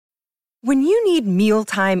When you need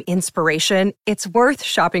mealtime inspiration, it's worth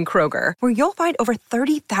shopping Kroger, where you'll find over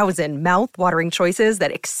 30,000 mouth-watering choices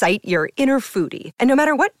that excite your inner foodie. And no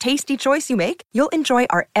matter what tasty choice you make, you'll enjoy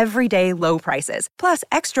our everyday low prices, plus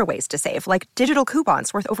extra ways to save, like digital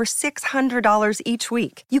coupons worth over $600 each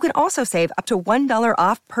week. You can also save up to $1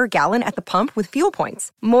 off per gallon at the pump with fuel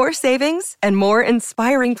points. More savings and more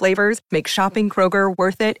inspiring flavors make shopping Kroger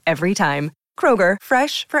worth it every time. Kroger,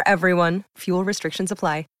 fresh for everyone. Fuel restrictions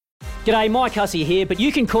apply. G'day, Mike Hussey here, but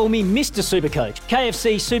you can call me Mr. Supercoach.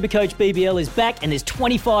 KFC Supercoach BBL is back and there's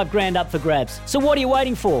 25 grand up for grabs. So what are you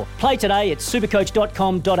waiting for? Play today at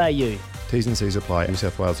supercoach.com.au. T's and C's apply. New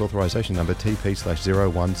South Wales authorisation number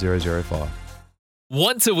TP/01005.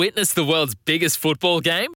 Want to witness the world's biggest football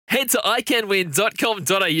game? Head to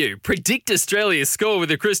iCanWin.com.au, predict Australia's score with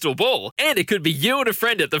a crystal ball, and it could be you and a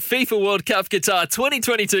friend at the FIFA World Cup Qatar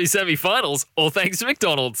 2022 semi-finals, all thanks to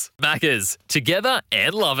McDonald's. Maccas, together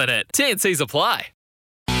and loving it. T&Cs apply.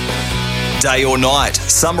 Day or night,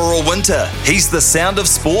 summer or winter, he's the sound of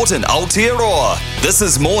sport in Aotearoa. This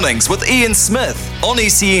is Mornings with Ian Smith on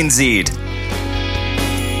SENZ.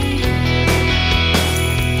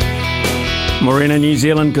 Morena, New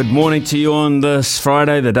Zealand, good morning to you on this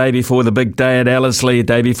Friday, the day before the big day at Ellerslie,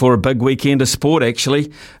 day before a big weekend of sport,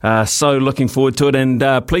 actually. So looking forward to it,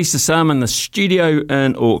 and pleased to say I'm in the studio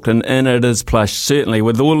in Auckland, and it is plush, certainly,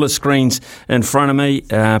 with all the screens in front of me,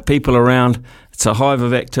 people around. It's a hive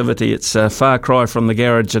of activity. It's a far cry from the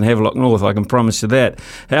garage in Havelock North, I can promise you that.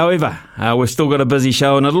 However, we've still got a busy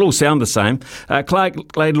show and it'll all sound the same.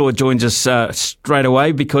 Clark Laidlaw joins us straight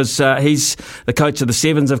away because he's the coach of the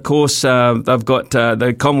Sevens, of course. They've got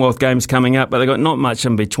the Commonwealth Games coming up, but they've got not much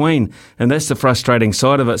in between, and that's the frustrating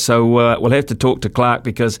side of it. So we'll have to talk to Clark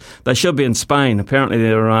because they should be in Spain. Apparently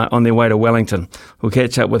they're on their way to Wellington. We'll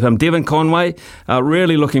catch up with him. Devon Conway,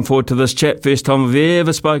 really looking forward to this chat. First time I've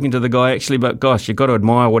ever spoken to the guy, actually, but gosh, you've got to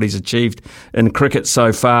admire what he's achieved in cricket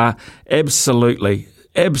so far. Absolutely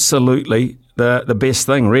the best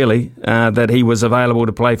thing, really, that he was available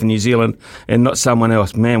to play for New Zealand and not someone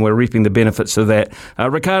else. Man, we're reaping the benefits of that.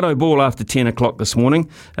 Ricardo Ball after 10 o'clock this morning.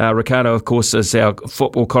 Ricardo, of course, is our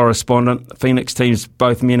football correspondent. Phoenix teams,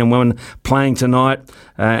 both men and women, playing tonight.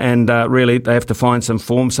 And really, they have to find some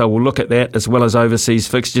form, so we'll look at that as well as overseas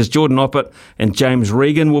fixtures. Jordan Oppett and James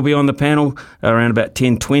Regan will be on the panel around about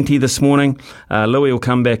 10:20 this morning. Louis will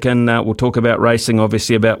come back in. We'll talk about racing,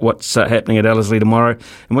 obviously, about what's happening at Ellerslie tomorrow.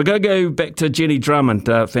 And we're going to go back to Jenny Drummond.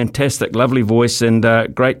 Fantastic, lovely voice and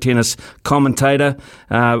great tennis commentator.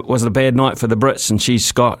 Was it a bad night for the Brits? And she's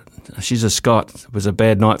a Scot. It was a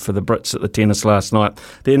bad night for the Brits at the tennis last night.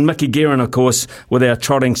 Then Mickey Guerin, of course, with our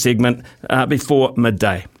trotting segment before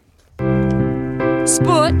midday.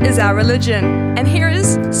 Sport is our religion, and here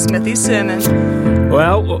is Smithy's sermon.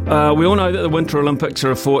 Well, we all know that the Winter Olympics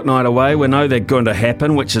are a fortnight away. We know they're going to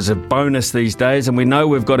happen, which is a bonus these days, and we know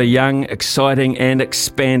we've got a young, exciting and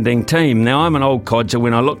expanding team. Now, I'm an old codger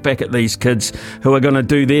when I look back at these kids who are going to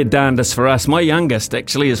do their darndest for us. My youngest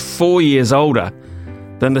actually is 4 years older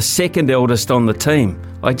than the second eldest on the team.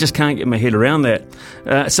 I just can't get my head around that.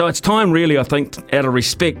 So it's time, really, I think, out of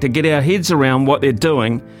respect, to get our heads around what they're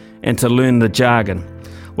doing and to learn the jargon.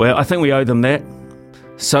 Well, I think we owe them that.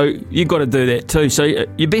 So you've got to do that too. So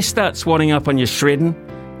you best start swatting up on your shredding,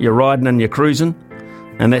 your riding and your cruising,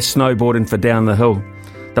 and that's snowboarding for down the hill.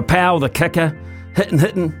 The pow, the kicker,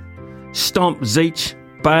 hitting, stomp, zeech,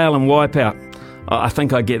 bail and wipe out. I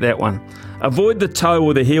think I get that one. Avoid the toe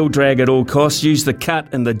or the heel drag at all costs. Use the cut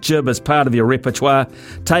and the jib as part of your repertoire.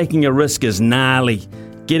 Taking a risk is gnarly.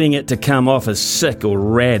 Getting it to come off is sick or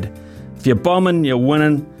rad. If you're bombing, you're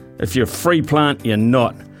winning. If you're a free plant, you're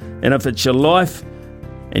not. And if it's your life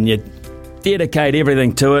and you dedicate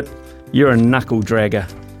everything to it, you're a knuckle dragger.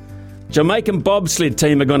 Jamaican bobsled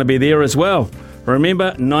team are going to be there as well. Remember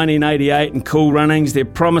 1988 and Cool Runnings? They're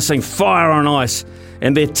promising fire on ice.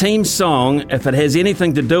 And their team song, if it has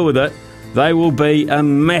anything to do with it, they will be a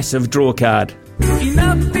massive draw card.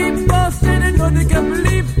 Enough people standing on they can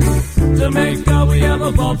believe Jamaica, we have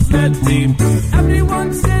a bobsled team.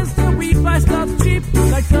 Everyone says that we buy stuff cheap,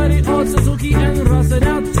 like 30 old Suzuki and rusted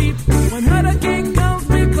out cheap. When hurricane comes,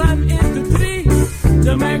 we climb into tree.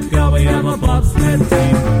 Jamaica, we have a bobsled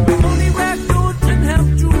team. We only wear clothes and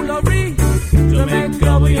have jewelry.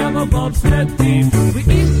 Jamaica, we have a bobsled team. We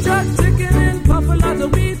eat jerk chicken and puff a lot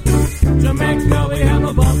of weed. Jamaica, we have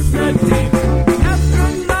a bobsled team. We have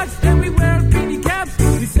drunk lads and we wear beanie caps.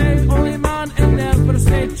 We say only man and never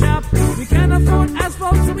say chap. We can't afford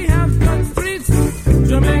asphalt, so we have gun street.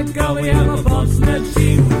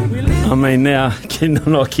 I mean, now can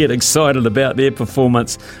not get excited about their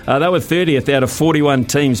performance. They were 30th out of 41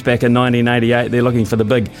 teams back in 1988. They're looking for the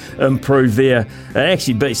big improve there. It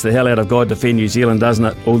actually beats the hell out of God Defend New Zealand, doesn't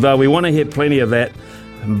it? Although we want to hear plenty of that.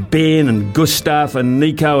 Ben and Gustav and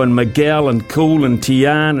Nico and Miguel and Cool and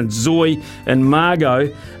Tian and Zoe and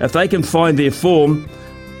Margot, if they can find their form,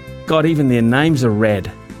 God, even their names are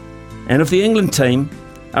rad. And if the England team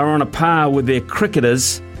are on a par with their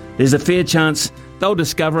cricketers, there's a fair chance they'll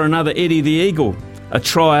discover another Eddie the Eagle, a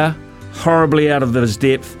trier, horribly out of his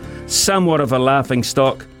depth, somewhat of a laughing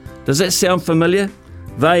stock. Does that sound familiar?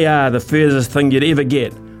 They are the furthest thing you'd ever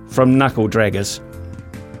get from knuckle draggers.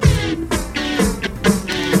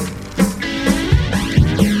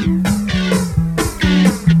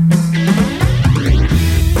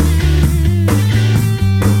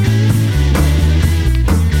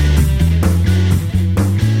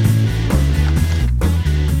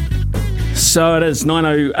 So it is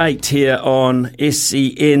 9:08 here on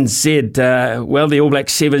SENZ. Well, the All Black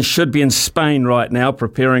Sevens should be in Spain right now,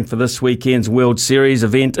 preparing for this weekend's World Series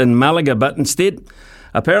event in Malaga. But instead,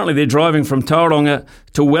 apparently they're driving from Tauranga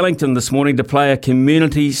to Wellington this morning to play a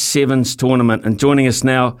Community Sevens tournament. And joining us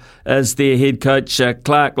now is their head coach,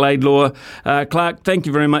 Clark Laidlaw. Clark, thank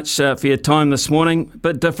you very much for your time this morning. A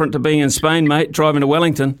bit different to being in Spain, mate, driving to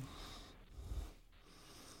Wellington.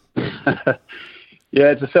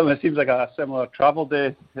 Yeah, it seems like a similar travel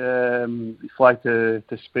day. You fly to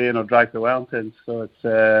Spain or drive to Wellington, so it's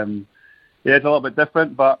it's a little bit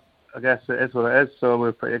different, but I guess it is what it is. So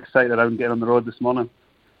we're pretty excited around getting on the road this morning.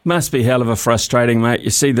 Must be hell of a frustrating, mate.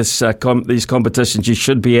 You see this these competitions you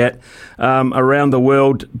should be at around the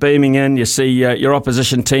world beaming in. You see your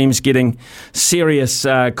opposition teams getting serious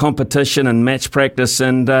competition and match practice,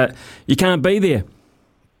 and you can't be there.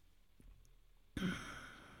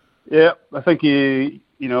 Yeah, I think we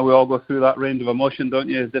all go through that range of emotion, don't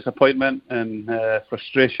you? Disappointment and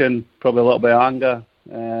frustration, probably a little bit of anger.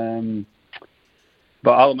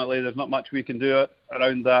 But ultimately, there's not much we can do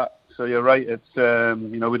around that. So you're right. It's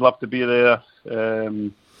we'd love to be there. A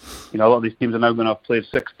lot of these teams are now going to have played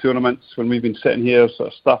 6 tournaments when we've been sitting here sort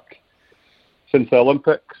of stuck since the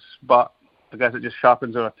Olympics. But I guess it just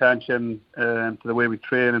sharpens our attention to the way we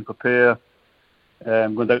train and prepare.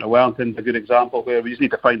 Going down to Wellington is a good example where we just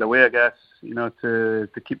need to find a way, I guess, to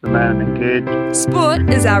keep the men engaged. Sport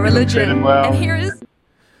is our religion, well, and here is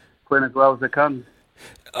playing as well as they can.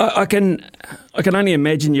 I can only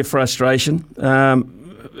imagine your frustration.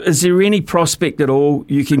 Is there any prospect at all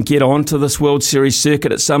you can get onto this World Series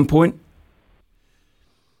circuit at some point?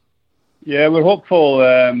 Yeah, we're hopeful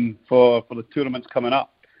for the tournaments coming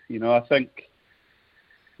up. I think.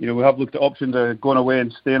 We have looked at options of going away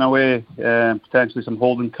and staying away, potentially some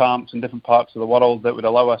holding camps in different parts of the world that would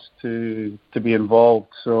allow us to be involved.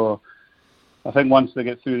 So I think once they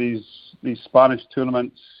get through these Spanish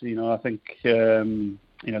tournaments, I think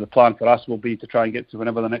the plan for us will be to try and get to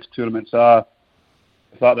whenever the next tournaments are.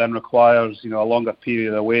 If that then requires a longer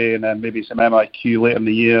period away and then maybe some MIQ later in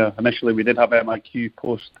the year. Initially, we did have MIQ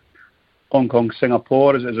post Hong Kong,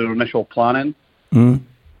 Singapore as our initial planning. Mm.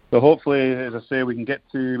 So hopefully, as I say, we can get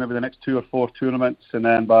to maybe the next 2 or 4 tournaments, and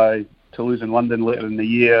then by Toulouse and London later in the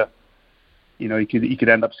year, you could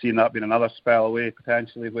end up seeing that being another spell away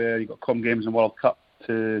potentially, where you've got Com Games and World Cup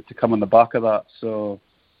to come on the back of that. So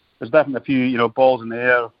there's definitely a few balls in the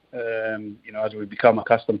air, as we've become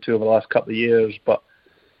accustomed to over the last couple of years. But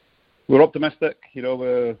we're optimistic.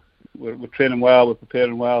 We're training well, we're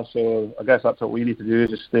preparing well. So I guess that's what we need to do, is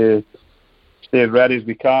just stay as ready as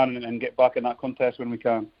we can and get back in that contest when we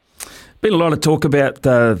can. Been a lot of talk about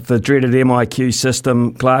the dreaded MIQ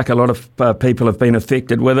system, Clark. A lot of people have been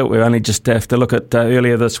affected with it. We only just have to look at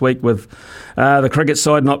earlier this week with the cricket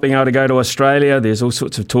side not being able to go to Australia. There's all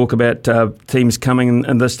sorts of talk about teams coming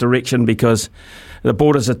in this direction because the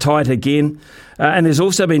borders are tight again. And there's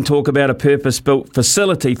also been talk about a purpose-built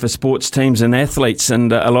facility for sports teams and athletes,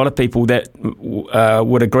 and a lot of people that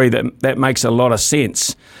would agree that makes a lot of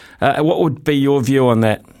sense. What would be your view on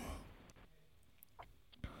that?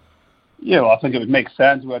 Yeah, well, I think it would make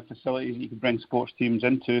sense. We had facilities that you could bring sports teams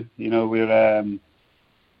into. We're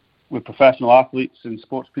professional athletes and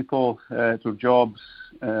sports people. It's our jobs.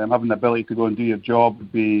 Having the ability to go and do your job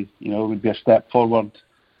would be a step forward.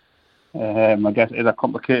 I guess it is a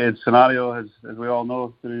complicated scenario, as we all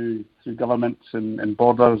know, through governments and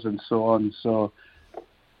borders and so on. So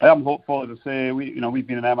I am hopeful. As I say, we've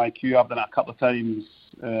been in MIQ. I've done it a couple of times.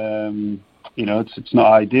 It's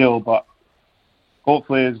not ideal, but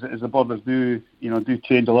hopefully, as the borders do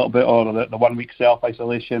change a little bit, or the 1 week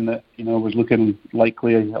self-isolation that was looking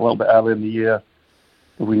likely a little bit earlier in the year,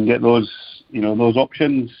 if we can get those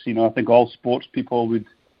options, I think all sports people would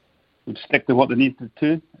would stick to what they needed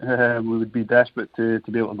to. We would be desperate to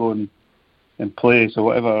be able to go and play. So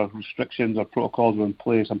whatever restrictions or protocols were in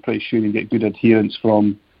place, I'm pretty sure you get good adherence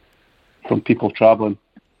from people travelling.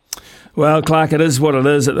 Well, Clark, it is what it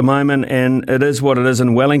is at the moment, and it is what it is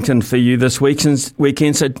in Wellington for you this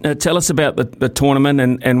weekend. So tell us about the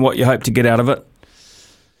tournament and what you hope to get out of it.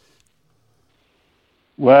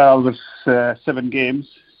 Well, there's 7 games,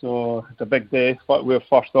 so it's a big day. We're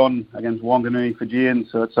first on against Wanganui Fijian,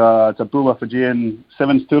 so it's a Bula Fijian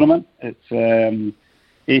Sevens tournament. It's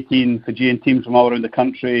 18 Fijian teams from all around the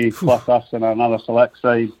country, plus us and another select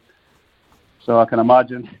side. So I can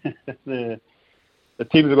imagine the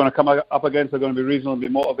teams we're going to come up against are going to be reasonably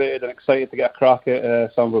motivated and excited to get a crack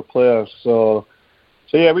at some of our players. So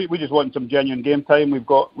yeah, we just want some genuine game time. We've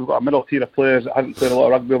got a middle tier of players that haven't played a lot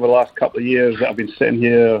of rugby over the last couple of years that have been sitting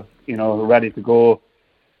here, ready to go.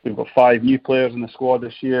 We've got 5 new players in the squad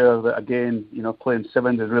this year that, again, playing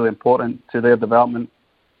sevens is really important to their development,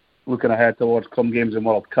 looking ahead towards come games and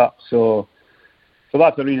World Cup. So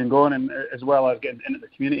that's the reason going, and as well as getting into the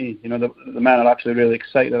community. The men are actually really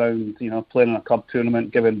excited around, playing in a club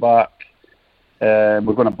tournament, giving back. We're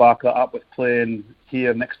going to back that up with playing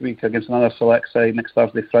here next week against another select side next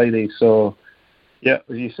Thursday, Friday. So, yeah,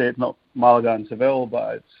 as you say, it's not Malaga and Seville,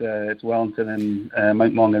 but it's Wellington and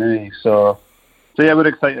Mount Maunganui. So yeah, we're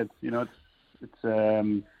excited. It's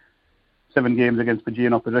 7 games against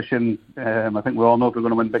Fijian opposition. I think we all know if we're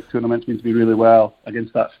going to win big tournaments, we need to be really well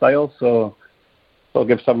against that style. So it'll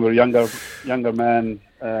give some of our younger men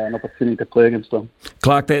an opportunity to play against them.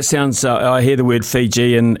 Clark, that sounds, I hear the word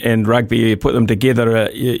Fiji and rugby, you put them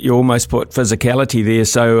together, you almost put physicality there,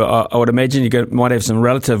 so I would imagine you might have some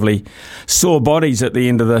relatively sore bodies at the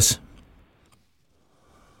end of this.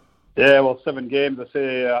 Yeah, well, 7 games. I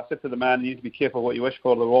said to the man, you need to be careful what you wish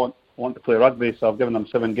for. They want to play rugby, so I've given them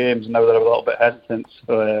 7 games, and now they're a little bit hesitant.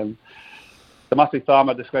 So, Tamasi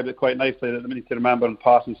Tama described it quite nicely, that they need to remember and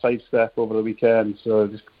pass and sidestep over the weekend, so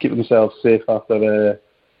just keep themselves safe after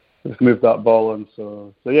they've moved that ball in.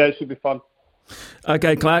 So yeah, it should be fun.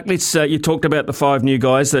 Okay, Clark, you talked about the 5 new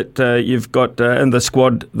guys that you've got in the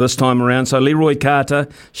squad this time around. So Leroy Carter,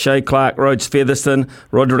 Shay Clark, Rhodes Featherston,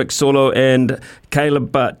 Roderick Solo and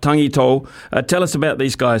Caleb Tangitol. Tell us about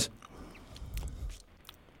these guys.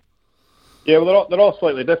 Yeah, well, they're all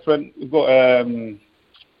slightly different. We've got,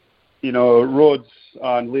 Rhodes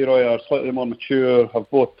and Leroy are slightly more mature, have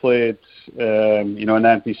both played, in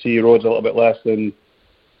NPC. Rhodes a little bit less than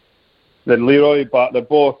Leroy, but they're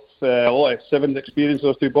both a lot of sevens experience,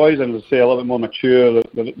 those 2 boys, and as I say, a little bit more mature.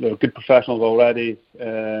 They're good professionals already.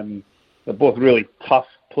 They're both really tough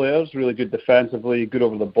players, really good defensively, good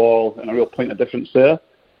over the ball, and a real point of difference there.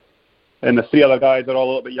 And the 3 other guys are all a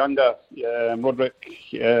little bit younger. Roderick,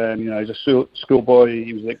 he's a schoolboy.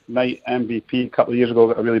 He was like Ignite MVP a couple of years ago,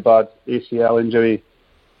 got a really bad ACL injury,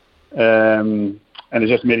 and has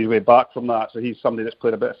just made his way back from that. So he's somebody that's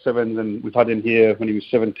played a bit of sevens, and we've had him here when he was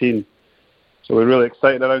 17. So we're really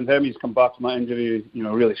excited around him. He's come back from that injury,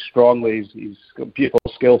 really strongly. He's got a beautiful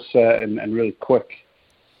skill set and really quick.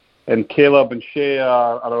 And Caleb and Shay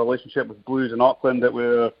are a relationship with Blues in Auckland that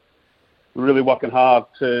we're really working hard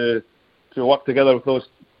to work together with those,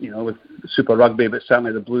 with Super Rugby, but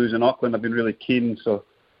certainly the Blues in Auckland have been really keen. So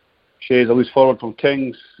Shay's a loose forward from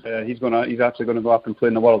Kings. He's actually going to go up and play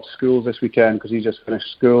in the World Schools this weekend because he's just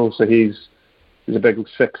finished school. So he's a big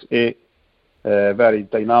 6'8", very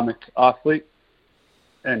dynamic athlete.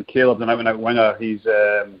 And Caleb's an out-and-out winger. He's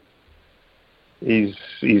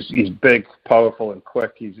big, powerful, and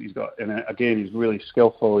quick. He's really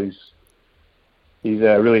skillful. He's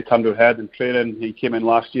really turned our head in training. He came in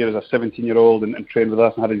last year as a 17-year-old and trained with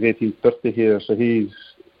us and had his 18th birthday here. So he's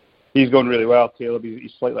going really well, Caleb.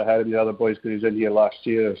 He's slightly ahead of the other boys because he was in here last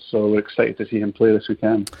year. So we're excited to see him play this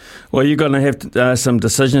weekend. Well, you're going to have some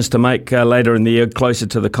decisions to make later in the year, closer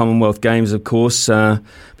to the Commonwealth Games, of course,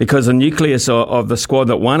 because the nucleus of the squad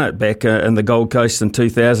that won it back in the Gold Coast in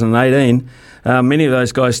 2018, many of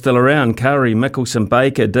those guys still around. Curry, Mickelson,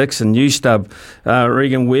 Baker, Dixon, Newstub,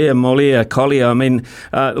 Regan Ware, Molia, Collier. I mean,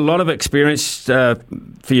 a lot of experience for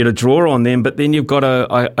you to draw on them, but then you've got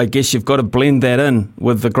to, I guess you've got to blend that in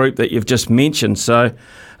with the group that you've just mentioned. So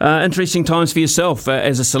interesting times for yourself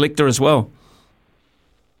as a selector as well.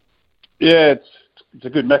 Yeah, it's a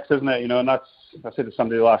good mix, isn't it? And that's, I said to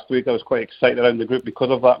somebody last week, I was quite excited around the group because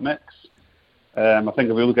of that mix. I think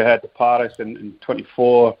if we look ahead to Paris in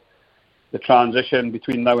 24, the transition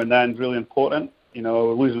between now and then is really important.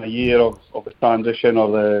 We're losing a year of the transition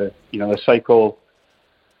or the cycle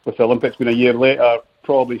with the Olympics being a year later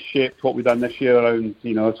probably shaped what we've done this year around,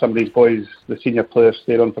 some of these boys, the senior players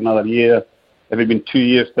stayed on for another year. if it'd been 2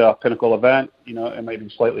 years to a pinnacle event, you know, it might be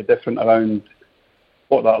slightly different around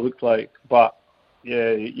what that looked like. But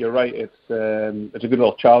yeah, you're right. It's a good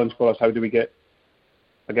little challenge for us. How do we get,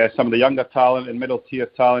 I guess, some of the younger talent and middle tier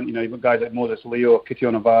talent? You know, you've got guys like Moses Leo, Kitty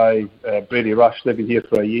Onavai, Brady Rush. They've been here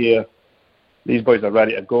for a year. These boys are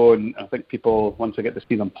ready to go, and I think people, once they get to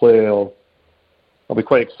see them play, will be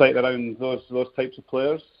quite excited around those types of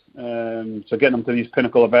players. So getting them to these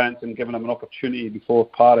pinnacle events and giving them an opportunity before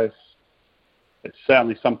Paris, it's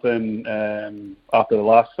certainly something after the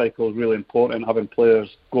last cycle is really important, having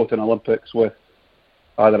players go to an Olympics with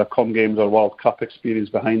either a Com Games or World Cup experience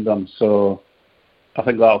behind them. So I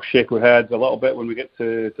think that'll shake our heads a little bit when we get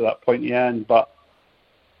to that point at the end. But,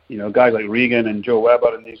 you know, guys like Regan and Joe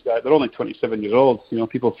Webber and these guys, they're only 27 years old. You know,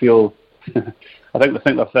 people feel, I think they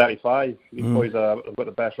think they're 35. These boys have got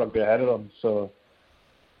the best rugby ahead of them. So,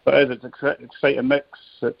 but it's an exciting mix.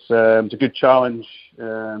 It's a good challenge.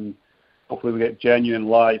 Hopefully we get genuine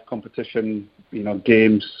live competition, you know,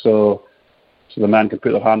 games, so the men can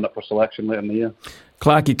put their hand up for selection later in the year.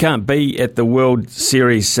 Clark, you can't be at the World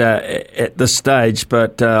Series at this stage,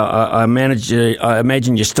 but I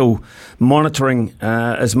imagine you're still monitoring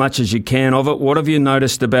as much as you can of it. What have you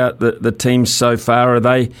noticed about the teams so far? Are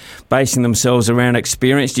they basing themselves around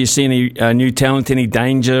experience? Do you see any new talent, any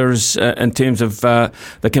dangers in terms of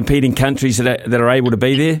the competing countries that are able to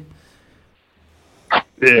be there?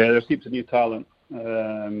 Yeah, there's heaps of new talent.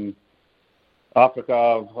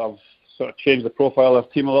 Africa have sort of changed the profile of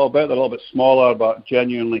their team a little bit. They're a little bit smaller, but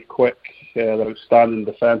genuinely quick. They're outstanding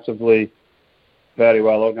defensively, very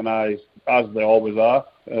well organised, as they always are.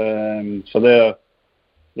 So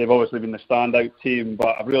they've obviously been the standout team,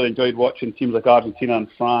 but I've really enjoyed watching teams like Argentina and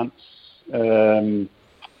France.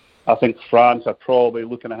 I think France are probably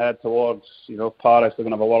looking ahead towards, you know, Paris. They're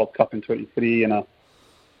going to have a World Cup in 23 and an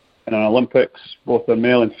Olympics. Both their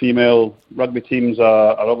male and female rugby teams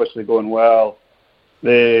are obviously going well.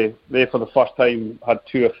 They for the first time had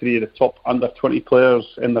 2 or 3 of the top under 20 players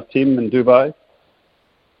in their team in Dubai.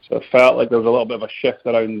 So it felt like there was a little bit of a shift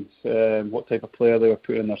around what type of player they were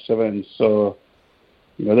putting in their sevens. So,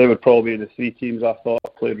 you know, they would probably be the 3 teams I thought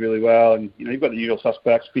played really well. And, you know, you've got the usual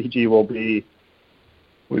suspects. Fiji will be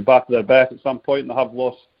back to their best at some point, and they've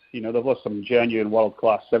lost some genuine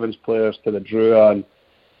world-class sevens players to the Drua, and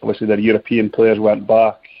obviously their European players went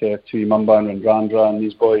back to Mumba and Randra and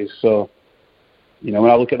these boys. So, you know,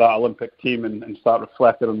 when I look at that Olympic team and start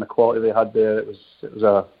reflecting on the quality they had there, it was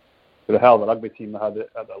a hell of a rugby team they had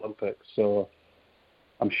at the Olympics. So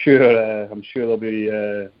I'm sure they'll be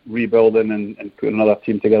rebuilding and putting another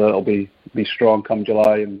team together that'll be strong come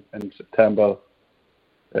July and September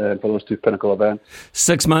for those 2 pinnacle events.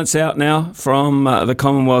 6 months out now from the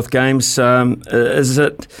Commonwealth Games. Are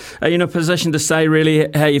you in a position to say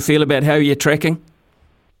really how you feel about how you're tracking?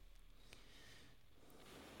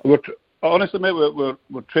 Honestly, mate,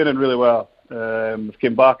 we're training really well. We've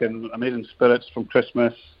came back in amazing spirits from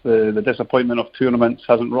Christmas. The disappointment of tournaments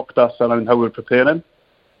hasn't rocked us around how we're preparing.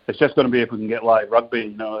 It's just going to be if we can get live rugby.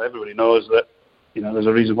 You know, everybody knows that, you know, there's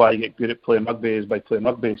a reason why you get good at playing rugby is by playing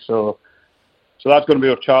rugby. So that's going to be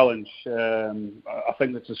our challenge. I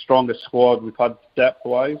think it's the strongest squad we've had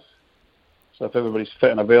depth-wise. So if everybody's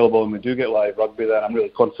fit and available and we do get live rugby, then I'm really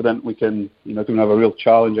confident we can have a real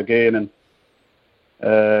challenge again and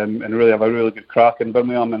really have a really good crack in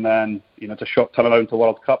Birmingham. And then, you know, it's a short turnaround to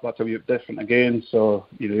World Cup. That's a wee bit different again. So,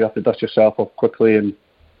 you know, you have to dust yourself off quickly and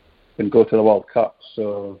go to the World Cup.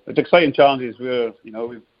 So it's exciting challenges. We've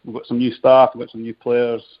got some new staff, we've got some new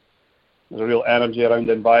players. There's a real energy around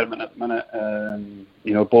the environment at the minute.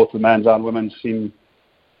 You know, both the men's and women's seem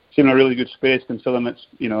in a really good space, considering it's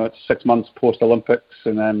 6 months post-Olympics,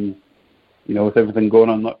 and then, you know, with everything going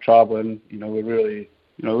on, not travelling, you know, we're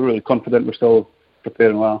really confident. We're still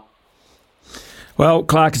preparing well. Well,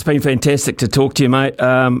 Clark, it's been fantastic to talk to you, mate.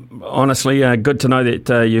 Honestly, good to know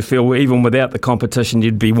that you feel even without the competition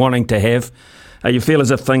you'd be wanting to have. You feel as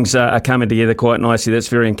if things are coming together quite nicely. That's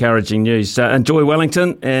very encouraging news. Enjoy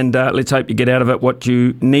Wellington, and let's hope you get out of it what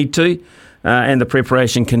you need to, and the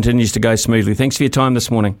preparation continues to go smoothly. Thanks for your time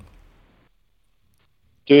this morning.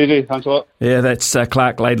 Easy, thanks a lot. Yeah, that's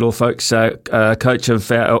Clark Laidlaw, folks, coach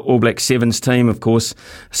of our All Black Sevens team, of course.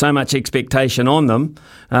 So much expectation on them,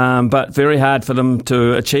 but very hard for them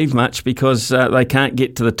to achieve much because they can't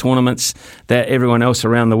get to the tournaments that everyone else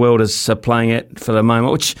around the world is playing at for the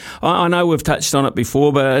moment, which I know we've touched on it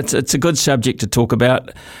before, but it's a good subject to talk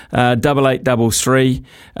about. 8833,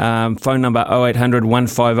 phone number 0800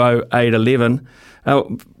 150 811.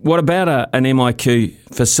 What about an MIQ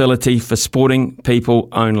facility for sporting people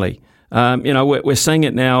only? You know, we're seeing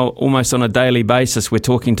it now almost on a daily basis. We're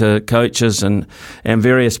talking to coaches and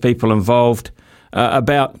various people involved.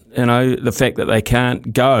 about the fact that they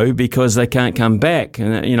can't go because they can't come back,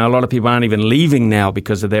 and a lot of people aren't even leaving now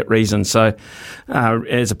because of that reason. So,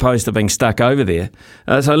 as opposed to being stuck over there,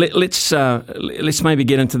 so let's maybe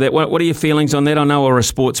get into that. What are your feelings on that? I know we're a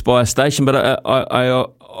sports bias station, but I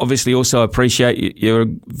obviously also appreciate your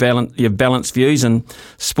balanced views, and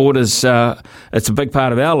sport is it's a big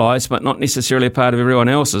part of our lives, but not necessarily a part of everyone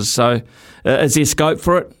else's. So, is there scope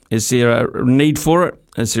for it? Is there a need for it?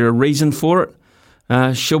 Is there a reason for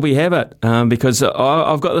it? Should we have it? Because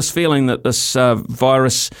I've got this feeling that this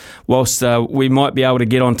virus, whilst we might be able to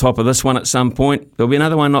get on top of this one at some point, there'll be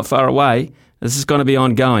another one not far away. This is going to be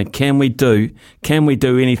ongoing. Can we do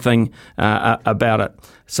anything about it?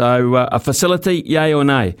 So a facility, yay or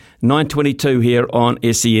nay? 9:22 here on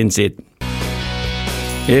SENZ.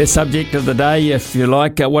 Yeah, subject of the day, if you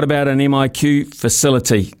like. What about an MIQ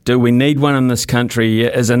facility? Do we need one in this country?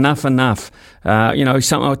 Is enough? I'm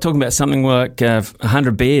talking about something like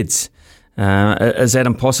 100 beds. Is that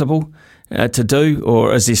impossible to do?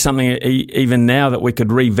 Or is there something even now that we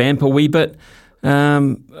could revamp a wee bit?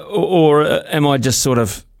 Or am I just sort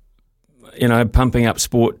of, pumping up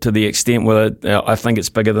sport to the extent where I think it's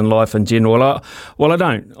bigger than life in general? I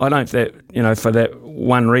don't. I don't, for that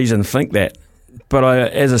one reason, think that. But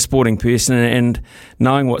as a sporting person and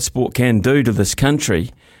knowing what sport can do to this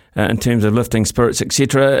country in terms of lifting spirits,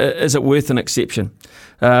 etc., is it worth an exception?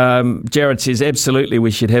 Jared says, absolutely,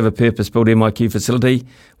 we should have a purpose-built MIQ facility.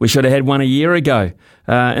 We should have had one a year ago.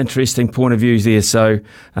 Interesting point of views there. So,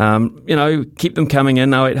 keep them coming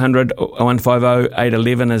in. 0800 150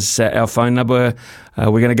 811 is our phone number.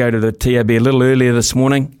 We're going to go to the TAB a little earlier this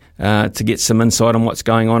morning to get some insight on what's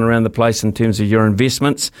going on around the place in terms of your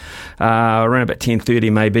investments. Around about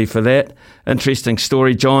 10:30 maybe for that. Interesting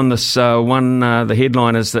story, John. This the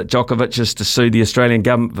headline is that Djokovic is to sue the Australian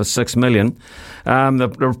government for $6 million.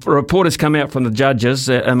 The report has come out from the judges.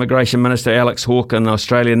 Immigration Minister Alex Hawke in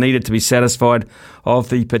Australia needed to be satisfied of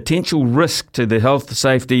the potential risk to the health,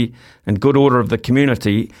 safety and good order of the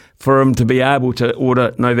community for him to be able to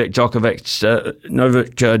order Novak Djokovic's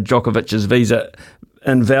visa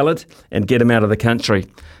invalid and get him out of the country.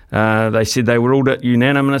 They said they ruled it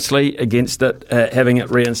unanimously against it, having it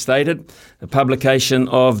reinstated. The publication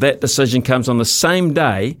of that decision comes on the same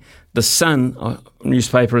day the Sun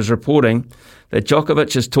newspaper is reporting that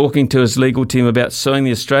Djokovic is talking to his legal team about suing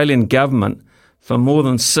the Australian government for more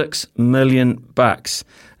than $6 million.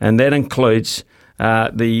 And that includes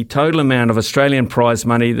the total amount of Australian prize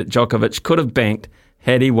money that Djokovic could have banked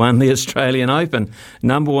had he won the Australian Open.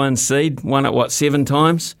 Number one seed, won it, 7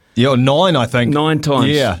 times? Yeah, 9, I think. 9 times.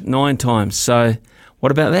 Yeah. 9 times. So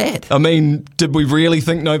what about that? I mean, did we really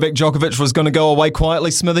think Novak Djokovic was going to go away quietly,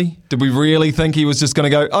 Smithy? Did we really think he was just going to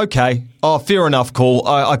go, okay, fair enough, cool,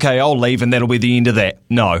 okay, I'll leave and that'll be the end of that?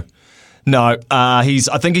 No. I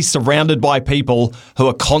think he's surrounded by people who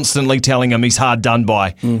are constantly telling him he's hard done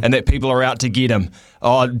by and that people are out to get him.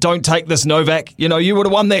 Oh, don't take this, Novak. You would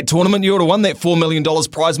have won that tournament. You would have won that $4 million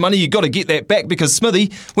prize money. You've got to get that back because,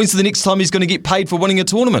 Smithy, when's the next time he's going to get paid for winning a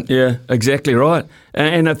tournament? Yeah, exactly right.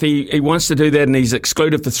 And if he wants to do that and he's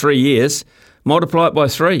excluded for 3 years, multiply it by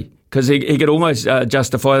 3. Because he could almost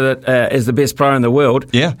justify that as the best player in the world.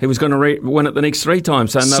 Yeah. He was going to win it the next 3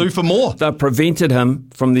 times. So sue for more. They've prevented him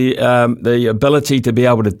from the ability to be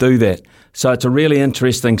able to do that. So it's a really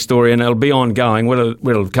interesting story, and it'll be ongoing. Whether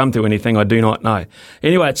it'll come to anything, I do not know.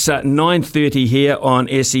 Anyway, it's 9:30 here on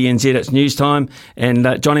SENZ. It's news time, and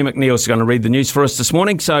Johnny McNeil's going to read the news for us this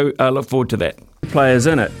morning, so look forward to that. Players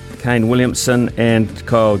in it, Kane Williamson and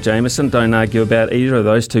Kyle Jamieson. Don't argue about either of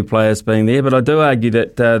those 2 players being there, but I do argue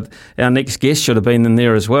that our next guest should have been in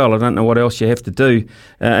there as well. I don't know what else you have to do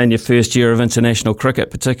in your first year of international cricket,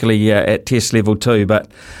 particularly at Test level 2, but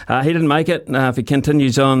he didn't make it. If he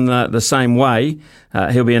continues on the same way,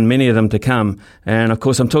 he'll be in many of them to come. And of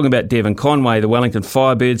course, I'm talking about Devon Conway. The Wellington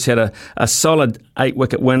Firebirds had a solid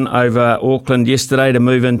 8-wicket win over Auckland yesterday to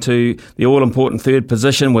move into the all-important 3rd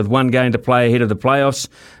position with 1 game to play ahead of the playoffs.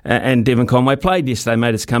 And Devon Conway played yesterday,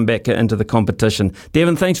 made his comeback into the competition.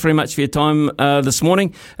 Devon, thanks very much for your time this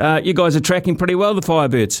morning. You guys are tracking pretty well, the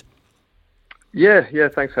Firebirds. Yeah,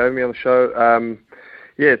 thanks for having me on the show.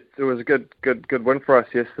 It was a good win for us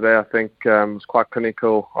yesterday. I think it was quite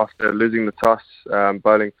clinical after losing the toss,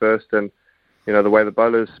 bowling first, and the way the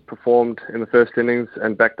bowlers performed in the first innings,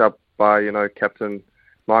 and backed up by Captain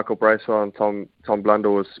Michael Bracewell and Tom Blunder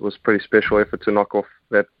was pretty special effort to knock off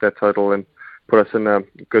that total and put us in a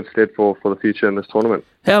good stead for the future in this tournament.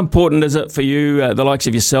 How important is it for you, the likes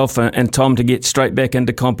of yourself and Tom, to get straight back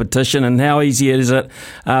into competition, and how easy is it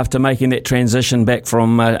after making that transition back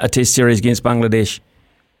from a Test series against Bangladesh?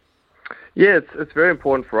 Yeah, it's very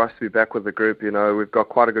important for us to be back with the group. We've got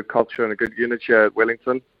quite a good culture and a good unity here at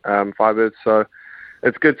Wellington Firebirds, so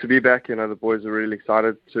it's good to be back. The boys are really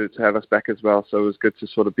excited to have us back as well, so it was good to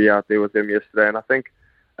sort of be out there with them yesterday. And I think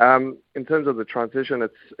in terms of the transition,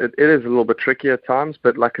 it is a little bit tricky at times,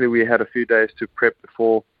 but luckily we had a few days to prep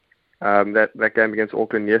before that game against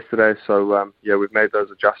Auckland yesterday, so we've made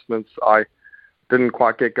those adjustments. I didn't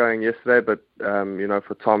quite get going yesterday, but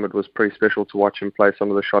for Tom it was pretty special to watch him play some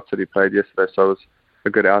of the shots that he played yesterday, so it was a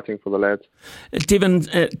good outing for the lads. Devin,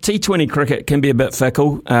 T20 cricket can be a bit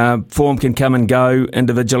fickle. Form can come and go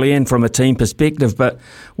individually and from a team perspective, but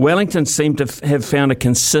Wellington seem to have found a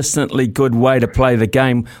consistently good way to play the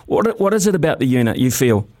game. What is it about the unit, you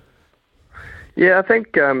feel? Yeah, I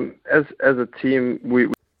think as a team we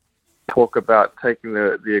talk about taking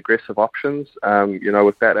the aggressive options,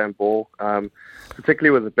 with bat and ball.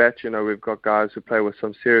 Particularly with the bat, we've got guys who play with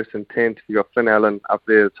some serious intent. You've got Finn Allen up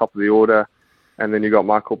there at the top of the order, and then you've got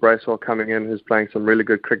Michael Bracewell coming in, who's playing some really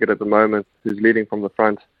good cricket at the moment, who's leading from the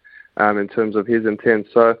front in terms of his intent.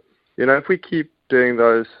 So, if we keep doing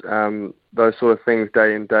those sort of things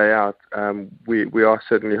day in, day out, we are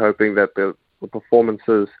certainly hoping that the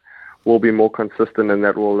performances will be more consistent, and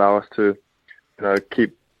that will allow us to,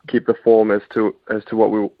 keep the form as to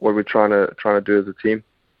what we're trying to do as a team.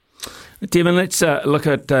 Devin, let's look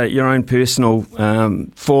at your own personal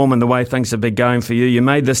form and the way things have been going for you. You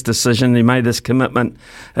made this decision, you made this commitment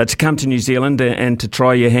to come to New Zealand and to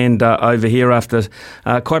try your hand over here after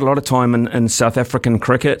quite a lot of time in South African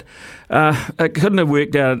cricket. It couldn't have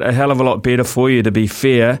worked out a hell of a lot better for you, to be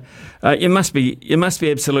fair. You must be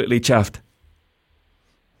absolutely chuffed.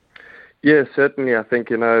 Yeah, certainly. I think,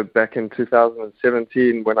 back in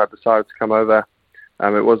 2017 when I decided to come over,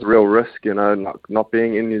 it was a real risk, not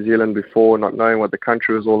being in New Zealand before, not knowing what the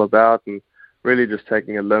country was all about, and really just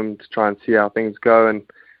taking a limb to try and see how things go. And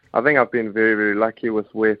I think I've been very, very lucky with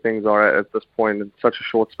where things are at this point in such a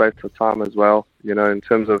short space of time as well, in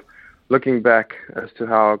terms of looking back as to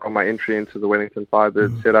how I got my entry into the Wellington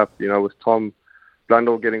Firebirds setup, with Tom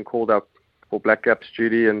Blundell getting called up for Black Caps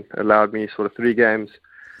duty and allowed me sort of 3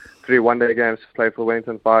 one-day games to play for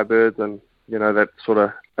Wellington Firebirds, and that sort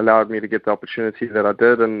of allowed me to get the opportunity that I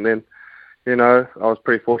did. And then, I was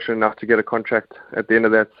pretty fortunate enough to get a contract at the end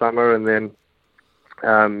of that summer, and then,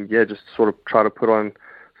 just sort of try to put on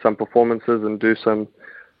some performances and do some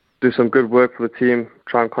good work for the team,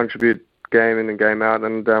 try and contribute game in and game out.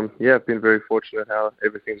 And, I've been very fortunate how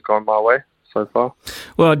everything's gone my way so far.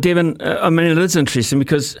 Well, Devin, it is interesting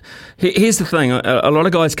because here's the thing. A lot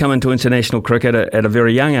of guys come into international cricket at a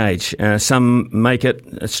very young age. Some make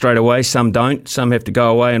it straight away, some don't. Some have to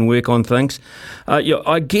go away and work on things.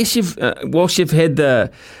 I guess whilst you've had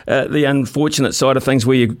the unfortunate side of things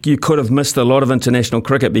where you could have missed a lot of international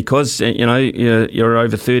cricket because, you're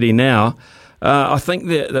over 30 now, I think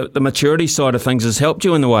the maturity side of things has helped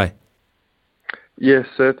you in the way. Yes,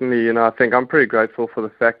 certainly. I think I'm pretty grateful for the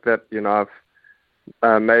fact that,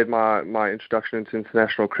 I've made my introduction into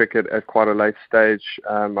international cricket at quite a late stage.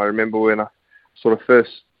 I remember when I sort of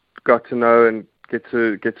first got to know and get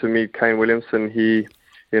to meet Kane Williamson, he,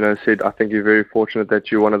 said, I think you're very fortunate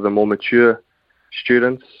that you're one of the more mature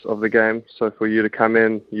students of the game. So for you to come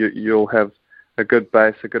in, you'll have a good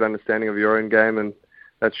base, a good understanding of your own game, and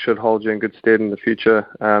that should hold you in good stead in the future.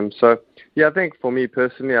 I think for me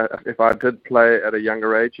personally, if I did play at a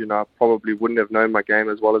younger age, I probably wouldn't have known my game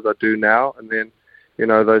as well as I do now. And then,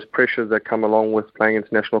 those pressures that come along with playing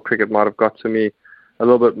international cricket might have got to me a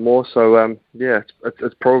little bit more. So,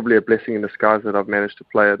 it's probably a blessing in disguise that I've managed to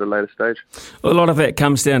play at a later stage. A lot of that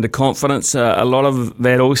comes down to confidence. A lot of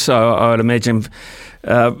that also, I would imagine,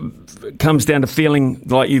 comes down to feeling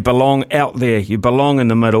like you belong out there. You belong in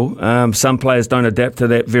the middle. Some players don't adapt to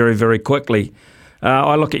that very, very quickly.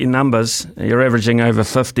 I look at your numbers. You're averaging over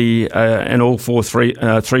 50 in all three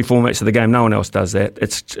formats of the game. No one else does that.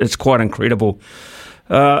 It's quite incredible.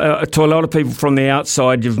 To a lot of people from the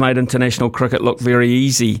outside, you've made international cricket look very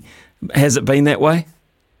easy. Has it been that way?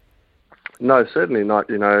 No, certainly not.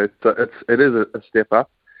 It is a step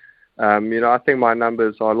up. I think my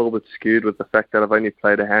numbers are a little bit skewed with the fact that I've only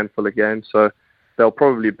played a handful of games, so they'll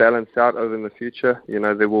probably balance out over in the future.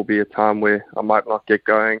 There will be a time where I might not get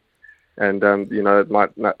going, and it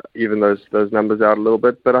might not even those numbers out a little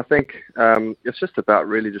bit. But I think it's just about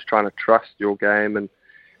really just trying to trust your game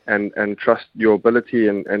and trust your ability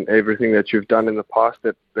and everything that you've done in the past,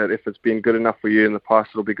 that if it's been good enough for you in the past,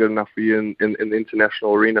 it'll be good enough for you in the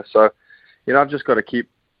international arena. So, I've just got to keep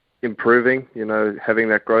improving, having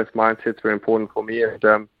that growth mindset is very important for me.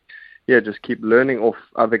 And, just keep learning off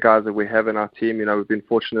other guys that we have in our team. We've been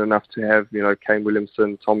fortunate enough to have, Kane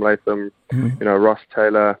Williamson, Tom Latham, Ross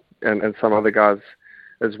Taylor, and some other guys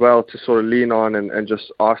as well, to sort of lean on and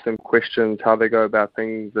just ask them questions, how they go about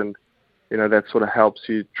things, and that sort of helps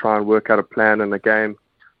you try and work out a plan in the game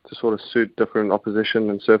to sort of suit different opposition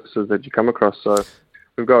and surfaces that you come across. So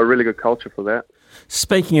we've got a really good culture for that.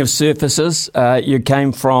 Speaking of surfaces, you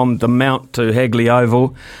came from the Mount to Hagley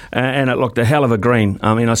Oval, and it looked a hell of a green.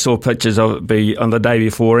 I mean, I saw pictures of it be on the day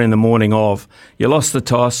before and the morning of. You lost the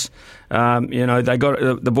toss.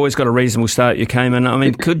 The boys got a reasonable start. You came in. I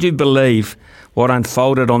mean, could you believe what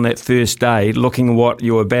unfolded on that first day, looking at what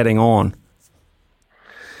you were batting on?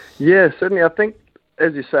 Yeah, certainly. I think,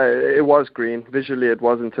 as you say, it was green. Visually, it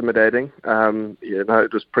was intimidating.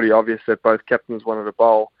 It was pretty obvious that both captains wanted to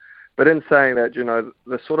bowl. But in saying that,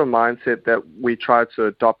 the sort of mindset that we tried to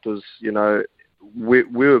adopt was, we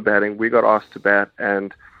were batting, we got asked to bat,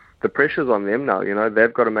 and the pressure's on them now.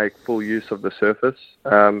 They've got to make full use of the surface.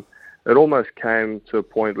 It almost came to a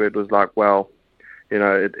point where it was like, well,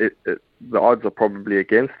 the odds are probably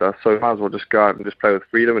against us, so we might as well just go out and just play with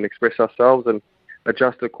freedom and express ourselves and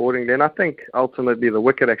adjust accordingly. And I think ultimately the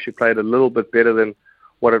wicket actually played a little bit better than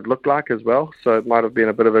what it looked like as well, so it might have been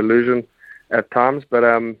a bit of illusion at times. But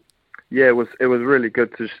it was really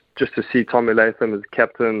good to see Tommy Latham as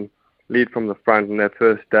captain lead from the front in that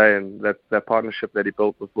first day, and that partnership that he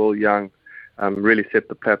built with Will Young really set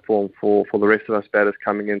the platform for the rest of us batters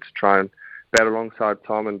coming in to try and bat alongside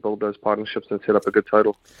Tom and build those partnerships and set up a good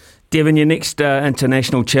total. Devon, your next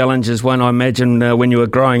international challenge is one I imagine when you were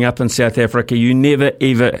growing up in South Africa you never,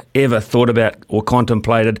 ever thought about or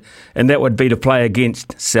contemplated, and that would be to play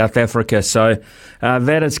against South Africa. So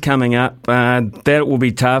that is coming up. That will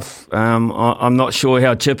be tough. I'm not sure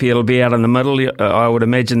how chippy it'll be out in the middle. I would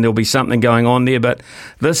imagine there'll be something going on there, but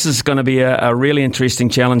this is going to be a really interesting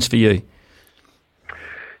challenge for you.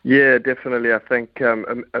 Yeah, definitely. I think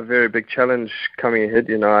a very big challenge coming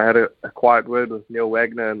ahead. I had a quiet word with Neil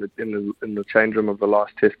Wagner in the change room of the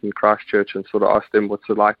last test in Christchurch, and sort of asked him what's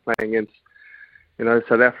it like playing against,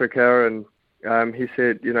 South Africa. And he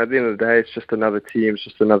said, at the end of the day, it's just another team, it's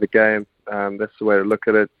just another game. That's the way to look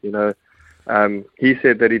at it. He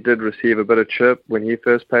said that he did receive a bit of chirp when he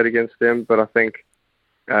first played against them, but I think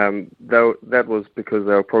that was because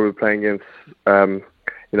they were probably playing against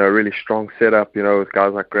a really strong setup, with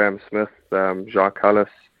guys like Graham Smith, Jacques Hullis,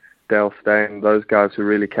 Dale Steyn, those guys who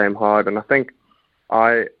really came hard. And I think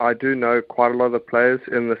I do know quite a lot of the players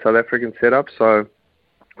in the South African setup, so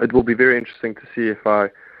it will be very interesting to see if I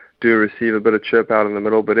do receive a bit of chirp out in the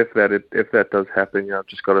middle. But if that does happen, I've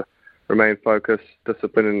just got to remain focused,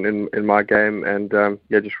 disciplined in my game, and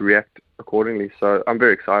just react accordingly. So I'm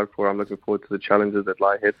very excited for it. I'm looking forward to the challenges that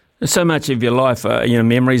lie ahead. So much of your life,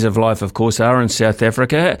 memories of life, of course, are in South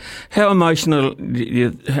Africa. How emotional do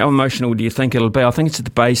you think it'll be? I think it's at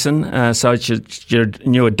the Basin, so it's your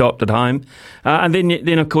new adopted home. And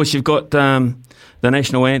then of course, you've got the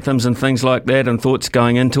national anthems and things like that, and thoughts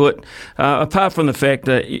going into it. Apart from the fact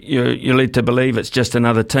that you're led to believe it's just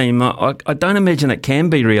another team, I don't imagine it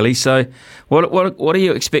can be really. So what are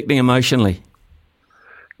you expecting emotionally?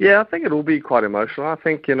 Yeah, I think it will be quite emotional. I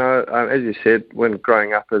think, as you said, when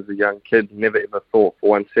growing up as a young kid, never ever thought for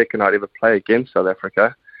 1 second I'd ever play against South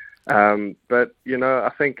Africa. But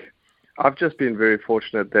I think I've just been very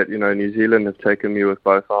fortunate that, New Zealand have taken me with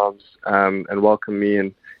both arms and welcomed me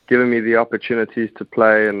and given me the opportunities to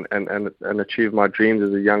play and achieve my dreams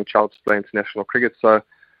as a young child to play international cricket. So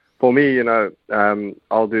for me,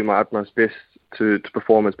 I'll do my utmost best to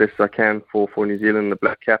perform as best as I can for New Zealand and the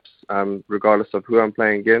Black Caps, regardless of who I'm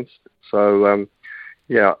playing against. So,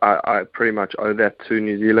 I pretty much owe that to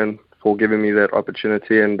New Zealand for giving me that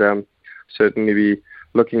opportunity, and certainly be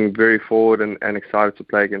looking very forward and excited to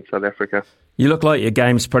play against South Africa. You look like your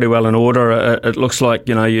game's pretty well in order. It looks like,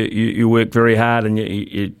 you work very hard and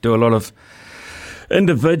you do a lot of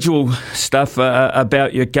individual stuff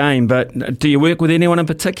about your game, but do you work with anyone in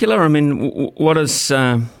particular? I mean, what is...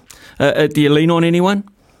 do you lean on anyone?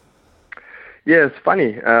 Yeah, it's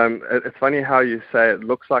funny. It's funny how you say it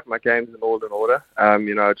looks like my game's in all in order.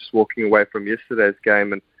 Just walking away from yesterday's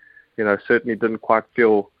game and, certainly didn't quite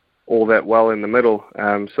feel all that well in the middle.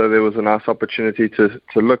 So there was a nice opportunity to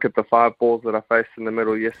look at the 5 balls that I faced in the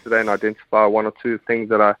middle yesterday and identify 1 or 2 things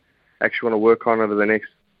that I actually want to work on over the next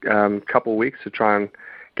couple of weeks to try and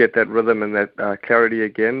get that rhythm and that clarity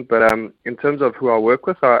again. But in terms of who I work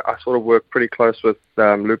with, I sort of work pretty close with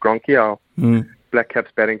Luke Ronke, our Black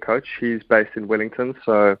Caps batting coach. He's based in Wellington,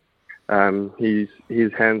 so he's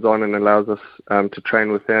hands-on and allows us to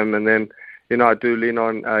train with him. And then, I do lean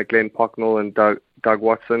on Glenn Pocknell and Doug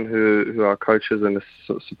Watson, who are coaches and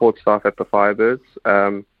the support staff at the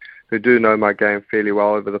Firebirds, who do know my game fairly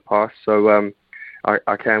well over the past. So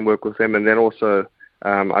I can work with them. And then also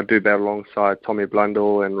I do bat alongside Tommy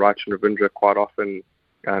Blundell and Rachin Ravindra quite often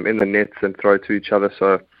in the nets and throw to each other.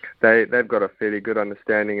 So they've got a fairly good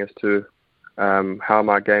understanding as to how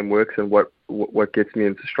my game works and what gets me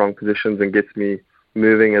into strong positions and gets me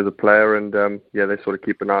moving as a player. And they sort of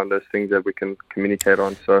keep an eye on those things that we can communicate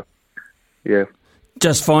on. So, yeah.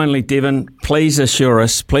 Just finally, Devon, please assure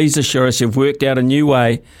us you've worked out a new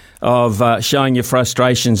way of showing your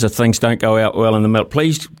frustrations if things don't go out well in the middle.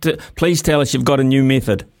 Please tell us you've got a new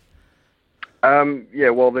method.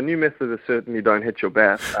 Well, the new method is certainly don't hit your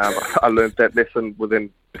bat. I learned that lesson within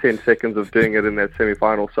 10 seconds of doing it in that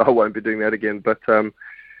semi-final, so I won't be doing that again. But, I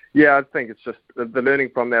think it's just the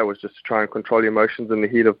learning from there was just to try and control your emotions in the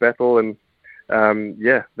heat of battle. And,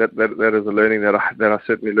 that is a learning that I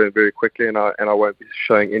certainly learned very quickly, and I won't be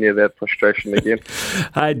showing any of that frustration again.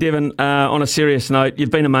 Hey, Devon, on a serious note,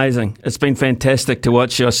 you've been amazing. It's been fantastic to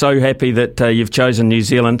watch. You're so happy that you've chosen New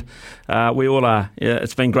Zealand. We all are. Yeah,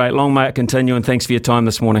 it's been great. Long may it continue, and thanks for your time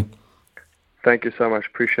this morning. Thank you so much.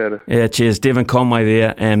 Appreciate it. Yeah, cheers. Devon Conway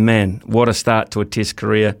there, and man, what a start to a Test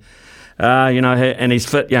career. And he's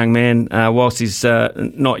fit, young man, whilst he's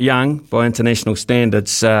not young by international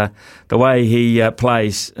standards. The way he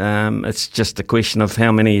plays, it's just a question of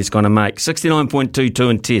how many he's going to make.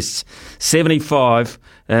 69.22 in tests, 75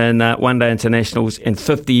 in one-day internationals, and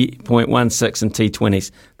 50.16 in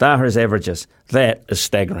T20s. They are his averages. That is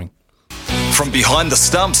staggering. From behind the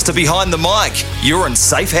stumps to behind the mic, you're in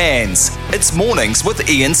safe hands. It's Mornings with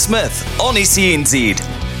Ian Smith on SENZ.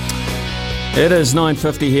 It is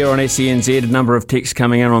 9:50 here on SENZ. A number of texts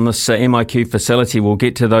coming in on this MIQ facility. We'll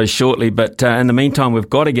get to those shortly. But in the meantime, we've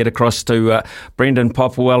got to get across to Brendan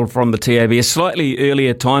Popwell from the TAB. A slightly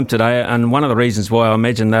earlier time today, and one of the reasons why I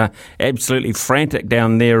imagine they're absolutely frantic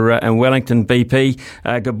down there in Wellington, BP.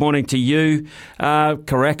 Good morning to you.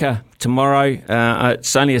 Karaka tomorrow.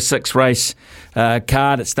 It's only a 6-race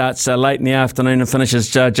card. It starts late in the afternoon and finishes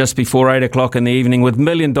just before 8 o'clock in the evening with $1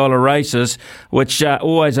 million races, which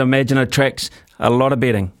always I imagine attracts a lot of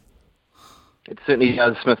betting. It certainly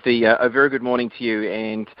does, Smithy. A very good morning to you,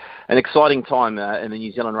 and an exciting time in the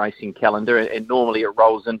New Zealand racing calendar. And normally it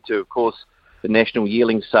rolls into, of course, the national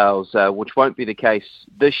yearling sales, which won't be the case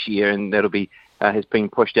this year, and that'll be has been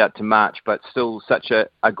pushed out to March. But still, such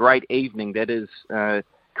a great evening that is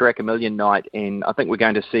Karaka Million Night, and I think we're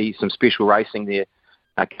going to see some special racing there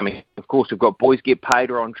coming. Of course, we've got Boys Get Paid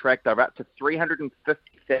are on track. They're up to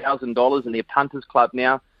 $350,000 in their Punters Club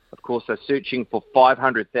now. Of course, they're searching for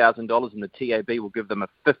 $500,000, and the TAB will give them a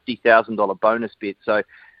 $50,000 bonus bet. So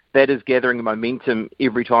that is gathering momentum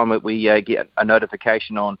every time that we get a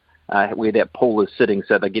notification on where that pool is sitting.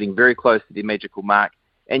 So they're getting very close to their magical mark.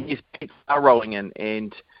 And yes, bets are rolling in,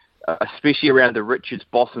 and especially around the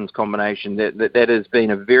Richards-Bossons combination. That has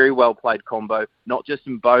been a very well-played combo, not just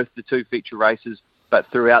in both the two feature races, but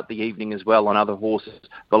throughout the evening as well on other horses,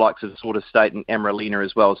 the likes of Sort of State and Amaralina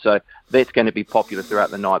as well. So that's going to be popular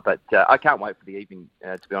throughout the night. But I can't wait for the evening,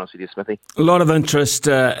 to be honest with you, Smithy. A lot of interest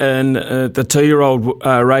in the 2-year-old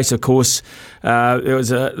race, of course. There was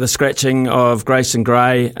the scratching of Grayson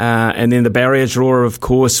Gray, and then the barrier drawer, of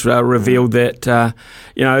course, revealed that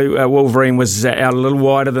Wolverine was out a little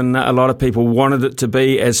wider than a lot of people wanted it to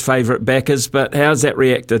be as favourite backers. But how's that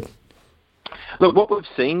reacted? Look, what we've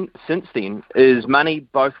seen since then is money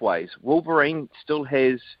both ways. Wolverine still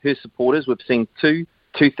has her supporters. We've seen two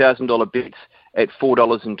 $2,000 bets at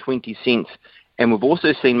 $4.20. And we've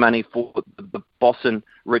also seen money for the Boston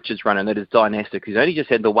Richards runner, that is Dynastic. He's only just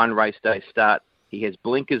had the one race day start. He has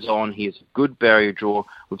blinkers on. He has a good barrier draw.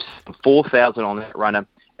 We've seen $4,000 on that runner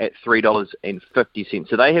at $3.50.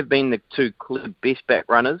 So they have been the two clear best back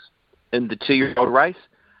runners in the 2-year-old race.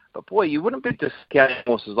 But, boy, you wouldn't be discounting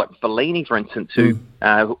horses like Fellini, for instance, who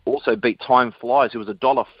also beat Time Flies, who was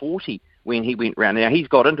 $1.40 when he went round. Now, he's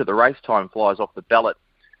got into the race Time Flies off the ballot,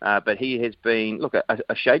 but he has been, look,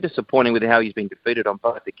 a shade disappointing with how he's been defeated on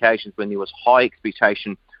both occasions when there was high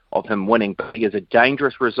expectation of him winning. But he has a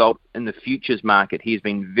dangerous result in the futures market. He has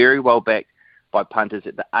been very well backed by punters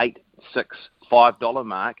at the $8, $6, $5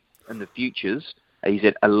 mark in the futures. He's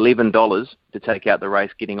at $11 to take out the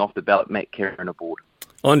race, getting off the ballot, Matt Kerrin aboard.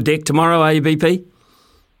 On deck tomorrow, are you, BP?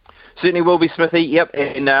 Certainly will be, Smithy. Yep,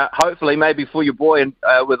 and hopefully maybe for your boy and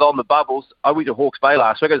with On the Bubbles. I went to Hawke's Bay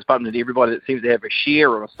last week. I just bumped into everybody that seems to have a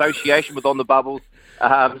share or association with On the Bubbles.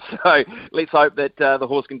 So let's hope that the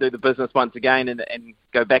horse can do the business once again and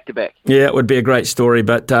go back to back. Yeah, it would be a great story,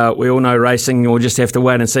 but we all know racing. We'll just have to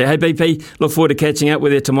wait and see. Hey, BP, look forward to catching up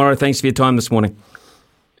with you tomorrow. Thanks for your time this morning.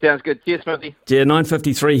 Sounds good. Cheers, Smithy. Yeah,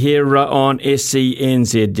 9:53 here on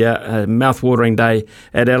SENZ. Mouth-watering day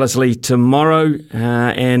at Ellerslie tomorrow,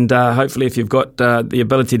 and hopefully if you've got the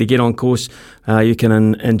ability to get on course, you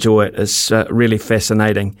can enjoy it. It's really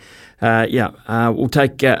fascinating. We'll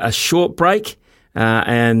take a short break,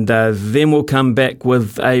 and then we'll come back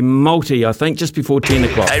with a multi, I think, just before 10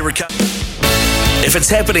 o'clock. Hey, if it's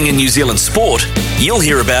happening in New Zealand sport, you'll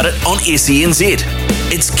hear about it on SENZ.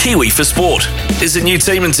 It's Kiwi for Sport. There's a new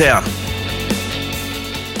team in town.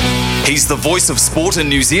 He's the voice of sport in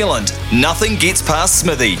New Zealand. Nothing gets past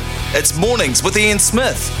Smithy. It's Mornings with Ian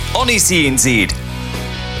Smith on SENZ.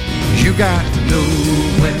 You got to know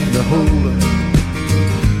when to hold up,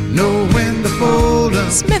 know when to fold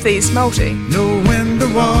up, Smithy's multi. Know when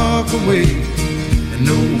to walk away, and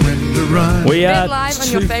know when to run. We are Bet live on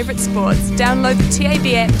your favourite sports. Download the TAB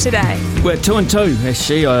app today. We're 2-2.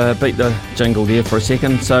 Actually, I beat the jingle there for a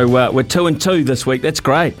second. So we're 2-2 this week. That's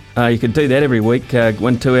great. You could do that every week.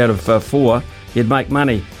 Win 2 out of 4. You'd make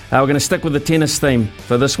money. We're going to stick with the tennis theme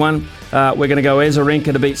for this one. We're going to go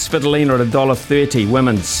Azarenka to beat Svitolina at $1.30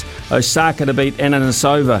 women's. Osaka to beat Anna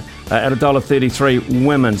Nisova at $1.33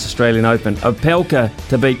 women's Australian Open. Opelka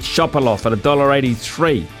to beat Shapovalov at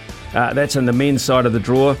 $1.83. That's in the men's side of the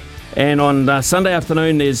draw. And on Sunday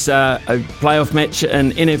afternoon, there's a playoff match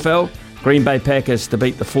in NFL. Green Bay Packers to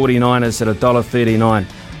beat the 49ers at $1.39.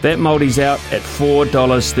 That multi's out at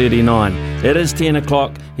 $4.39. It is 10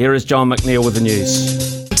 o'clock. Here is John McNeil with the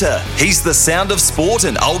news. He's the sound of sport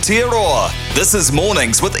in Aotearoa. This is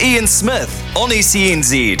Mornings with Ian Smith on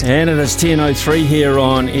SENZ. And it is 10:03 here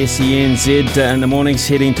on SENZ. In the mornings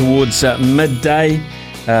heading towards midday.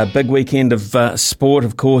 Big weekend of sport,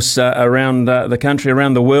 of course, around the country,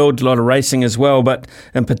 around the world. A lot of racing as well, but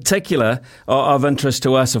in particular of interest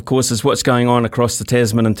to us, of course, is what's going on across the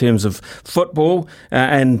Tasman in terms of football.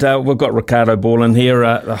 And we've got Ricardo Ball in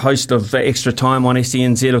here, the host of Extra Time on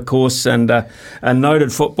SENZ, of course, and a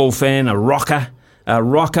noted football fan, a rocker.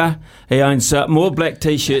 He owns more black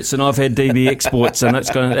T-shirts than I've had DB exports, and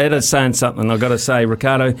that is saying something, I've got to say.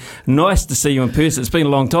 Ricardo, nice to see you in person. It's been a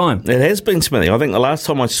long time. It has been, Smithy. I think the last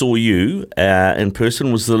time I saw you in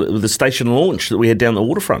person was the station launch that we had down the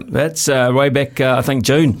waterfront. That's way back, I think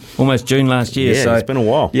almost June last year. Yeah, so, it's been a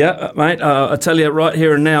while. Yeah, mate, I tell you right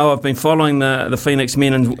here and now, I've been following the Phoenix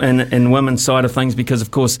men and women's side of things because,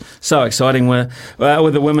 of course, so exciting with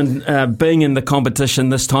the women being in the competition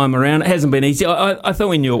this time around. It hasn't been easy. I thought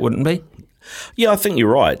we knew it wouldn't be. Yeah, I think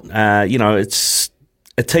you're right. It's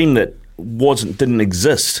a team that didn't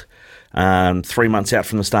exist 3 months out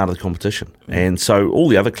from the start of the competition. And so all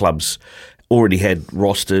the other clubs already had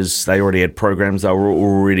rosters, they already had programs, they were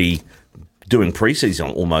already doing pre-season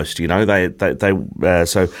almost, so Gemma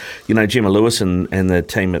Lewis and the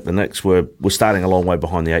team at the Knicks were starting a long way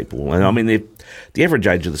behind the 8 ball. And I mean, the average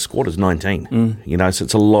age of the squad is 19, so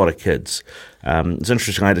it's a lot of kids. It's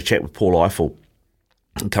interesting, I had a chat with Paul Eiffel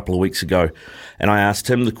a couple of weeks ago, and I asked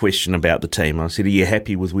him the question about the team. I said, are you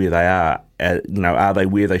happy with where they are? Are they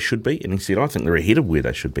where they should be? And he said, I think they're ahead of where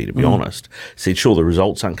they should be, to be honest. He said, sure, the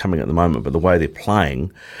results aren't coming at the moment, but the way they're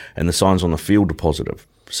playing and the signs on the field are positive.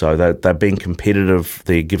 So they're being competitive,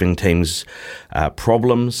 they're giving teams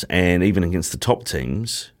problems, and even against the top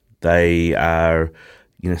teams, they are...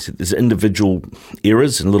 there's individual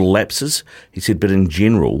errors and little lapses. He said, but in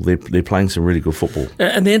general, they're playing some really good football.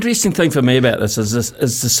 And the interesting thing for me about this is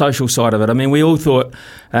the social side of it. I mean, we all thought,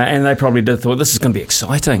 and they probably did, thought this is going to be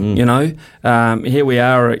exciting. Here we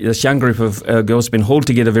are, this young group of girls have been hauled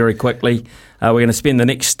together very quickly. We're going to spend the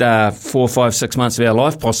next 4, 5, 6 months of our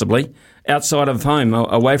life, possibly, outside of home,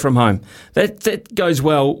 away from home. That goes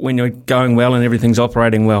well when you're going well and everything's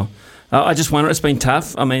operating well. I just wonder, it's been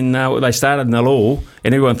tough. I mean, they started 0-0,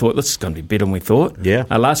 and everyone thought this is going to be better than we thought. Yeah.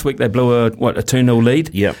 Last week they blew a 2-0 lead.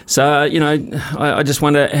 Yeah. So, I just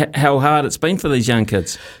wonder how hard it's been for these young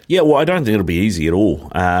kids. Yeah, well, I don't think it'll be easy at all.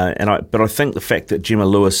 But I think the fact that Gemma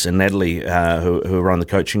Lewis and Natalie, who run the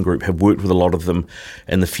coaching group, have worked with a lot of them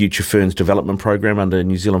in the Future Ferns development program under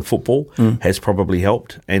New Zealand Football has probably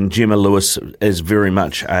helped. And Gemma Lewis is very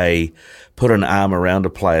much a put an arm around a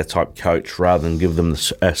player type coach rather than give them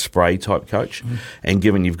a spray type coach. And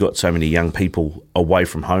given you've got so many young people away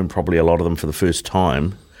from home, probably a lot of them for the first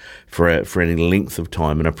time, for any length of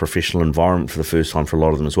time in a professional environment for the first time for a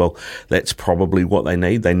lot of them as well, that's probably what they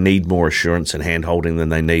need. They need more assurance and hand-holding than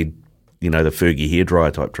they need the Fergie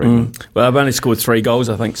hairdryer type treatment. Well, they've only scored 3 goals,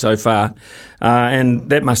 I think, so far. And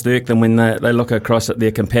that must irk them when they look across at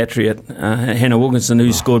their compatriot, Hannah Wilkinson,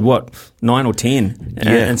 who scored, 9 or 10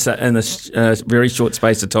 in a very short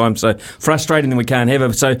space of time. So frustrating that we can't have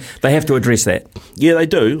her. So they have to address that. Yeah, they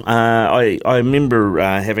do. I remember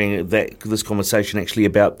having this conversation actually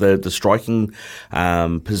about the striking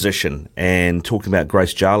position and talking about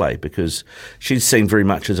Grace Jale, because she's seen very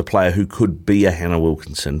much as a player who could be a Hannah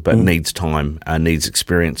Wilkinson, but needs time, needs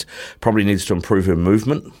experience, probably needs to improve her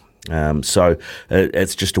movement. So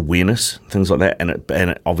it's just awareness, things like that,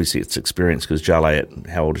 and obviously it's experience, because Jale, at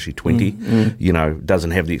how old is she, 20?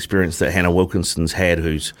 Doesn't have the experience that Hannah Wilkinson's had,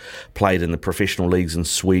 who's played in the professional leagues in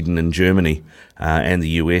Sweden and Germany and the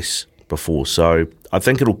US before. So I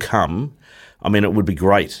think it'll come. I mean, it would be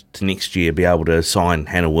great to next year be able to sign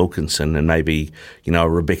Hannah Wilkinson and maybe,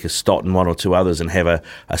 Rebecca Stott and one or two others, and have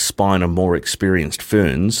a spine of more experienced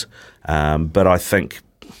ferns. But I think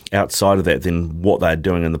outside of that, then what they're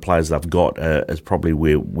doing and the players they've got is probably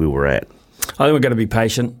where we're at. I think we're going to be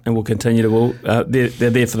patient, and we'll continue to. They're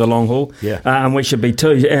there for the long haul, and we should be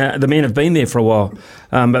too. The men have been there for a while,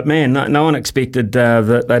 but man, no one expected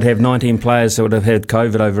that they'd have 19 players that would have had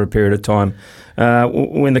COVID over a period of time.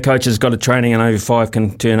 When the coaches got a training and over 5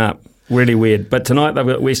 can turn up, really weird. But tonight they've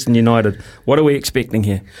got Western United. What are we expecting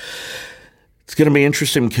here? It's going to be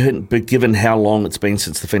interesting, given how long it's been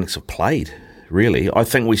since the Phoenix have played. Really, I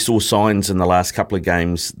think we saw signs in the last couple of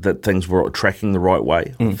games that things were tracking the right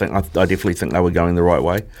way. I definitely think they were going the right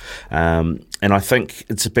way, and I think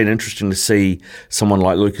it's been interesting to see someone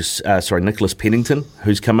like Nicholas Pennington,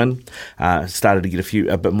 who's come in, started to get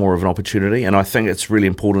a bit more of an opportunity, and I think it's really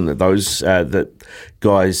important that those that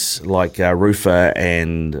guys like Rufa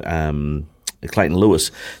and Clayton Lewis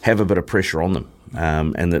have a bit of pressure on them.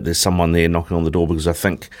 And that there's someone there knocking on the door, because I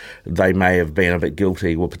think they may have been a bit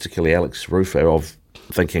guilty, well, particularly Alex Rufa, of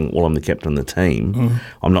thinking, well, I'm the captain of the team,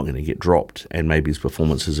 I'm not going to get dropped, and maybe his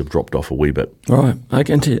performances have dropped off a wee bit. Right,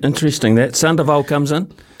 okay, interesting. That Sandoval comes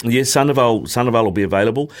in? Yeah, Sandoval will be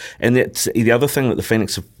available, and that's the other thing that the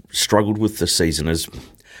Phoenix have struggled with this season is,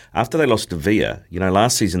 after they lost to Villa,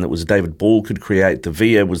 last season it was David Ball could create. De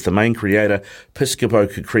Villa was the main creator.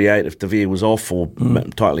 Piscopo could create if De Villa was off or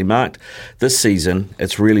tightly marked. This season,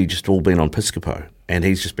 it's really just all been on Piscopo, and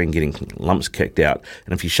he's just been getting lumps kicked out.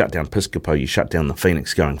 And if you shut down Piscopo, you shut down the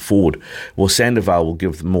Phoenix going forward. Well, Sandoval will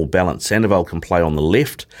give them more balance. Sandoval can play on the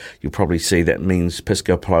left. You'll probably see that means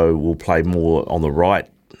Piscopo will play more on the right.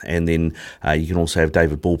 And then you can also have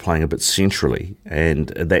David Ball playing a bit centrally, and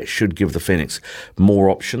that should give the Phoenix more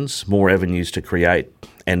options, more avenues to create,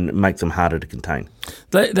 and make them harder to contain.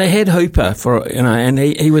 They had Hooper and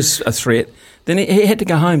he was a threat. Then he had to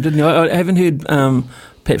go home, didn't he? I haven't heard.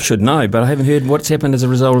 Perhaps should know, but I haven't heard what's happened as a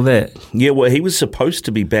result of that. Yeah, well, he was supposed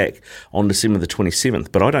to be back on December the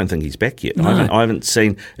 27th, but I don't think he's back yet. No. I haven't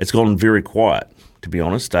seen. It's gone very quiet, to be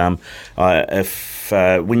honest. When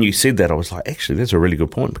you said that, I was like, actually, that's a really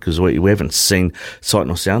good point, because we haven't seen sight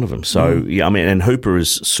nor sound of him. So, yeah, I mean, and Hooper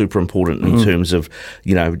is super important in terms of,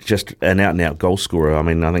 just an out-and-out goal scorer. I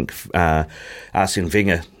mean, I think Arsene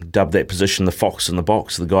Wenger dubbed that position the fox in the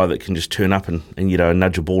box, the guy that can just turn up and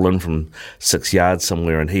nudge a ball in from 6 yards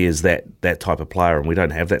somewhere, and he is that type of player, and we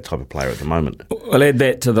don't have that type of player at the moment. I'll add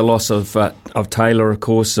that to the loss of Taylor, of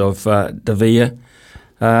course, of De Villa.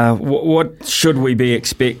 What should we be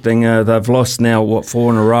expecting? They've lost now,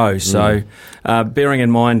 4 in a row. So bearing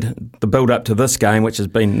in mind the build-up to this game, which has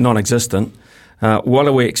been non-existent, what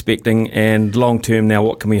are we expecting? And long-term now,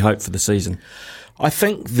 what can we hope for the season? I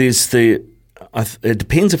think it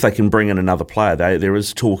depends if they can bring in another player. There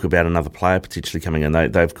is talk about another player potentially coming in.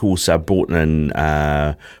 They of course, brought in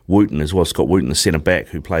Wooten as well, Scott Wooten, the centre-back,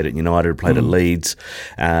 who played at United, played at Leeds.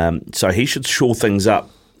 So he should shore things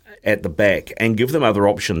up at the back and give them other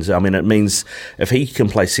options. I mean, it means if he can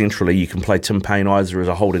play centrally, you can play Tim Payne either as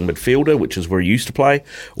a holding midfielder, which is where he used to play,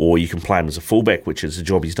 or you can play him as a fullback, which is a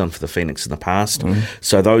job he's done for the Phoenix in the past.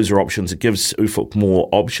 So those are options. It gives Ufuk more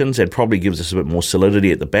options and probably gives us a bit more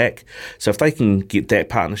solidity at the back. So if they can get that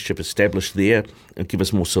partnership established there and give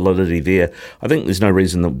us more solidity there, I think there's no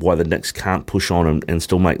reason why the Knicks can't push on and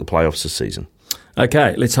still make the playoffs this season.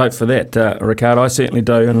 Okay, let's hope for that, Ricardo. I certainly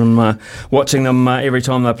do, and I'm watching them every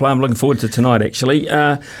time they play. I'm looking forward to tonight, actually.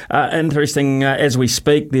 Interesting, as we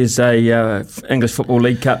speak, there's a English Football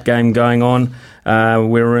League Cup game going on.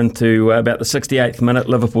 We're into about the 68th minute,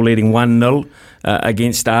 Liverpool leading 1-0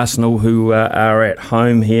 against Arsenal, who are at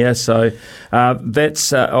home here. So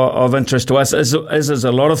that's of interest to us, as is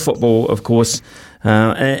a lot of football, of course,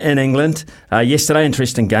 in England. Yesterday,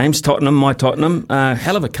 interesting games. My Tottenham,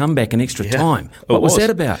 hell of a comeback in extra time. What was that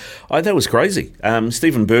about? That was crazy.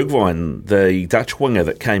 Steven Bergwijn, the Dutch winger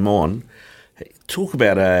that came on, talk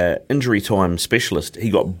about an injury time specialist. He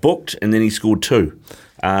got booked and then he scored 2.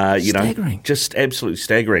 Staggering. Just absolutely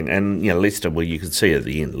staggering. And, Leicester, well, you could see at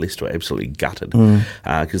the end, Leicester were absolutely gutted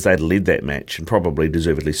because they'd led that match and probably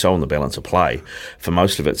deservedly so on the balance of play for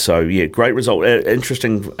most of it. So, yeah, great result.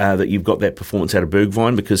 Interesting that you've got that performance out of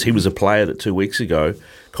Bergwijn, because he was a player that 2 weeks ago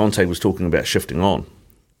Conte was talking about shifting on.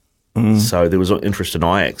 So there was interest in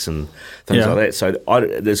Ajax and things like that. So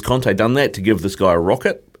has Conte done that to give this guy a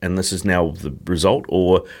rocket, and this is now the result,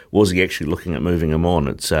 or was he actually looking at moving him on?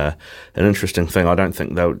 It's an interesting thing. I don't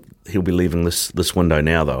think he'll be leaving this window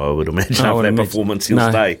now, though. I would imagine after that performance he'll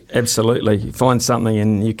stay. Absolutely. You find something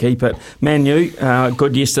and you keep it. Man U,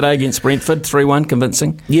 good yesterday against Brentford, 3-1,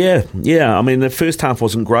 convincing. Yeah. I mean, the first half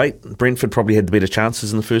wasn't great. Brentford probably had the better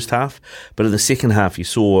chances in the first half, but in the second half you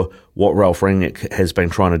saw what Ralph Rangnick has been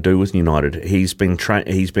trying to do with United. He's been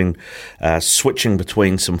switching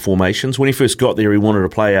between some formations. When he first got there, he wanted to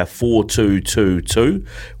play a 4-2-2-2,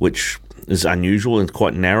 which is unusual and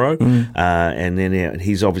quite narrow. And then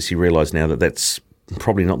he's obviously realised now that that's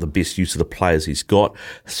probably not the best use of the players he's got,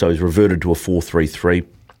 so he's reverted to a 4-3-3.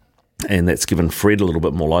 And that's given Fred a little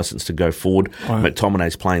bit more licence to go forward. Right.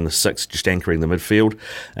 McTominay's playing the 6, just anchoring the midfield.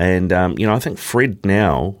 And, I think Fred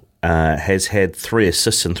now has had 3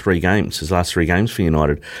 assists in 3 games, his last 3 games for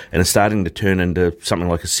United, and is starting to turn into something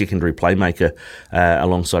like a secondary playmaker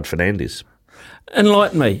alongside Fernandes.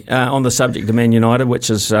 Enlighten me on the subject of Man United, which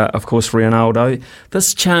is, of course, Ronaldo.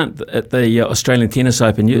 This chant at the Australian Tennis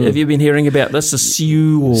Open, have you been hearing about this? The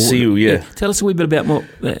Siu? Siu, yeah. Tell us a wee bit about more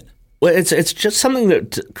that. Well, it's just something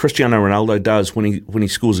that Cristiano Ronaldo does when he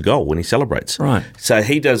scores a goal, when he celebrates. Right. So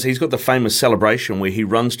he's got the famous celebration where he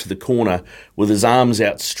runs to the corner with his arms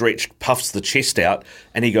outstretched, puffs the chest out,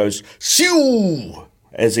 and he goes, "Siu!"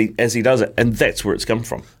 as he does it, and that's where it's come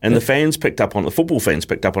from. And the football fans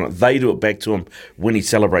picked up on it. They do it back to him when he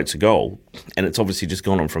celebrates a goal, and it's obviously just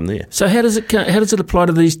gone on from there. So how does it apply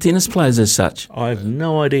to these tennis players as such? I have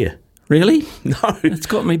no idea. Really? No. It's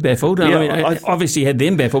got me baffled. Yeah, I obviously had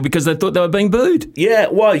them baffled because they thought they were being booed. Yeah,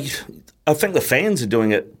 well, I think the fans are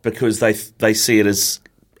doing it because they see it as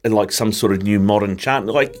like some sort of new modern chant.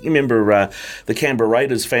 Like, you remember the Canberra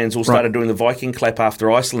Raiders fans all started doing the Viking clap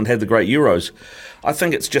after Iceland had the great Euros. I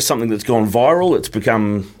think it's just something that's gone viral. It's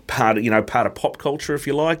become part of pop culture, if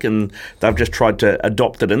you like, and they've just tried to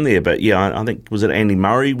adopt it in there. But yeah, I think, was it Andy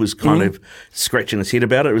Murray was kind of scratching his head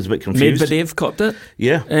about it. It was a bit confused. Medvedev copped it.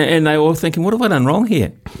 Yeah. And they were all thinking, what have I done wrong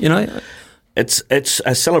here? It's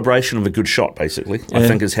a celebration of a good shot, basically. Yeah. I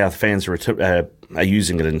think is how fans are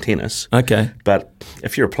using it in tennis. Okay. But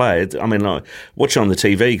if you're a player, I mean, I watch it on the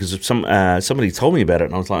TV because somebody told me about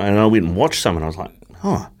it, and I went and watched some, and I was like,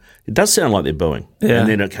 it does sound like they're booing. Yeah. And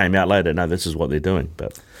then it came out later, no, this is what they're doing.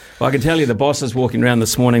 But well, I can tell you the boss is walking around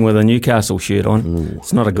this morning with a Newcastle shirt on. Ooh.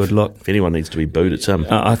 It's not a good look. If anyone needs to be booed, it's him.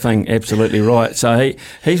 I think absolutely right. So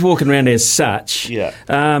he's walking around as such. Yeah.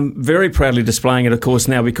 Very proudly displaying it, of course,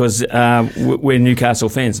 now because we're Newcastle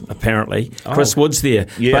fans, apparently. Chris Wood's there.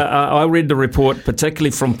 Yeah. But I read the report,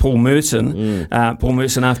 particularly from Paul Merson. Paul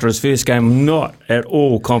Merson, after his first game, not at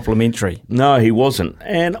all complimentary. No, he wasn't.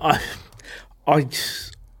 And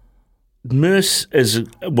Merce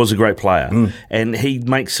was a great player, and he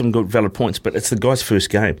makes some good, valid points, but it's the guy's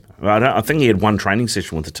first game. I think he had one training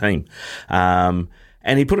session with the team, and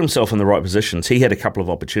he put himself in the right positions. He had a couple of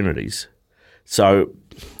opportunities, so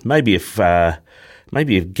maybe if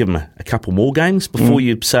you give him a couple more games before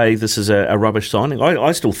you say this is a rubbish signing.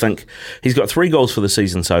 I still think he's got 3 goals for the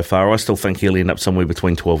season so far. I still think he'll end up somewhere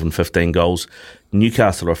between 12 and 15 goals.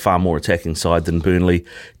 Newcastle are a far more attacking side than Burnley.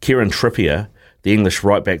 Kieran Trippier, the English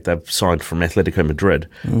right-back they've signed from Atletico Madrid,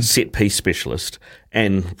 set-piece specialist,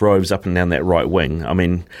 and roves up and down that right wing. I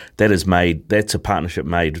mean, that's a partnership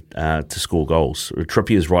made to score goals.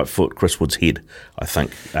 Trippier's right foot, Chris Wood's head, I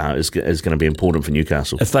think, is going to be important for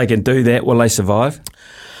Newcastle. If they can do that, will they survive?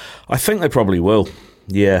 I think they probably will.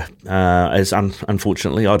 Yeah,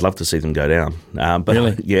 unfortunately, I'd love to see them go down. But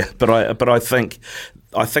really? Yeah, but I think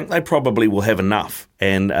they probably will have enough,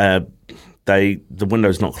 and the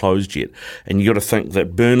window's not closed yet. And you got to think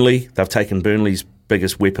that they've taken Burnley's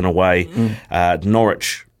biggest weapon away.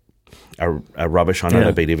 Norwich are rubbish. I know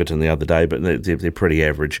they beat Everton the other day, but they're pretty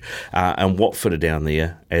average. And Watford are down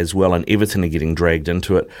there as well, and Everton are getting dragged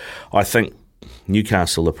into it. I think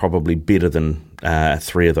Newcastle are probably better than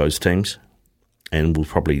 3 of those teams and will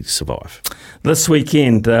probably survive. This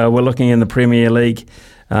weekend, we're looking in the Premier League.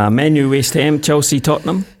 Man U, West Ham, Chelsea,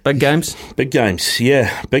 Tottenham. Big games? Big games,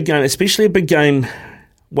 yeah. Big game, especially a big game.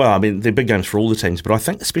 Well, I mean, they're big games for all the teams, but I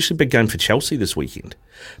think especially a big game for Chelsea this weekend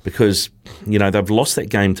because, they've lost that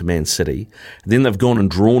game to Man City. Then they've gone and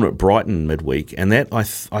drawn at Brighton midweek, and that I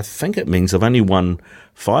think it means they've only won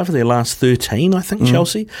 5 of their last 13, I think,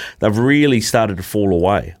 Chelsea. They've really started to fall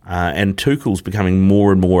away, and Tuchel's becoming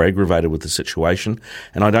more and more aggravated with the situation.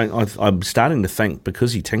 And I'm starting to think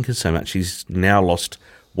because he tinkers so much, he's now lost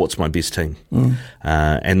what's my best team.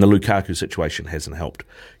 And the Lukaku situation hasn't helped.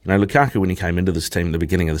 Lukaku, when he came into this team at the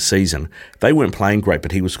beginning of the season, they weren't playing great,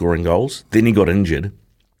 but he was scoring goals. Then he got injured,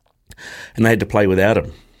 and they had to play without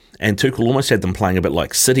him. And Tuchel almost had them playing a bit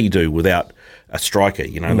like City do without a striker.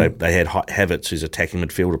 They had Havertz, who's attacking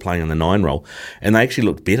midfielder, playing in the 9 role, and they actually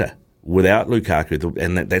looked better without Lukaku,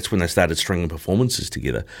 and that's when they started stringing performances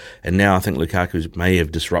together. And now I think Lukaku may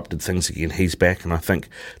have disrupted things again. He's back, and I think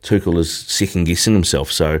Tuchel is second-guessing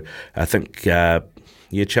himself. So I think,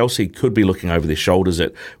 Chelsea could be looking over their shoulders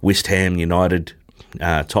at West Ham, United,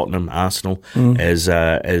 Tottenham, Arsenal, as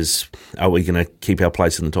are we going to keep our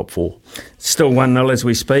place in the top 4? Still 1-0 as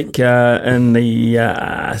we speak. In the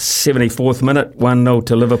 74th minute, 1-0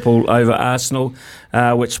 to Liverpool over Arsenal,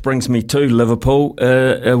 which brings me to Liverpool.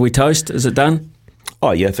 Are we toast? Is it done?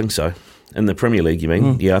 Oh, yeah, I think so. In the Premier League, you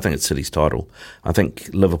mean? Yeah, I think it's City's title. I think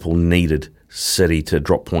Liverpool needed City to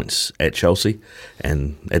drop points at Chelsea,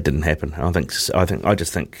 and it didn't happen. I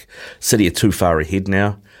just think City are too far ahead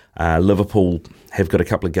now. Liverpool have got a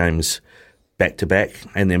couple of games back-to-back,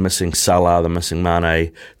 and they're missing Salah, they're missing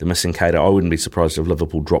Mane, they're missing Keita. I wouldn't be surprised if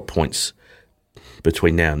Liverpool drop points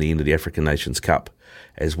between now and the end of the African Nations Cup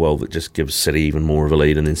as well. That just gives City even more of a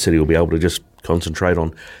lead, and then City will be able to just concentrate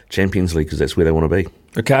on Champions League because that's where they want to be.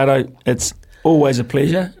 Ricardo, it's always a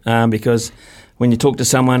pleasure because when you talk to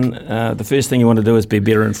someone, the first thing you want to do is be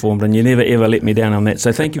better informed, and you never ever let me down on that.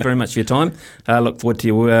 So thank you very much for your time. I look forward to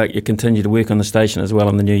your continue to work on the station as well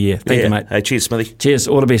in the new year. Thank you, mate. Hey, cheers, Smithy. Cheers,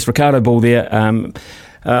 all the best. Ricardo Ball there.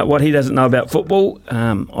 What he doesn't know about football,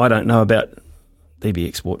 I don't know about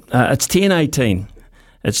DBX Sport. It's 10:18.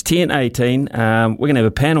 It's 10:18. We're going to have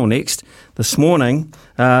a panel next. This morning,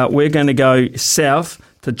 we're going to go south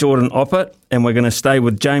to Jordan Oppett, and we're going to stay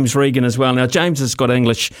with James Regan as well. Now, James has got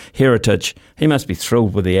English heritage. He must be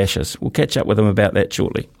thrilled with the Ashes. We'll catch up with him about that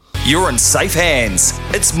shortly. You're in safe hands.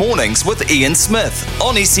 It's Mornings with Ian Smith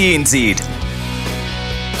on SENZ.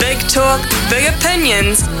 Big talk, big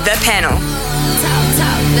opinions, the panel.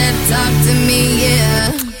 Talk to me,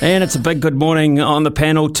 yeah. And it's a big good morning on the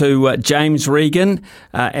panel to James Regan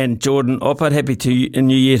and Jordan Oppett. Happy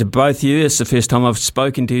New Year to both of you. It's the first time I've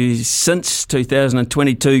spoken to you since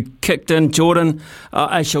 2022 kicked in. Jordan,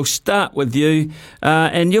 I shall start with you.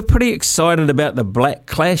 And you're pretty excited about the Black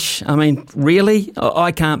Clash. I mean, really?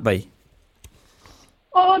 I can't be.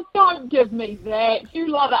 Oh, don't give me that. You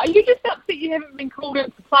love it. Are you just upset you haven't been called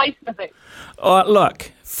into play, Smithy?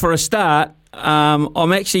 Look, for a start,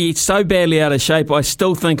 I'm actually so badly out of shape, I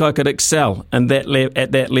still think I could excel at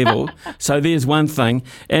that level. So there's one thing.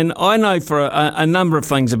 And I know for a number of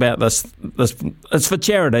things about this. It's for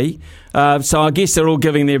charity. So I guess they're all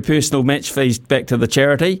giving their personal match fees back to the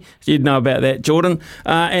charity. You'd know about that, Jordan.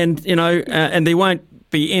 And there won't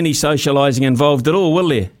be any socialising involved at all, will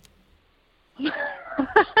there?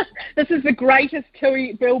 This is the greatest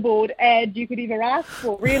TUI billboard ad you could ever ask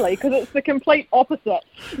for, really, because it's the complete opposite.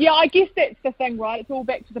 Yeah, I guess that's the thing, right? It's all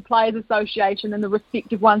back to the Players Association and the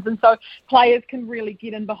respective ones, and so players can really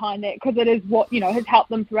get in behind that because it is what, has helped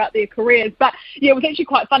them throughout their careers. But, yeah, it was actually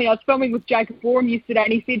quite funny. I was filming with Jacob Borum yesterday,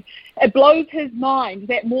 and he said it blows his mind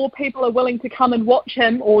that more people are willing to come and watch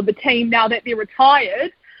him or the team now that they're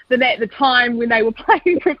retired than at the time when they were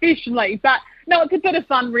playing professionally. But no, it's a bit of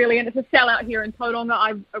fun, really, and it's a sellout here in Tauranga.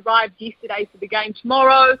 I arrived yesterday for the game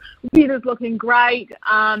tomorrow. Weather's looking great.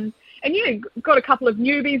 And, got a couple of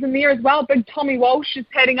newbies in there as well. Big Tommy Walsh is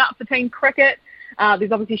padding up for team cricket.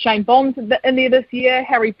 There's obviously Shane Bonds in there this year.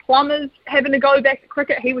 Harry Plummer's having to go back to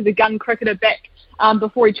cricket. He was a gun cricketer back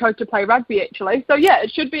before he chose to play rugby, actually. So, yeah,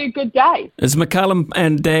 it should be a good day. Is McCullum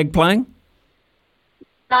and Dag playing?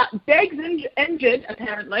 Dag's injured,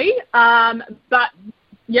 apparently, but...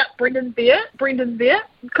 Yep, Brendan's there.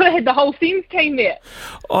 Could have had the whole Sens team there.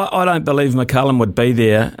 I don't believe McCullum would be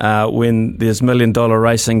there when there's $1 million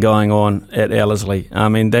racing going on at Ellerslie. I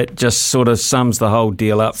mean, that just sort of sums the whole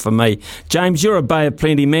deal up for me. James, you're a Bay of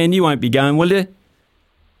Plenty man. You won't be going, will you?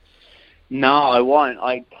 No, I won't.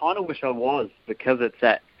 I kind of wish I was because it's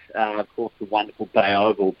at, of course, the wonderful Bay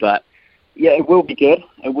Oval. But Yeah, it will be good.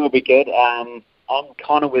 It will be good. I'm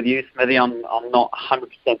kind of with you, Smithy. I'm not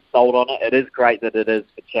 100% sold on it. It is great that it is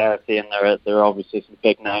for charity, and there are obviously some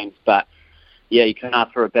big names, but yeah, you couldn't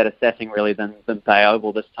ask for a better setting really than Bay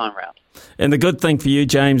Oval this time round. And the good thing for you,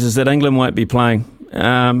 James, is that England won't be playing,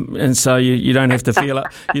 and so you don't have to feel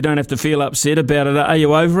you don't have to feel upset about it. Are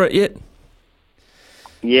you over it yet?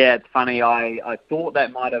 Yeah, it's funny. I thought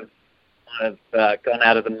that might have gone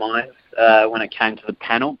out of the minds when it came to the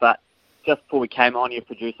panel, but just before we came on, your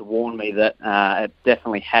producer warned me that it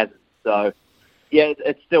definitely hasn't. So yeah,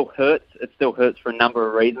 it still hurts. It still hurts for a number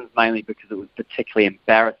of reasons, mainly because it was particularly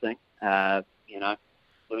embarrassing.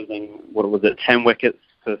 Losing 10 wickets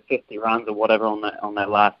for 50 runs or whatever on that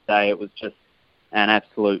last day. It was just an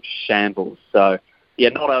absolute shambles. So yeah,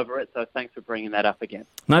 not over it. So thanks for bringing that up again.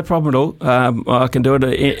 No problem at all. I can do it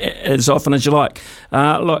as often as you like.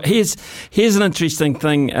 Look, here's an interesting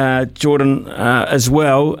thing, Jordan, as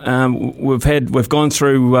well. We've gone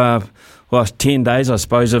through 10 days, I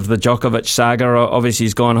suppose, of the Djokovic saga. Obviously,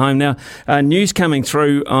 he's gone home now. News coming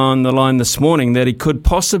through on the line this morning that he could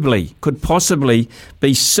possibly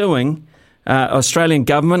be suing Australian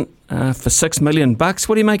government for $6 million. What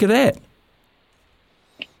do you make of that?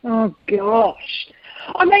 Oh gosh.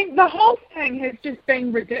 I mean, the whole thing has just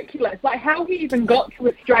been ridiculous. Like, how he even got to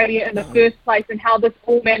Australia in the first place and how this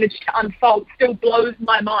all managed to unfold still blows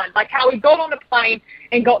my mind. Like, how he got on a plane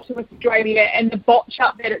and got to Australia and the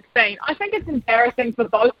botch-up that it's been. I think it's embarrassing for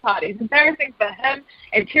both parties. Embarrassing for him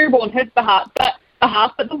and terrible on his behalf,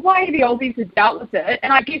 but the way the Aussies have dealt with it,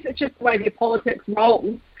 and I guess it's just the way their politics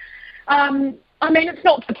rolls. I mean, it's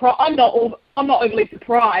not I'm not overly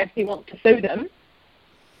surprised he wants to sue them.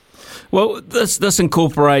 Well, this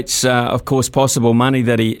incorporates, of course, possible money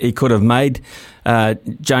that he could have made,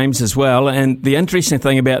 James, as well. And the interesting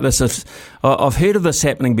thing about this is I've heard of this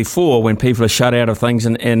happening before when people are shut out of things,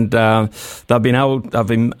 and they've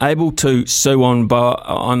been able to sue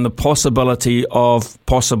on the possibility of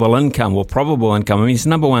possible income or probable income. I mean, he's the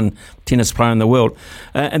number one tennis player in the world,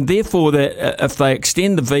 and therefore, if they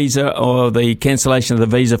extend the visa or the cancellation of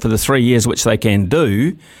the visa for the 3 years, which they can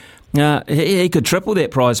do. He could triple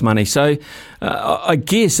that prize money. So I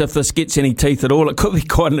guess if this gets any teeth at all, it could be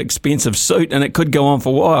quite an expensive suit, and it could go on for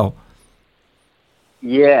a while.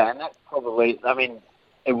 Yeah, and that's probably, I mean,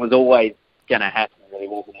 it was always going to happen, really,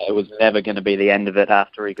 wasn't it? It was never going to be the end of it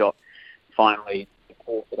after he got finally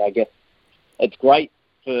deported. I guess it's great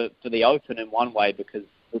for the Open in one way because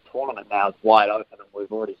the tournament now is wide open and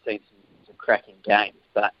we've already seen some cracking games.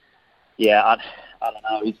 But, yeah, I don't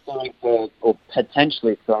know, he's suing for, or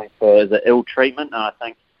potentially suing for, the ill treatment. And I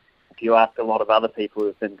think if you ask a lot of other people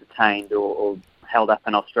who've been detained or held up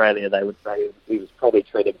in Australia, they would say he was probably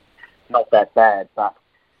treated not that bad. But,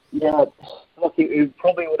 yeah, look, he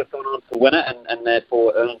probably would have gone on to win it and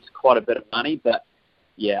therefore earned quite a bit of money. But,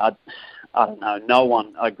 yeah, I don't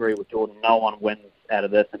know. I agree with Jordan, no one wins out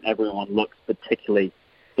of this and everyone looks particularly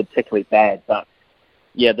bad. But,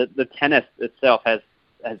 yeah, the tennis itself has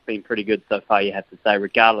been pretty good so far, you have to say,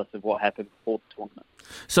 regardless of what happened before the tournament.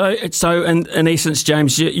 So in essence,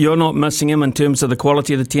 James, you're not missing him in terms of the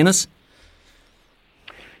quality of the tennis?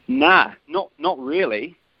 Nah, not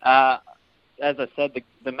really. As I said,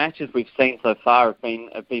 the matches we've seen so far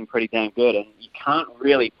have been pretty damn good, and you can't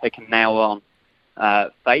really pick a nail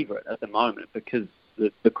on favourite at the moment because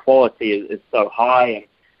the quality is so high,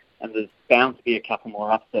 and there's bound to be a couple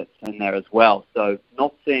more upsets in there as well. So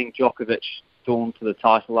not seeing Djokovic storm to the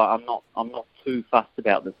title, I'm not too fussed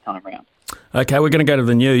about this time around. Okay, we're going to go to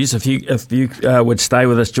the news. If you would stay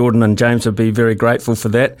with us, Jordan and James would be very grateful for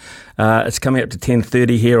that. It's coming up to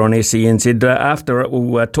 10:30 here on SENZ. After it,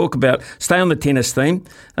 we'll talk about, stay on the tennis theme.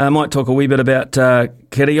 Might talk a wee bit about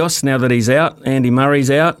Kyrgios now that he's out. Andy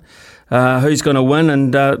Murray's out. Who's going to win?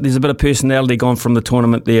 And there's a bit of personality gone from the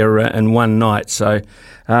tournament there in one night. So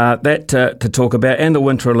that to talk about, and the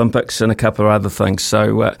Winter Olympics and a couple of other things.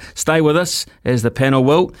 So stay with us, as the panel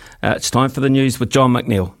will. It's time for the news with John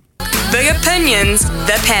McNeil. Big Opinions,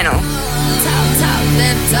 the panel.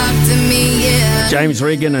 Talk to me, yeah. James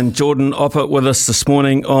Regan and Jordan Oppett with us this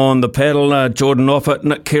morning on the paddle. Jordan Oppett,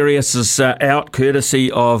 Nick Kyrgios is out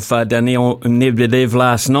courtesy of Daniil Medvedev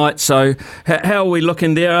last night. So how are we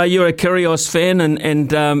looking there? Are you a Kyrgios fan?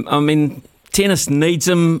 And I mean, tennis needs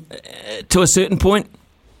him to a certain point?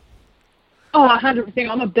 Oh, 100%.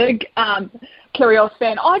 I'm a big Kyrgios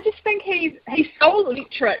fan. I just think he's so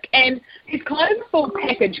electric, and he's kind of the full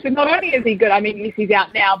package, because not only is he good, I mean, yes, he's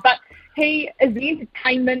out now, but he is the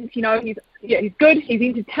entertainment. You know, he's good, he's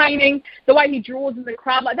entertaining, the way he draws in the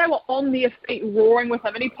crowd, like they were on their feet roaring with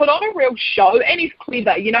him, and he put on a real show, and he's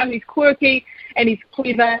clever, you know, he's quirky, and he's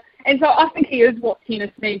clever, And so I think he is what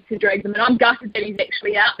tennis needs to drag them. And I'm gutted that he's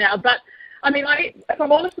actually out now. But, I mean, if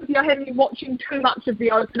I'm honest with you, I haven't been watching too much of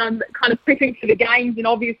the Open. I'm kind of prepping for the games and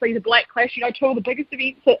obviously the Black Clash, two of the biggest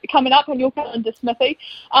events coming up on your calendar, Smithy.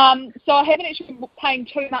 So I haven't actually been paying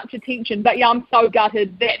too much attention. But, yeah, I'm so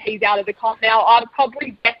gutted that he's out of the comp now. I'm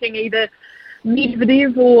probably backing either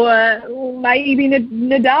Medvedev or maybe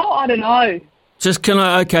Nadal. I don't know. Just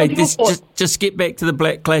just get back to the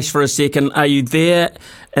Black Clash for a second. Are you there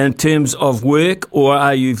in terms of work, or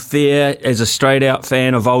are you there as a straight-out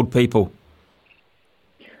fan of old people?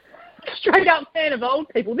 Straight-out fan of old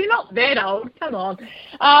people? They're not that old. Come on.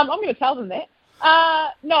 I'm going to tell them that.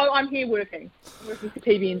 No, I'm here working for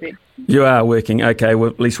TVNZ. You are working. Okay, well,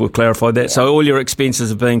 at least we'll clarify that. Yeah. So all your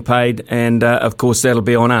expenses are being paid, and of course that'll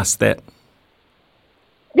be on us, that.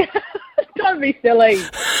 Don't be silly.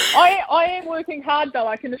 I am working hard, though,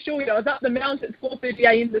 I can assure you. I was up the mount at 4:30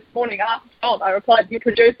 a.m. this morning after I replied to your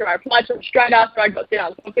producer. I replied to him straight after I got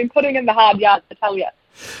down. So I've been putting in the hard yards, I tell you.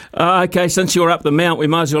 Okay, since you're up the mount, we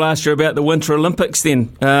might as well ask you about the Winter Olympics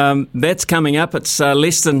then. That's coming up. It's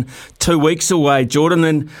less than 2 weeks away, Jordan.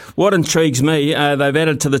 And what intrigues me, they've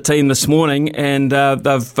added to the team this morning, and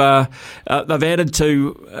they've added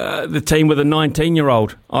to the team with a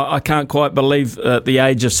 19-year-old. I can't quite believe the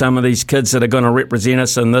age of some of these kids that are going to represent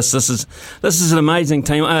us in this. This is an amazing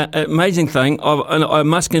team, amazing thing. I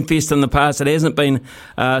must confess, in the past, it hasn't been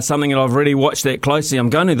something that I've really watched that closely. I'm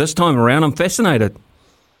going to this time around. I'm fascinated.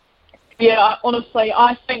 Yeah, honestly,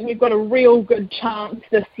 I think we've got a real good chance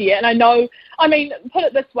this year. And put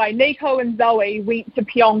it this way, Nico and Zoe went to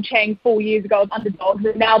Pyeongchang 4 years ago as underdogs,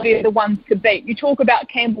 and now they're the ones to beat. You talk about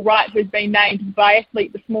Campbell Wright, who's been named by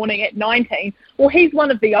Athlete this morning at 19. Well, he's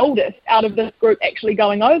one of the oldest out of this group actually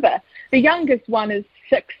going over. The youngest one is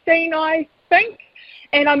 16, I think.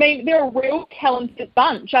 And, they're a real talented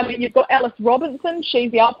bunch. You've got Alice Robinson.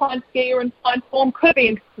 She's the alpine skier in fine form. Could be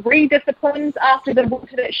in 3 disciplines after the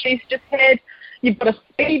winter that she's just had. You've got a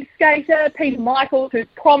speed skater, Peter Michaels, who's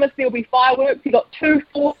promised there'll be fireworks. He got 2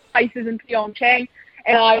 fourth places in Pyeongchang.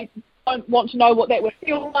 And I don't want to know what that would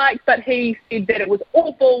feel like, but he said that it was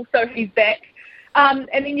awful, so he's back. And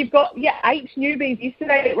then you've got, 8 newbies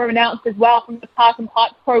yesterday that were announced as well from the Park and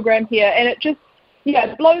Pipe program here. And it just...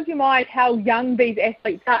 it blows your mind how young these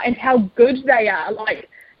athletes are and how good they are.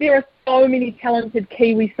 There are so many talented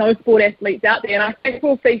Kiwi snowsport athletes out there, and I think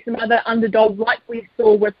we'll see some other underdogs like we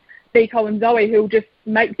saw with Nico and Zoe who'll just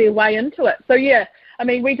make their way into it. So,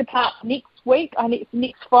 we depart next week,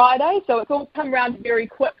 next Friday, so it's all come around very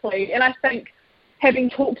quickly. And I think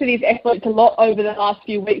having talked to these athletes a lot over the last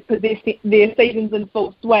few weeks because their season's in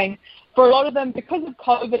full swing, for a lot of them, because of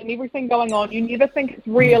COVID and everything going on, you never think it's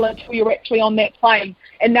real until you're actually on that plane.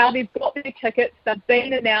 And now they've got their tickets, they've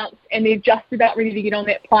been announced, and they're just about ready to get on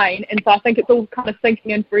that plane. And so I think it's all kind of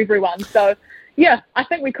sinking in for everyone. So, I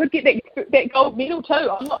think we could get that gold medal too.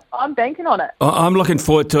 I'm banking on it. I'm looking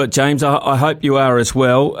forward to it, James. I hope you are as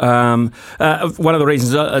well. One of the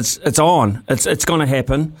reasons it's on. It's going to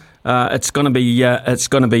happen. It's going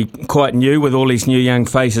to be quite new with all these new young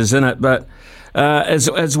faces in it, but.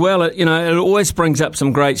 As well, it always brings up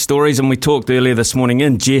some great stories, and we talked earlier this morning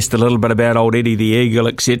in jest a little bit about old Eddie the Eagle,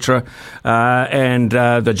 etc., and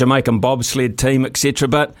the Jamaican bobsled team, etc.,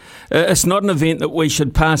 but it's not an event that we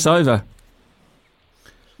should pass over.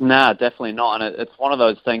 No, definitely not, and it's one of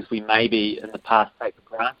those things we maybe in the past take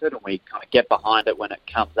for granted, and we kind of get behind it when it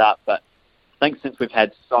comes up, but I think since we've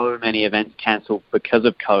had so many events cancelled because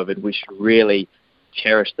of COVID, we should really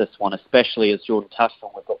cherish this one, especially as Jordan touched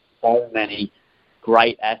on. We've got so many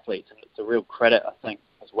great athletes, and it's a real credit, I think,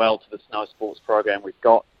 as well to the snow sports program we've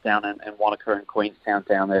got down in Wanaka and Queenstown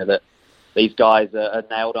down there, that these guys are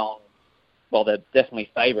nailed on. Well, they're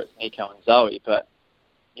definitely favourites, Nico and Zoe, but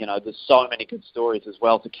there's so many good stories as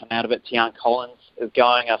well to come out of it. Tian Collins is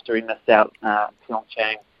going after he missed out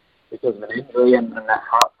Pyeongchang because of an injury and that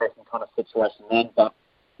heart-pressing kind of situation then. But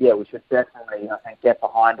we should definitely, I think, get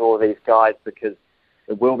behind all of these guys, because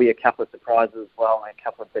there will be a couple of surprises as well, and a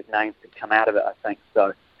couple of big names to come out of it, I think.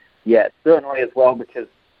 So, certainly as well, because,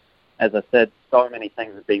 as I said, so many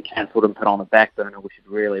things have been cancelled and put on the back burner. We should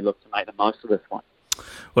really look to make the most of this one.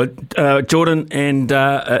 Well, Jordan, and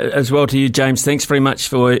as well to you, James, thanks very much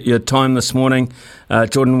for your time this morning.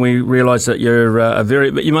 Jordan, we realise that you're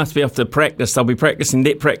but you must be off to practice. They'll be practicing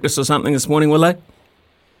net practice or something this morning, will they?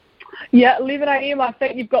 Yeah, 11 a.m. I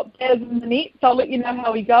think you've got Baz in the net, so I'll let you know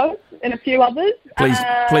how he goes and a few others.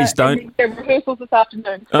 Please don't. And rehearsals this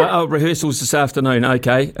afternoon. Rehearsals this afternoon.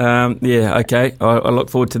 Okay. Okay. I look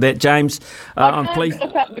forward to that, James. I'm pleased.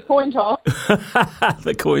 Look up the coin toss.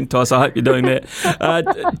 The coin toss. I hope you're doing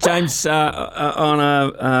that, James. On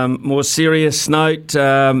a more serious note,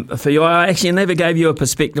 for you, I actually never gave you a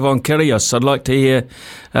perspective on Kyrgios. I'd like to hear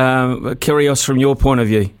Kyrgios from your point of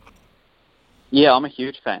view. Yeah, I'm a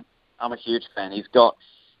huge fan. He's got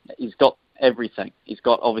everything. He's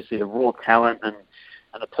got obviously the raw talent and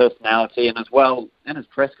the personality, and as well in his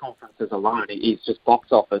press conferences alone, he's just box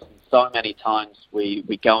office. And so many times we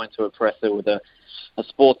go into a presser with a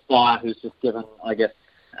sports flyer who's just given, I guess,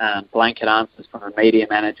 blanket answers from a media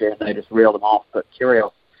manager, and they just reel them off. But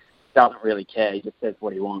Kyrgios doesn't really care. He just says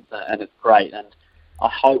what he wants, and it's great. And I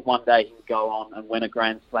hope one day he can go on and win a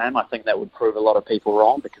Grand Slam. I think that would prove a lot of people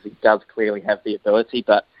wrong because he does clearly have the ability,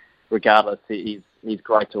 but regardless, he's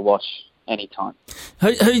great to watch anytime.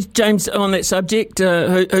 Who's James on that subject?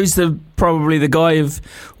 Who's probably the guy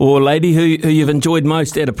or lady who you've enjoyed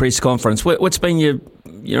most at a press conference? What's been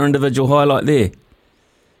your individual highlight there?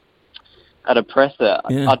 At a presser,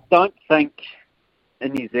 yeah. I don't think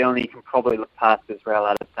in New Zealand you can probably look past Israel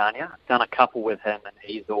Adesanya. I've done a couple with him, and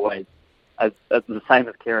he's always as the same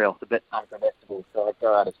as Kyrgios, a bit unpredictable. So I'd go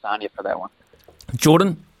Adesanya for that one.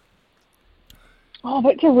 Jordan. Oh,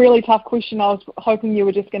 that's a really tough question. I was hoping you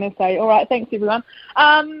were just going to say, all right, thanks, everyone.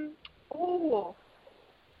 I've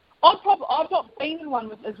not been in one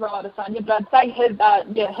with Israel Adesanya, but I'd say his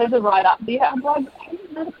are right up there. Who's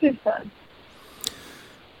another person?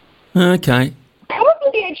 Okay.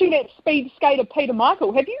 Probably actually that speed skater Peter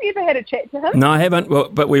Michael. Have you ever had a chat to him? No, I haven't,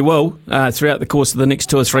 but we will. Throughout the course of the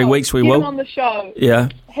next 2 or 3 weeks, we will. Get him on the show. Yeah.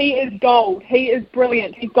 He is gold. He is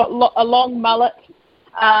brilliant. He's got a long mullet.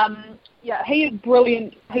 Yeah, he is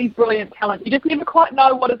brilliant. He's brilliant talent. You just never quite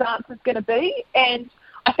know what his answer's going to be, and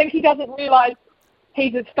I think he doesn't realise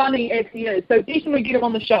he's as funny as he is. So definitely get him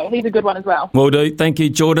on the show. He's a good one as well. Will do. Thank you,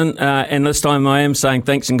 Jordan. And this time I am saying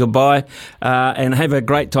thanks and goodbye. And have a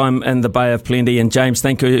great time in the Bay of Plenty. And James,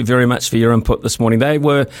 thank you very much for your input this morning. They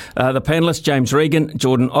were the panellists, James Regan,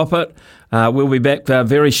 Jordan Oppett. We'll be back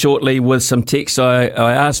very shortly with some texts. I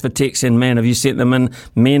asked for texts, and man, have you sent them in?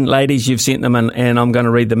 Men, ladies, you've sent them in, and I'm going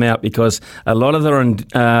to read them out because a lot of them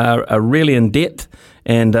are really in depth,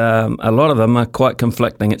 and a lot of them are quite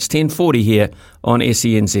conflicting. It's 10:40 here on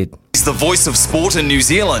SENZ. He's the voice of sport in New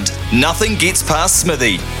Zealand. Nothing gets past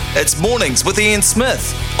Smithy. It's Mornings with Ian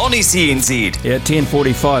Smith on SENZ. Yeah,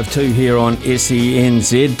 10:45 too here on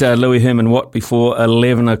SENZ. Louis Herman Watt before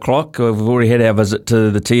 11 o'clock. We've already had our visit to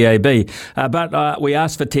the TAB. But we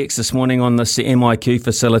asked for text this morning on this MIQ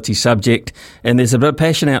facility subject, and there's a bit of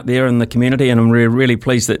passion out there in the community, and I'm really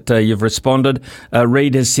pleased that you've responded.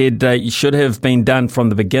 Reid has said you should have been done from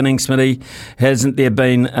the beginning, Smithy. Hasn't there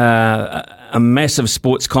been a massive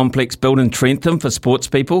sports complex built in Trentham for sports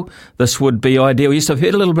people? This would be ideal. Yes, I've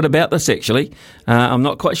heard a little bit about this actually. I'm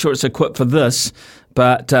not quite sure it's equipped for this,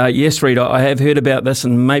 but yes, Reid, I have heard about this,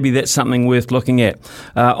 and maybe that's something worth looking at.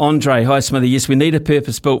 Andre, hi Smithy. Yes, we need a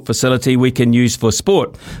purpose-built facility we can use for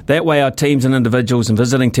sport. That way our teams and individuals and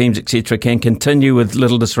visiting teams, etc., can continue with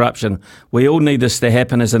little disruption. We all need this to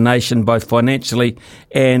happen as a nation, both financially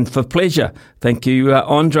and for pleasure. Thank you,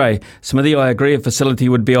 Andre. Smithy, I agree a facility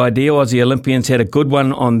would be ideal. Aussie Olympians had a good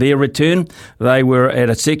one on their return. They were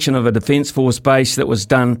at a section of a Defence Force base that was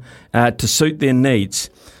done to suit their needs.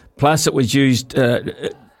 Plus, it was used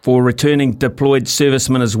for returning deployed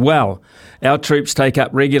servicemen as well. Our troops take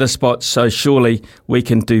up regular spots, so surely we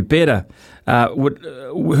can do better.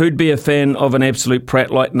 Who'd be a fan of an absolute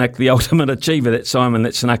prat like Nick, the ultimate achiever? That's Simon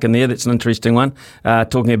that snuck in there. That's an interesting one.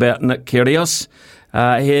 Talking about Nick Kyrgios.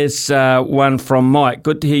 Here's one from Mike.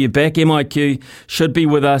 Good to hear you back. MIQ should be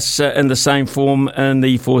with us in the same form in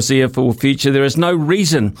the foreseeable future. There is no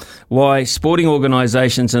reason why sporting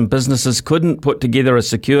organisations and businesses couldn't put together a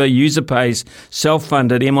secure, user-pays,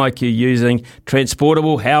 self-funded MIQ using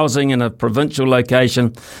transportable housing in a provincial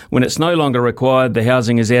location. When it's no longer required, the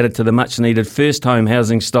housing is added to the much-needed first home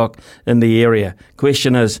housing stock in the area.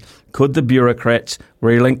 Question is, could the bureaucrats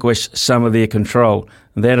relinquish some of their control?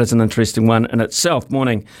 That is an interesting one in itself.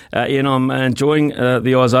 Morning, Ian. I'm enjoying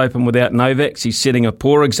the Oz Open without Novak. He's setting a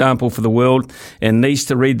poor example for the world and needs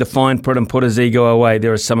to read the fine print and put his ego away.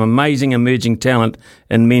 There is some amazing emerging talent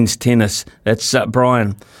in men's tennis. That's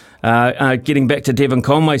Brian. Getting back to Devon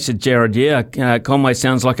Conway, said Jared, Conway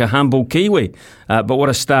sounds like a humble Kiwi, but what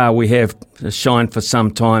a star we have shined for some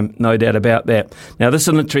time, no doubt about that. Now, this is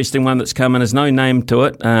an interesting one that's come in. There's no name to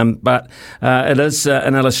it, but it is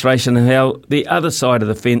an illustration of how the other side of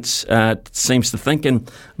the fence seems to think. And,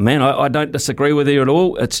 man, I don't disagree with you at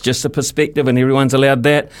all. It's just a perspective and everyone's allowed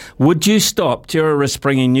that. Would you stop terrorists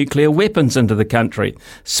bringing nuclear weapons into the country?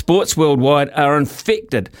 Sports worldwide are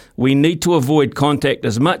infected. We need to avoid contact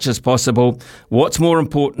as much as possible. What's more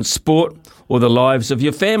important, sport or the lives of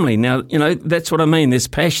your family? Now, that's what I mean. There's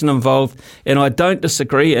passion involved, and I don't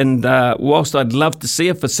disagree. And whilst I'd love to see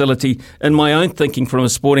a facility, in my own thinking from a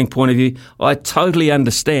sporting point of view, I totally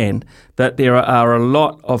understand that there are a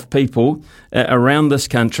lot of people around this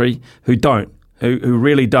country who don't. Who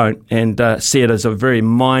really don't, and see it as a very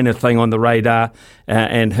minor thing on the radar,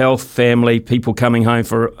 and health, family, people coming home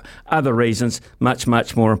for other reasons, much,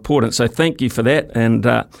 much more important. So thank you for that, and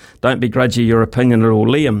don't begrudge you your opinion at all.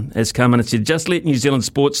 Liam has come in and said, just let New Zealand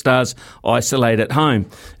sports stars isolate at home.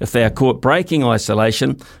 If they are caught breaking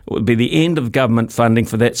isolation, it would be the end of government funding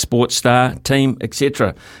for that sports star team,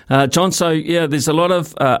 etc. John, so yeah, there's a lot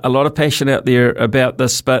of passion out there about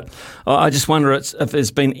this, but I just wonder if there's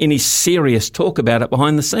been any serious talk about it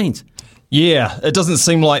behind the scenes. Yeah, it doesn't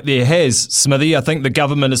seem like there has, Smithy. I think the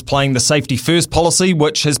government is playing the safety first policy,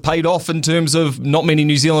 which has paid off in terms of not many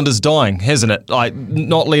New Zealanders dying, hasn't it? Like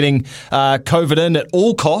not letting COVID in at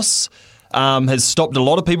all costs has stopped a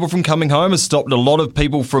lot of people from coming home, has stopped a lot of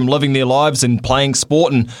people from living their lives and playing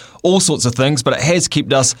sport and all sorts of things, but it has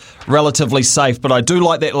kept us relatively safe. But I do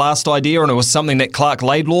like that last idea, and it was something that Clark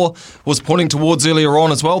Laidlaw was pointing towards earlier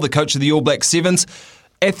on as well, the coach of the All Black Sevens.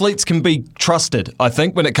 Athletes can be trusted, I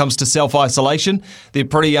think, when it comes to self-isolation. They're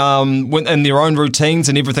pretty in their own routines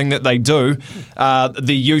and everything that they do.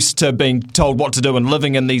 They're used to being told what to do and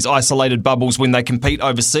living in these isolated bubbles when they compete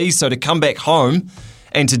overseas. So to come back home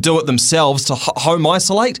and to do it themselves, to home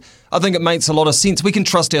isolate, I think it makes a lot of sense. We can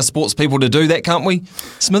trust our sports people to do that, can't we,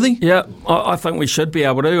 Smithy? Yeah, I think we should be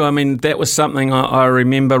able to. I mean, that was something I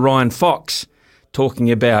remember Ryan Fox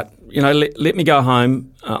talking about. Let me go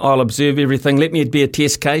home, I'll observe everything, let me be a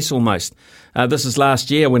test case almost. This is last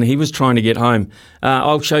year when he was trying to get home.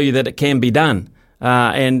 I'll show you that it can be done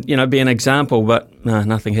and, be an example, but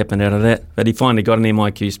nothing happened out of that. But he finally got an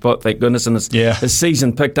MIQ spot, thank goodness, and his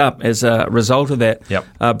season picked up as a result of that.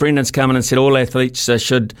 Yep. Brendan's come in and said all athletes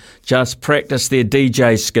should just practice their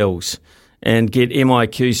DJ skills and get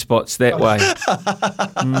MIQ spots that way.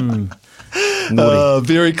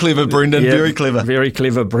 Very clever, Brendan. Yeah, very clever. Very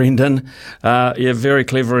clever, Brendan. Very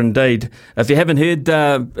clever indeed. If you haven't heard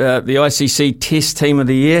the ICC Test Team of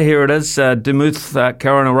the Year, here it is. Dimuth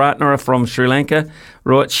Karunaratne from Sri Lanka,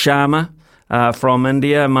 Rohit Sharma from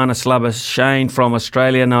India, Manaslava Shane from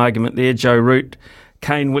Australia, no argument there, Joe Root,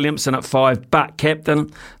 Kane Williamson at 5, but captain,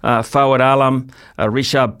 Fawad Alam,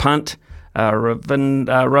 Rishabh Pant,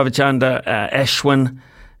 Ravichandra Ashwin,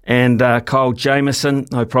 and Kyle Jamieson,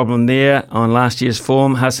 no problem there on last year's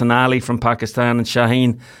form. Hassan Ali from Pakistan and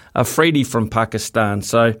Shaheen Afridi from Pakistan.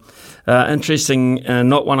 So interesting,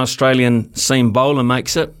 not one Australian seam bowler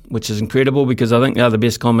makes it, which is incredible because I think they're the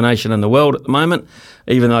best combination in the world at the moment,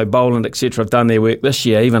 even though Boland, etc. have done their work this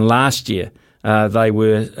year, even last year. They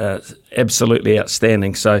were absolutely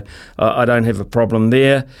outstanding. So I don't have a problem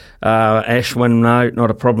there. Ashwin, no, not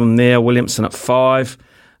a problem there. Williamson at 5.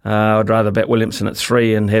 I'd rather bat Williamson at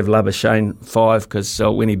 3 and have Labuschagne 5 because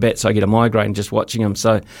when he bats I get a migraine just watching him.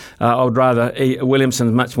 So I'd rather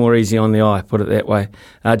Williamson's much more easy on the eye, put it that way.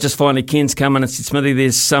 Just finally, Ken's come in and said, Smithy,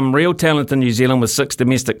 there's some real talent in New Zealand with 6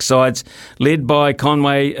 domestic sides led by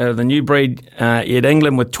Conway, the new breed, at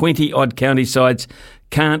England with 20-odd county sides.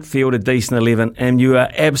 Can't field a decent 11, and you are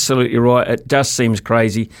absolutely right. It just seems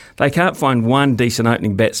crazy. They can't find one decent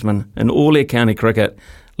opening batsman in all their county cricket,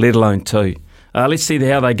 let alone 2. Let's see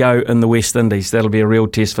how they go in the West Indies. That'll be a real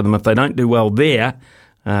test for them. If they don't do well there,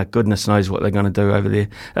 goodness knows what they're going to do over there.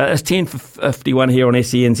 It's 10:51 here on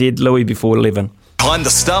SENZ. Louis before 11. Behind the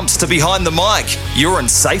stumps to behind the mic, you're in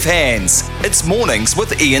safe hands. It's Mornings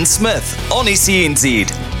with Ian Smith on SENZ.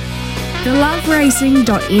 The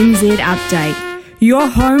loveracing.nz update. Your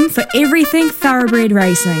home for everything thoroughbred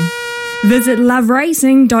racing. Visit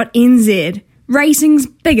loveracing.nz. Racing's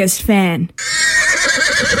biggest fan.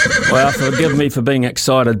 Well, forgive me for being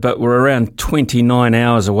excited, but we're around 29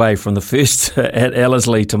 hours away from the first at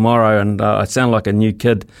Ellerslie tomorrow, and I sound like a new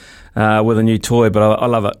kid with a new toy, but I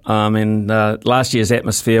love it. I mean, last year's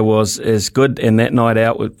atmosphere was as good, and that night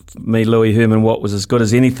out with me, Louis Herman Watt, was as good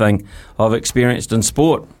as anything I've experienced in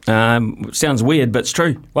sport. Sounds weird, but it's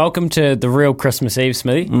true. Welcome to the real Christmas Eve,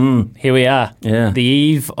 Smithy. Here we are. Yeah. The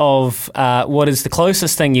eve of what is the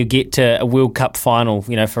closest thing you get to a World Cup final,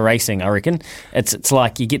 for racing, I reckon. It's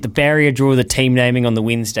like you get the barrier draw, the team naming on the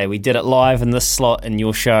Wednesday. We did it live in this slot in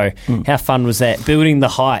your show. How fun was that? Building the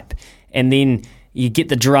hype. And then you get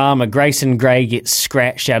the drama. Grayson Gray gets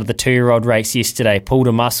scratched out of the 2-year-old race yesterday, pulled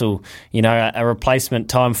a muscle. A replacement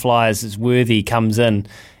Time Flyers as Worthy comes in.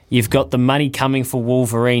 You've got the money coming for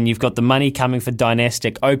Wolverine. You've got the money coming for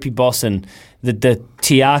Dynastic, Opie Bosson, the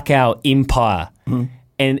Tiakau Empire.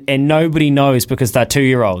 And nobody knows because they're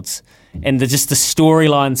 2-year-olds. And just the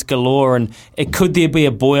storylines galore. And could there be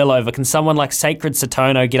a boil over? Can someone like Sacred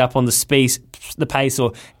Satono get up on the pace,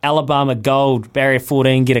 or Alabama Gold, barrier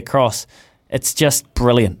 14, get across? It's just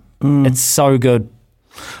brilliant. It's so good.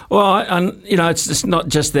 Well, it's not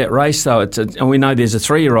just that race, though. And we know there's a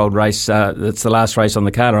 3-year-old race that's the last race on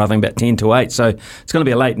the card, I think about 10 to 8, so it's going to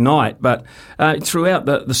be a late night. But throughout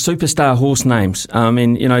the superstar horse names,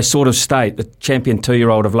 Sort of State, the champion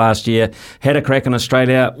 2-year-old of last year, had a crack in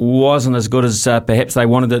Australia, wasn't as good as perhaps they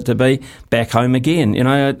wanted it to be, back home again,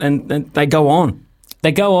 and they go on.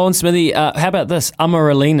 They go on, Smithy. How about this?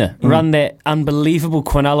 Amaralina run that unbelievable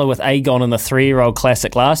Quinella with Aegon in the 3-year-old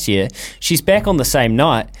classic last year. She's back on the same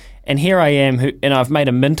night, and here I am, and I've made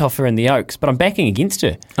a mint offer in the Oaks, but I'm backing against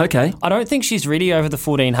her. Okay. I don't think she's ready over the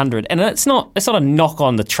 1400, and it's not a knock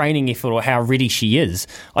on the training effort or how ready she is.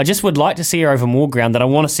 I just would like to see her over more ground, and I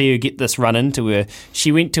want to see her get this run into her.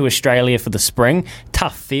 She went to Australia for the spring,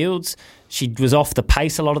 tough fields. She was off the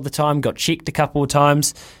pace a lot of the time, got checked a couple of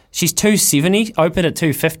times. She's $270, open at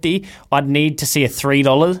 $250. I'd need to see a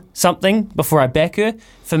 $3 something before I back her.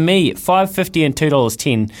 For me, $5.50 and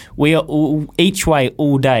 $2.10, we are each way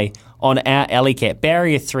all day on our alley cat.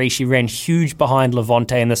 Barrier 3, she ran huge behind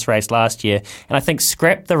Levante in this race last year, and I think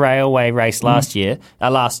scrapped the railway race last year,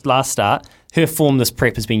 last start. Her form this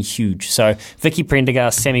prep has been huge. So Vicky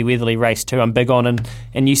Prendergast, Sammy Weatherly race 2, I'm big on,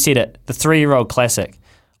 and you said it, the 3-year-old classic.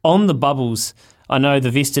 On the bubbles, I know the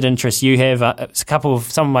vested interest you have. It's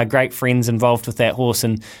some of my great friends involved with that horse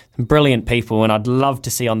and brilliant people, and I'd love to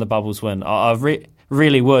see On the Bubbles win. I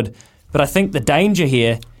really would. But I think the danger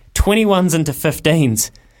here, 21s into 15s,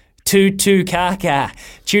 Tutukaka,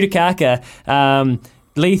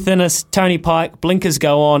 Lee Thinnis, Tony Pike, blinkers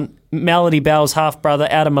go on, Melody Bell's half-brother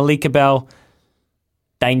out of Malika Bell.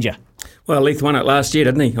 Danger. Well, Leith won it last year,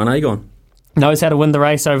 didn't he, on Aegon? Knows how to win the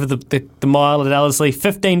race over the mile at Ellerslie.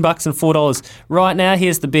 $15 and $4. Right now,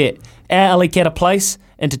 here's the bet. Our alley cat a place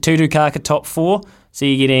into Tutukaka top 4. So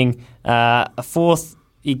you're getting a fourth.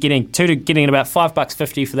 You're getting about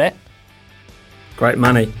 $5.50 for that. Great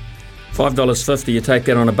money. $5.50. You take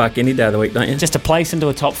that on a buck any day of the week, don't you? Just a place into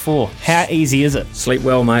a top 4. How easy is it? Sleep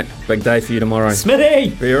well, mate. Big day for you tomorrow. Smithy!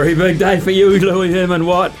 Very big day for you, Louis Herman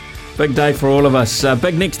Watt. Big day for all of us.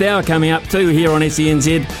 Big next hour coming up too here on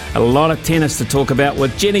SENZ. A lot of tennis to talk about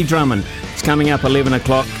with Jenny Drummond. It's coming up 11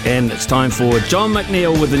 o'clock and it's time for John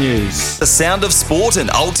McNeil with the news. The sound of sport in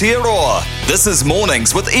Aotearoa. This is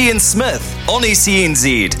Mornings with Ian Smith on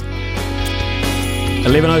SENZ.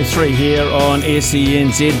 11:03 here on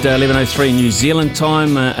SENZ, 11:03 New Zealand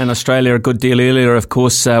time, in Australia a good deal earlier, of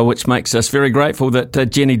course, which makes us very grateful that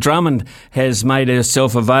Jenny Drummond has made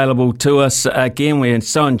herself available to us again. We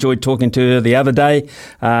so enjoyed talking to her the other day.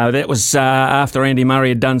 That was after Andy Murray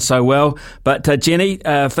had done so well. But Jenny,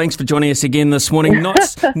 thanks for joining us again this morning.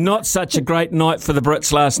 Not such a great night for the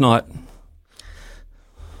Brits last night.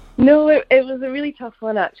 No, it was a really tough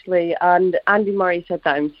one, actually, and Andy Murray said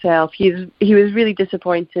that himself. He was really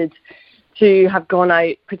disappointed to have gone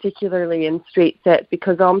out, particularly in straight sets,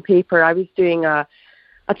 because on paper I was doing a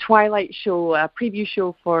twilight show, a preview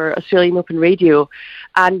show for Australian Open Radio,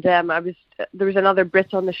 and there was another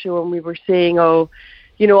Brit on the show, and we were saying,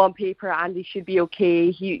 on paper Andy should be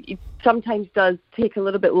okay. He sometimes does take a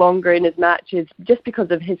little bit longer in his matches just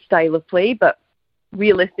because of his style of play, but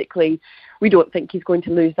realistically, we don't think he's going to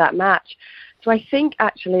lose that match. So I think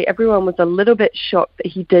actually everyone was a little bit shocked that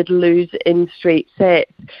he did lose in straight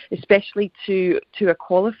sets, especially to a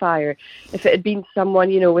qualifier. If it had been someone,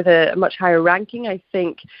 with a much higher ranking, I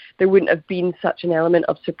think there wouldn't have been such an element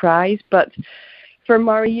of surprise. But for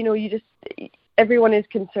Murray, everyone is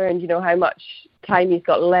concerned, how much time he's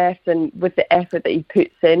got left, and with the effort that he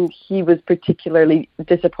puts in, he was particularly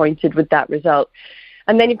disappointed with that result.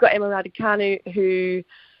 And then you've got Emma Raducanu, who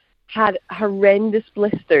had horrendous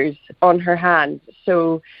blisters on her hands.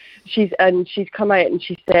 So she's come out and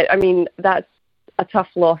she said, that's a tough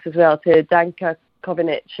loss as well to Danka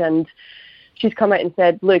Kovinic, and she's come out and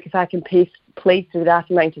said, look, if I can play through that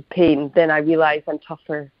amount of pain, then I realise I'm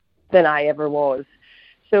tougher than I ever was.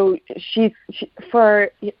 So she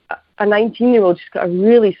for a 19-year-old, she's got a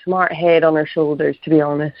really smart head on her shoulders, to be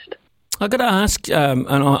honest. I've got to ask, and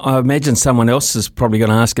I imagine someone else is probably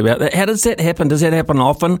going to ask about that. How does that happen? Does that happen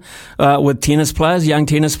often with tennis players, young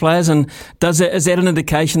tennis players? And is that an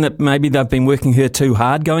indication that maybe they've been working her too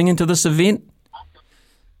hard going into this event?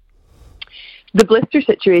 The blister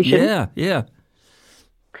situation? Yeah.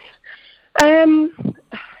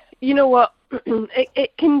 You know what?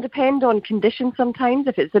 It can depend on conditions sometimes.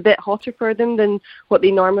 If it's a bit hotter for them than what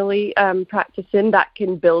they normally practice in, that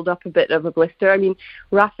can build up a bit of a blister. I mean,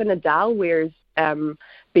 Rafa Nadal wears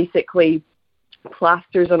basically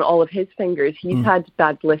plasters on all of his fingers. He's had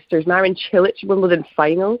bad blisters. Marin Cilic, Wimbledon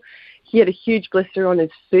final, he had a huge blister on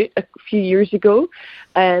his foot a few years ago.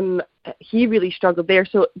 He really struggled there.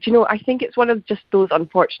 So, I think it's one of just those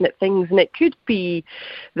unfortunate things. And it could be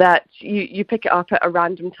that you pick it up at a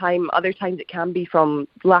random time. Other times it can be from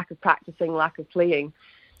lack of practicing, lack of playing.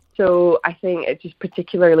 So I think it's just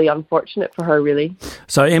particularly unfortunate for her, really.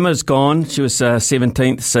 So Emma's gone. She was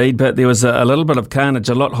 17th seed, but there was a little bit of carnage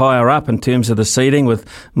a lot higher up in terms of the seeding with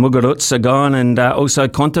Muguruza gone and also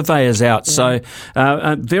Kontaveit is out. Yeah. So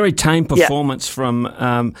a very tame performance from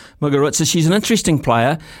Muguruza. She's an interesting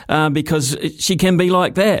player because she can be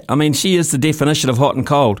like that. I mean, she is the definition of hot and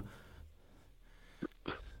cold.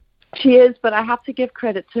 She is, but I have to give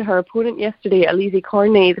credit to her opponent yesterday, Alizé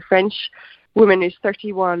Cornet, the French woman who's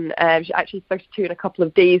 31, she's actually 32 in a couple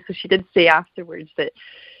of days, so she did say afterwards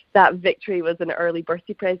that victory was an early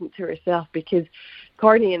birthday present to herself, because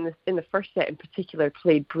Cornet in the first set in particular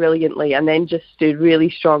played brilliantly and then just stood really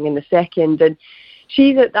strong in the second. And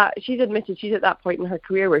she's admitted she's at that point in her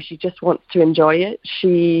career where she just wants to enjoy it.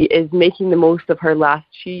 She is making the most of her last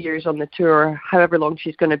few years on the tour, or however long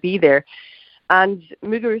she's going to be there. And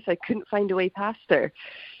Muguruza couldn't find a way past her.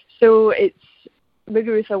 So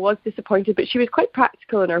Muguruza was disappointed, but she was quite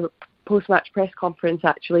practical in her post-match press conference,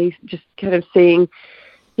 actually, just kind of saying,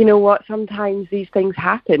 you know what, sometimes these things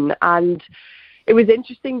happen. And it was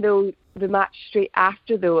interesting, though, the match straight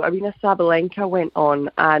after, though, Aryna Sabalenka went on,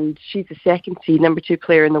 and she's the second seed, number 2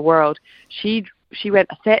 player in the world. She went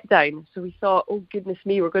a set down, so we thought, oh, goodness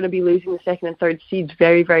me, we're going to be losing the second and third seeds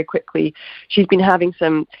very, very quickly. She's been having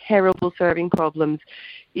some terrible serving problems,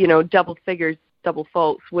 double figures, double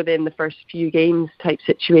faults within the first few games type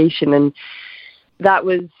situation. And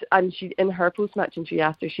she, in her post-match interview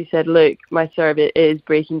after, she said, look, my serve is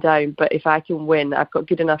breaking down, but if I can win, I've got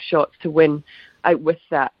good enough shots to win out with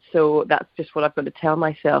that. So that's just what I've got to tell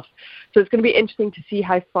myself. So it's going to be interesting to see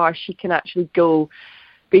how far she can actually go,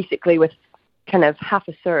 basically with kind of half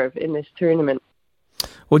a serve in this tournament.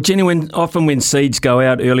 Well, Jenny, often when seeds go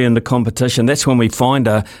out early in the competition, that's when we find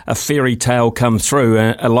a fairy tale come through,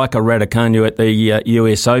 like a Raducanu at the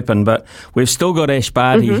US Open. But we've still got Ash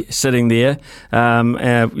Barty sitting there,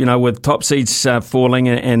 with top seeds falling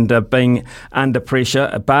and being under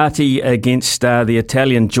pressure. Barty against the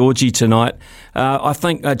Italian Giorgi tonight. I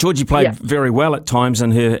think Giorgi played very well at times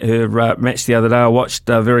in her match the other day. I watched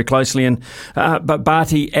very closely, but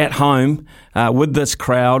Barty at home with this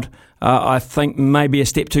crowd, I think maybe a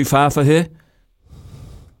step too far for her.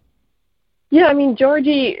 Yeah, I mean,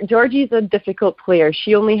 Giorgi's a difficult player.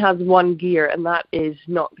 She only has one gear, and that is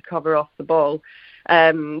not to cover off the ball.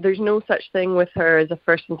 There's no such thing with her as a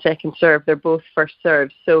first and second serve. They're both first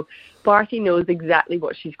serves. So Barty knows exactly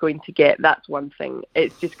what she's going to get. That's one thing.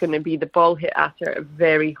 It's just going to be the ball hit at her at a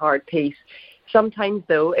very hard pace. Sometimes,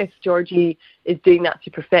 though, if Giorgi is doing that to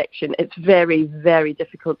perfection, it's very, very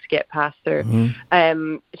difficult to get past her.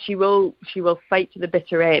 She will fight to the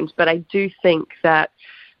bitter end, but I do think that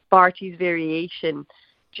Barty's variation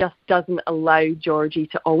just doesn't allow Giorgi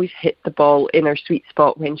to always hit the ball in her sweet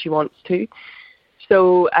spot when she wants to.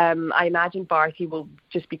 So I imagine Barty will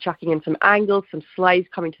just be chucking in some angles, some slides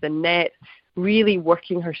coming to the net, really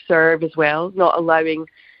working her serve as well, not allowing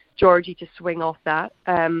Giorgi to swing off that.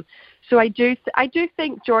 So I do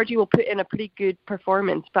think Giorgi will put in a pretty good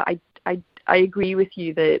performance, but I agree with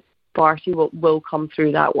you that Barty will come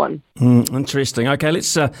through that one. Interesting. Okay,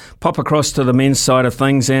 let's pop across to the men's side of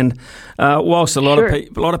things. And whilst a lot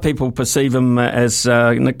of people perceive him as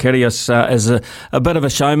Nick Kyrgios as a bit of a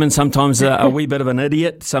showman, sometimes a wee bit of an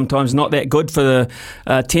idiot, sometimes not that good for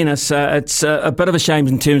the tennis, it's a bit of a shame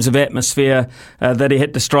in terms of atmosphere that he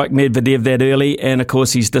had to strike Medvedev that early, and of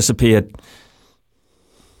course he's disappeared.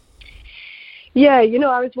 Yeah,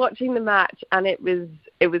 I was watching the match and it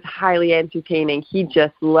was highly entertaining. He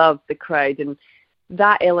just loved the crowd, and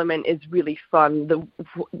that element is really fun.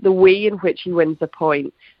 The way in which he wins the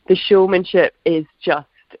point, the showmanship is just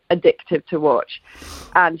addictive to watch,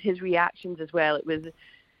 and his reactions as well.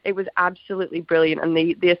 It was absolutely brilliant, and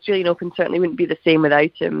the Australian Open certainly wouldn't be the same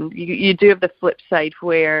without him. You do have the flip side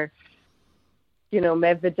where,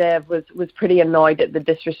 Medvedev was pretty annoyed at the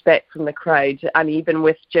disrespect from the crowd, and even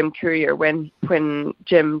with Jim Courier when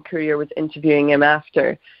Jim Courier was interviewing him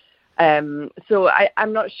after. So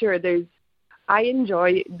I'm not sure. I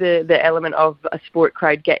enjoy the element of a sport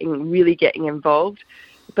crowd really getting involved,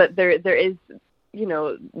 but there is,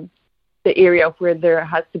 the area where there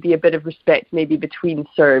has to be a bit of respect maybe between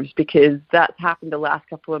serves, because that's happened the last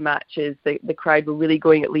couple of matches. The crowd were really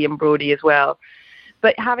going at Liam Brody as well.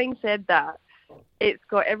 But having said that, it's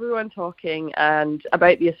got everyone talking and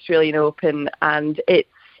about the Australian Open, and it's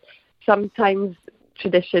sometimes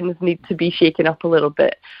traditions need to be shaken up a little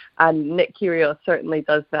bit, and Nick Kyrgios certainly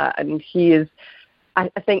does that, and he is. I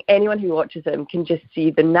think anyone who watches him can just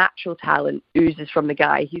see the natural talent oozes from the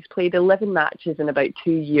guy. He's played 11 matches in about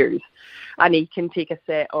 2 years, and he can take a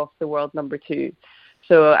set off the world number 2.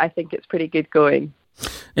 So I think it's pretty good going.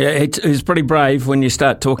 Yeah, it's pretty brave when you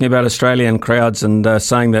start talking about Australian crowds and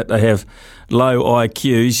saying that they have low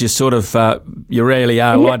IQs. You sort of, you really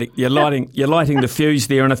are you're lighting the fuse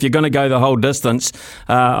there. And if you're going to go the whole distance,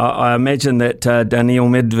 I imagine that Daniil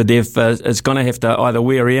Medvedev is going to have to either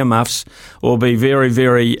wear earmuffs or be very,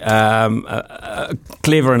 very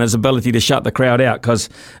clever in his ability to shut the crowd out, because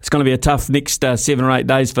it's going to be a tough next 7 or 8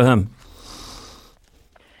 days for him.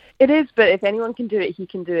 It is, but if anyone can do it, he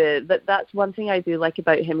can do it. That's one thing I do like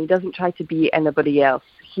about him. He doesn't try to be anybody else.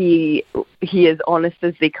 He is honest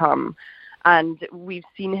as they come. And we've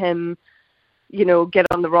seen him, get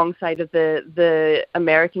on the wrong side of the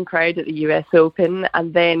American crowd at the US Open,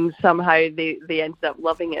 and then somehow they ended up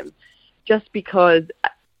loving him. Just because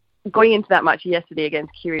going into that match yesterday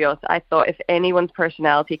against Kyrgios, I thought if anyone's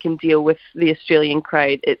personality can deal with the Australian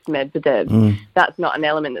crowd, it's Medvedev. That's not an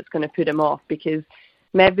element that's going to put him off, because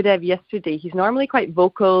Medvedev yesterday, he's normally quite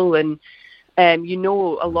vocal and a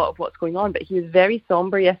lot of what's going on, but he was very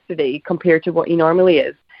somber yesterday compared to what he normally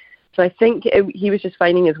is. So I think he was just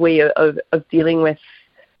finding his way of dealing with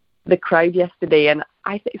the crowd yesterday, and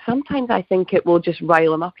sometimes I think it will just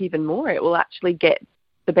rile him up even more. It will actually get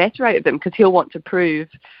the better out of him, because he'll want to prove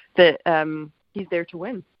that he's there to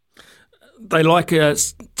win. They like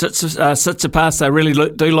Tsitsipas. They really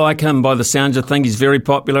do like him by the sounds of things. He's very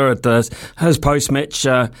popular at his post-match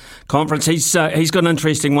conference. He's got an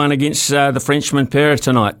interesting one against the Frenchman Pere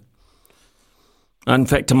tonight. In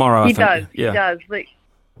fact, tomorrow, I think. He does.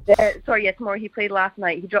 Tomorrow. He played last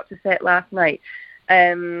night. He dropped a set last night.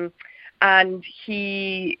 And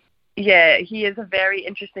he is a very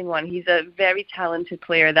interesting one. He's a very talented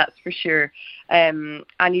player, that's for sure. And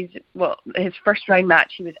his first round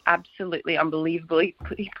match, he was absolutely unbelievable.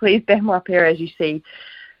 He plays Benoit Paire, as you say,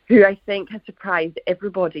 who I think has surprised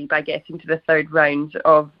everybody by getting to the third round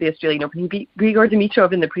of the Australian Open. He beat Grigor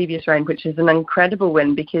Dimitrov in the previous round, which is an incredible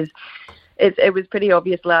win, because it was pretty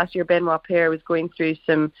obvious last year Benoit Paire was going through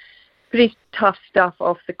some pretty tough stuff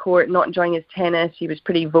off the court, not enjoying his tennis. He was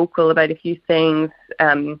pretty vocal about a few things,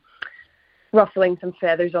 ruffling some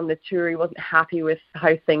feathers on the tour. He wasn't happy with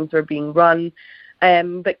how things were being run.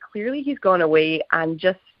 But clearly he's gone away and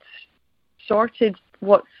just sorted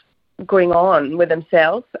what's going on with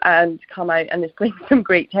himself and come out and is playing some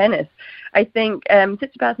great tennis. I think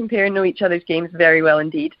Tsitsipas and Paire know each other's games very well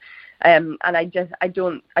indeed. And I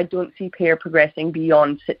don't see Paire progressing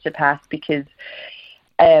beyond Tsitsipas, because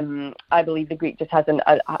I believe the Greek just has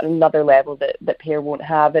another level that Paire won't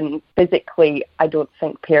have, and physically I don't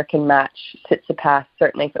think Paire can match Tsitsipas,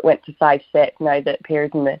 certainly if it went to 5 sets now that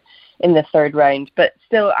Paire's in the third round. But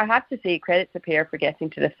still, I have to say credit to Paire for getting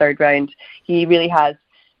to the third round. He really has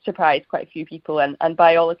surprised quite a few people, and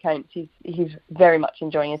by all accounts he's very much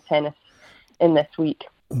enjoying his tennis in this week.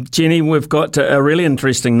 Jenny, we've got a really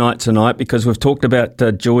interesting night tonight, because we've talked about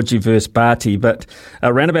Georgie versus Barty, but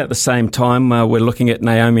around about the same time we're looking at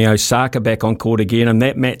Naomi Osaka back on court again, and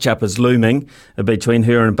that matchup is looming between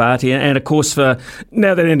her and Barty. And of course, now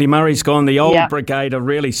that Andy Murray's gone, the old brigade are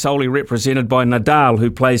really solely represented by Nadal, who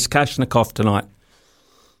plays Kashnikov tonight.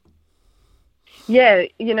 Yeah,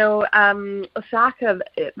 Osaka,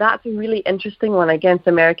 that's a really interesting one against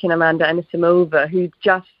American Amanda Anisimova, who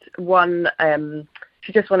just won...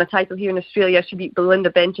 She just won a title here in Australia. She beat Belinda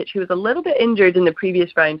Bencic, who was a little bit injured in the previous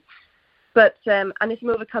round. But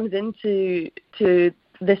Anisimova comes into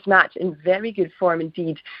this match in very good form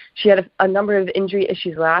indeed. She had a number of injury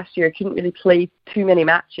issues last year, couldn't really play too many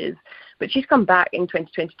matches. But she's come back in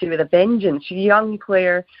 2022 with a vengeance. She's a young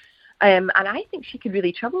player, and I think she could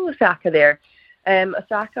really trouble Osaka there.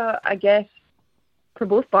 Osaka, I guess, for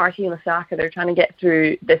both Barty and Osaka, they're trying to get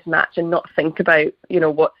through this match and not think about,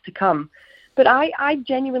 what's to come. But I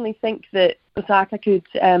genuinely think that Osaka could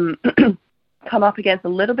come up against a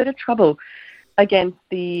little bit of trouble against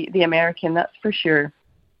the American, that's for sure.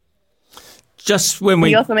 Just when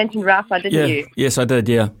You also mentioned Rafa, didn't you? Yes, I did,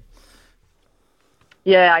 yeah.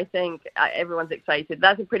 Yeah, I think everyone's excited.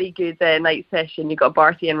 That's a pretty good night session. You've got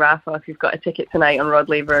Barty and Rafa if you've got a ticket tonight on Rod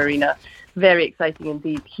Laver Arena. Very exciting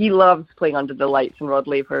indeed. He loves playing under the lights in Rod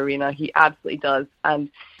Laver Arena. He absolutely does. And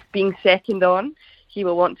being second on, he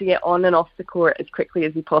will want to get on and off the court as quickly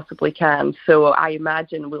as he possibly can. So I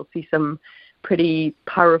imagine we'll see some pretty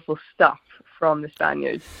powerful stuff from the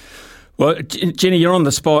Spaniards. Well, Jenny, you're on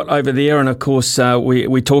the spot over there, and of course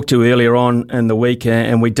we talked to you earlier on in the week,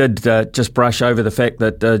 and we did just brush over the fact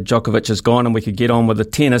that Djokovic is gone and we could get on with the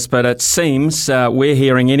tennis, but it seems, we're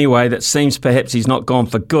hearing anyway, that seems perhaps he's not gone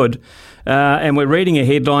for good, and we're reading a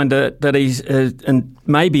headline that he's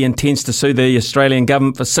maybe intends to sue the Australian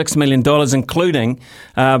government for $6 million, including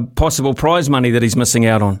possible prize money that he's missing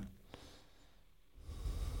out on.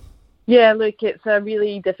 Yeah, look, it's a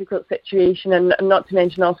really difficult situation, and not to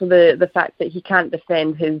mention also the fact that he can't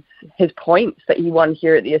defend his points that he won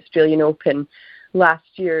here at the Australian Open last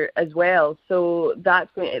year as well. So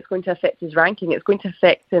it's going to affect his ranking. It's going to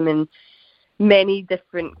affect him in many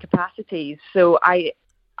different capacities. So I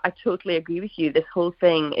totally agree with you. This whole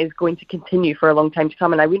thing is going to continue for a long time to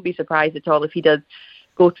come, and I wouldn't be surprised at all if he does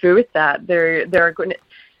go through with that. There are going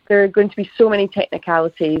to be so many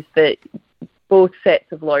technicalities that both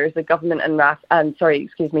sets of lawyers, the government and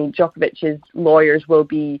Djokovic's lawyers will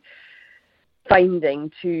be finding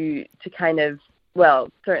to kind of, well,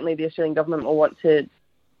 certainly the Australian government will want to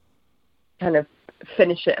kind of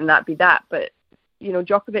finish it and that be that. But,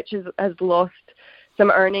 Djokovic has lost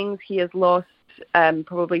some earnings. He has lost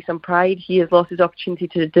probably some pride. He has lost his opportunity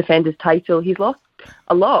to defend his title. He's lost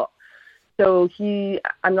a lot. So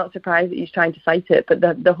I'm not surprised that he's trying to fight it. But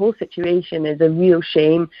the whole situation is a real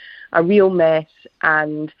shame, a real mess,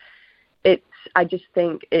 and I don't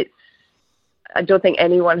think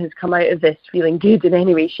anyone has come out of this feeling good in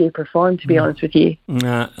any way, shape or form, to be honest with you.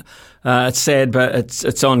 It's sad, but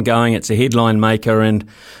it's ongoing. It's a headline maker, and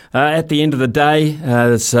at the end of the day,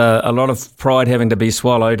 there's a lot of pride having to be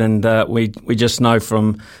swallowed, and we just know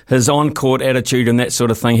from his on-court attitude and that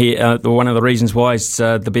sort of thing, one of the reasons why he's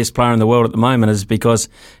the best player in the world at the moment is because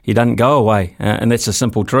he doesn't go away, and that's a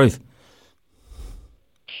simple truth.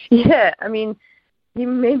 Yeah, I mean, he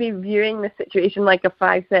may be viewing the situation like a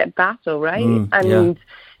 5-set battle, right?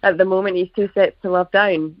 At the moment, he's 2 sets to love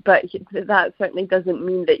down. But that certainly doesn't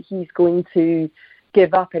mean that he's going to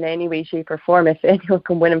give up in any way, shape or form. If anyone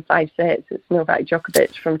can win in 5 sets, it's Novak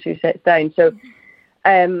Djokovic from 2 sets down. So,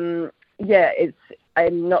 I'm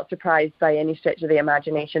not surprised by any stretch of the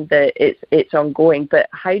imagination that it's ongoing. But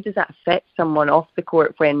how does that affect someone off the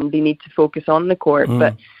court when they need to focus on the court?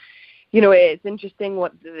 But it's interesting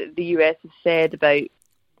what the US has said about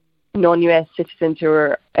non-US citizens who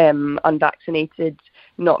are unvaccinated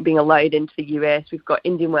not being allowed into the US. We've got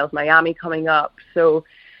Indian Wells, Miami coming up. So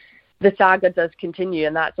the saga does continue,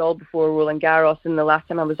 and that's all before Roland Garros. And the last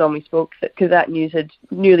time I was on, we spoke, because that news had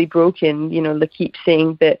newly broken, L'Équipe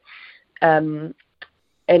saying that and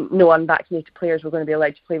no unvaccinated players were going to be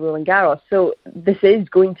allowed to play Roland Garros. So this is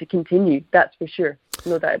going to continue, that's for sure.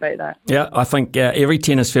 No doubt about that. Yeah, I think every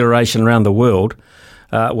tennis federation around the world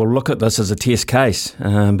will look at this as a test case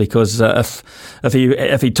because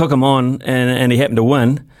if he took him on and he happened to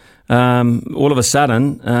win, all of a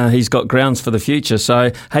sudden he's got grounds for the future.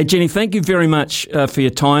 So, hey, Jenny, thank you very much for your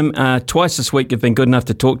time. Twice this week you've been good enough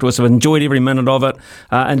to talk to us. I've enjoyed every minute of it.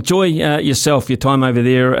 Enjoy yourself, your time over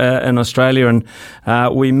there in Australia, and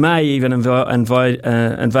we may even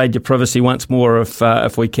invade your privacy once more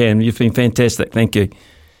if we can. You've been fantastic. Thank you.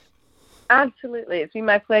 Absolutely. It's been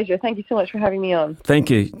my pleasure. Thank you so much for having me on. Thank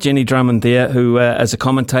you. Jenny Drummond there, who is a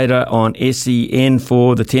commentator on SEN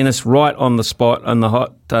for the tennis, right on the spot on the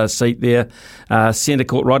hot seat there. Centre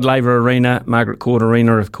Court, Rod Laver Arena, Margaret Court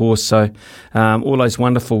Arena, of course. So all those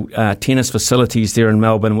wonderful tennis facilities there in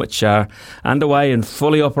Melbourne, which are underway and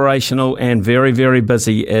fully operational and very, very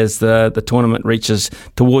busy as the tournament reaches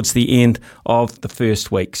towards the end of the first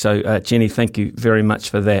week. So, Jenny, thank you very much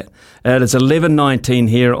for that. It is 11:19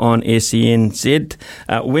 here on SENZ.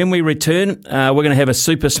 When we return, we're going to have a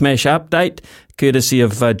Super Smash update, courtesy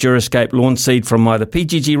of Durascape Lawn Seed from either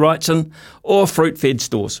PGG Wrightson or Fruit Fed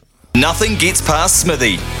stores. Nothing gets past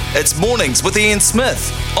Smithy. It's Mornings with Ian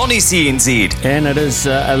Smith on SENZ. And it is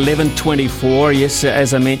 11:24. Yes,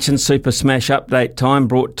 as I mentioned, Super Smash update time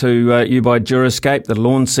brought to you by Durascape, the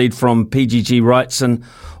lawn seed from PGG Wrightson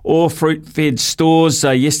All fruit-fed stores.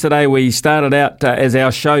 Yesterday we started out, as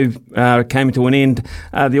our show came to an end,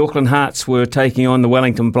 the Auckland Hearts were taking on the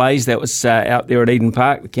Wellington Blaze. That was out there at Eden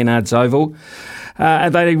Park, the Kennards Oval.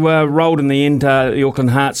 They were rolled in the end, the Auckland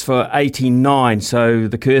Hearts, for 89. So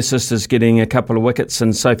the Kerr sisters getting a couple of wickets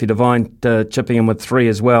and Sophie Devine chipping in with 3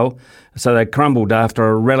 as well. So they crumbled after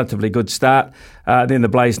a relatively good start. Then the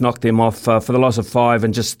Blaze knocked them off for the loss of 5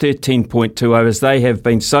 and just 13.2 overs. They have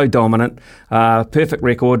been so dominant. Perfect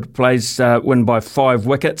record. Blaze win by 5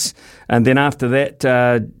 wickets. And then after that,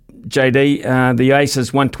 JD, the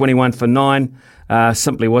Aces 121 for 9.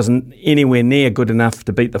 Simply wasn't anywhere near good enough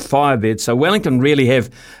to beat the Firebirds. So Wellington really have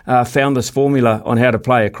found this formula on how to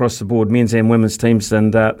play across the board, men's and women's teams,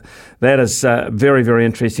 and that is very, very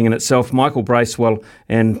interesting in itself. Michael Bracewell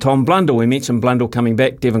and Tom Blundell. We mentioned Blundell coming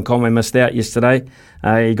back. Devon Conway missed out yesterday.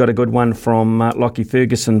 He got a good one from Lockie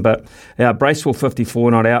Ferguson, but Bracewell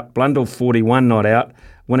 54 not out, Blundell 41 not out,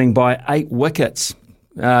 winning by 8 wickets.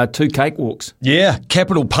 2 cakewalks. Yeah,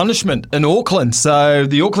 capital punishment in Auckland. So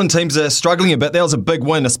the Auckland teams are struggling a bit. That was a big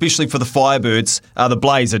win, especially for the Firebirds. The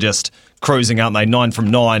Blaze are just cruising, aren't they? 9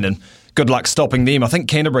 from 9, and good luck stopping them. I think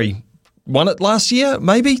Canterbury won it last year,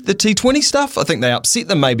 maybe, the T20 stuff. I think they upset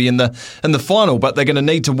them maybe in the final, but they're going to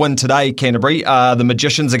need to win today, Canterbury. The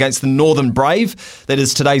Magicians against the Northern Brave. That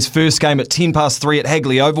is today's first game at 3:10 at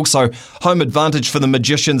Hagley Oval, so home advantage for the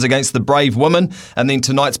Magicians against the Brave women. And then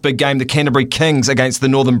tonight's big game, the Canterbury Kings against the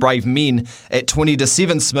Northern Brave men at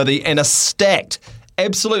 20-7, Smithy, and a stacked,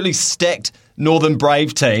 absolutely stacked Northern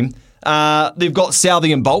Brave team. They've got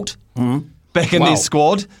Southey and Bolt back in their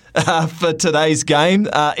squad for today's game.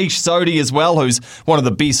 Ish Sodhi as well, who's one of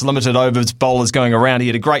the best limited overs bowlers going around. He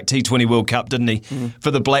had a great T20 World Cup, didn't he,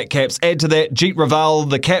 for the Black Caps. Add to that, Jeet Raval,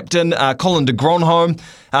 the captain, Colin de Gronholm,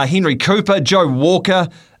 Henry Cooper, Joe Walker,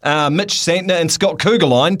 Mitch Santner and Scott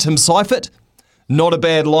Kugelheim, Tim Seifert. Not a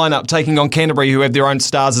bad lineup taking on Canterbury, who have their own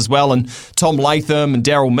stars as well, and Tom Latham and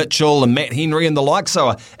Daryl Mitchell and Matt Henry and the like. So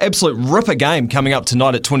an absolute ripper game coming up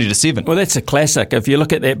tonight at 20-7. Well, that's a classic. If you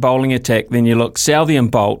look at that bowling attack, then you look Southey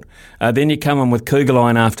and Bolt, then you come in with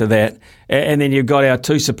Kugelheim after that, and then you've got our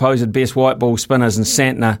 2 supposed best white ball spinners in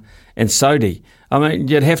Santner and Sodhi. I mean,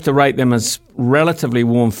 you'd have to rate them as relatively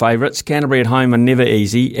warm favourites. Canterbury at home are never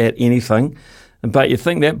easy at anything. But you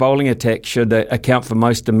think that bowling attack should account for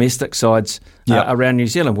most domestic sides around New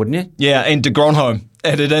Zealand, wouldn't you? Yeah, and de Gronholm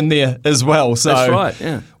added in there as well. So, that's right,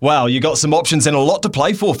 yeah. Wow, you got some options and a lot to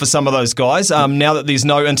play for some of those guys. Now that there's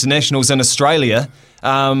no internationals in Australia,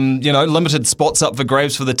 limited spots up for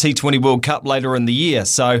grabs for the T20 World Cup later in the year.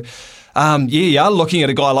 So, you are looking at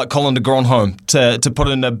a guy like Colin de Gronholm to put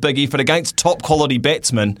in a big effort against top quality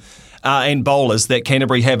batsmen. And bowlers that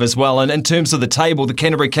Canterbury have as well. And in terms of the table, the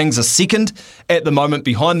Canterbury Kings are second at the moment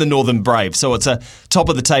behind the Northern Brave. So it's a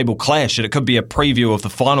top-of-the-table clash, and it could be a preview of the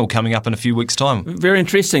final coming up in a few weeks' time. Very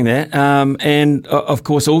interesting there. And, of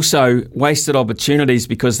course, also wasted opportunities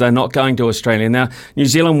because they're not going to Australia. Now, New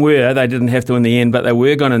Zealand they didn't have to in the end, but they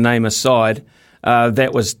were going to name a side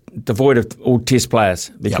that was devoid of all test players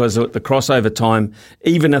because the crossover time,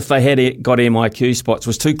 even if they had got MIQ spots,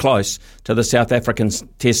 was too close to the South African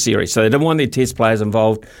test series. So they didn't want their test players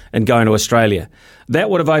involved in going to Australia. That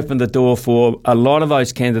would have opened the door for a lot of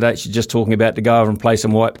those candidates you're just talking about to go over and play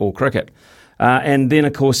some white ball cricket. And then,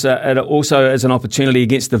 of course, it also is an opportunity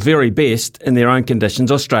against the very best in their own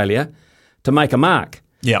conditions, Australia, to make a mark.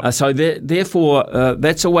 Yeah. So therefore,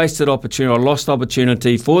 that's a wasted opportunity, a lost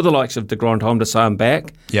opportunity for the likes of de Gronholm to say I'm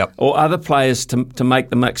back. Yep. Or other players to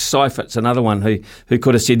make the mix. Seifert's another one who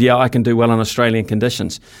could have said, I can do well in Australian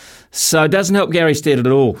conditions. So it doesn't help Gary Stead at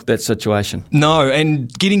all, that situation. No, and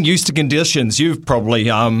getting used to conditions. You've probably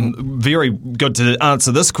very good to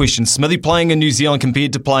answer this question, Smithy. Playing in New Zealand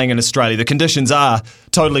compared to playing in Australia, the conditions are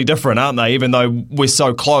totally different, aren't they, even though we're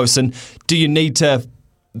so close? And do you need to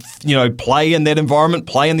play in that environment,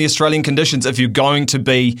 play in the Australian conditions? If you're going to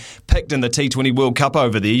be picked in the T20 World Cup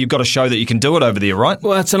over there, you've got to show that you can do it over there, right?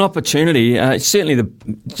 Well, it's an opportunity. Certainly,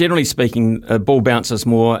 generally speaking, ball bounces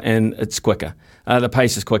more and it's quicker. The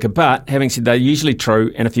pace is quicker. But having said that, usually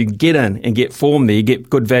true. And if you get in and get form there, you get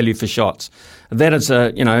good value for shots. That is,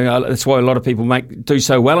 that's why a lot of people do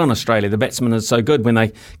so well in Australia. The batsmen are so good when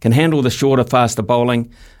they can handle the shorter, faster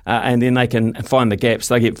bowling, and then they can find the gaps.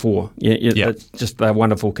 They get 4. It's just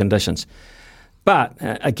wonderful conditions. But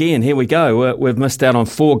again, here we go. We've missed out on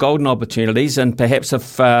 4 golden opportunities, and perhaps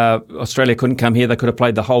if Australia couldn't come here, they could have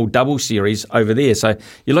played the whole double series over there. So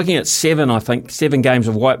you're looking at 7 games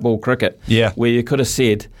of white ball cricket, where you could have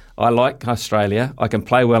said, I like Australia, I can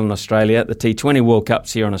play well in Australia, the T20 World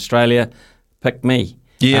Cup's here in Australia, pick me.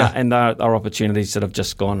 Yeah. And our opportunities that have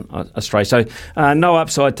just gone astray. So no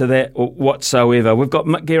upside to that whatsoever. We've got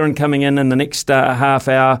Mick Guerin coming in the next half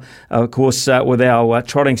hour, of course, with our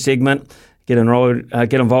trotting segment. Get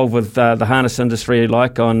involved with the harness industry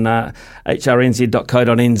like on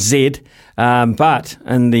hrnz.co.nz. But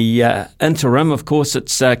in the interim, of course,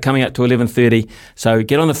 it's coming up to 11:30. So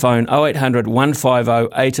get on the phone, 0800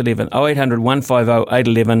 150 811, 0800 150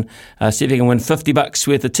 811. See if you can win $50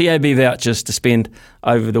 worth of TAB vouchers to spend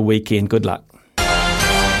over the weekend. Good luck.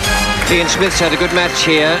 Ian Smith's had a good match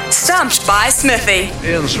here. Stumped by Smithy.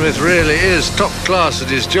 Ian Smith really is top class at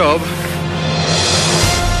his job.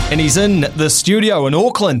 And he's in the studio in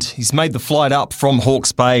Auckland. He's made the flight up from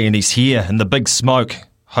Hawke's Bay and he's here in the big smoke,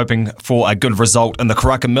 hoping for a good result in the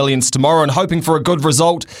Karaka Millions tomorrow and hoping for a good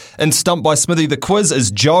result in Stumped by Smithy. The quiz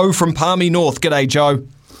is Joe from Palmy North. G'day, Joe.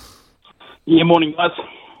 Yeah, morning, guys.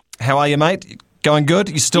 How are you, mate? Going good?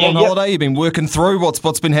 You still on holiday? You've been working through?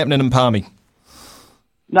 What's been happening in Palmy?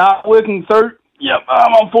 Nah, working through. Yep.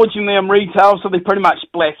 Unfortunately, I'm retail, so they pretty much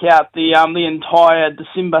black out the entire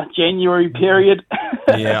December, January period.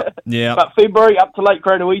 Yeah. But February up to Lake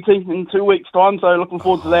Koroiti in 2 weeks' time, so looking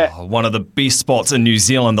forward to that. One of the best spots in New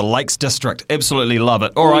Zealand, the Lakes District. Absolutely love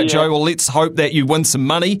it. All right, Joe, well, let's hope that you win some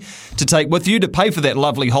money to take with you to pay for that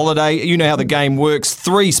lovely holiday. You know how the game works.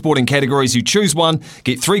 3 sporting categories, you choose one,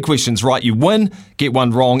 get 3 questions right, you win, get one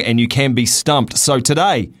wrong, and you can be stumped. So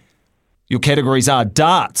today, your categories are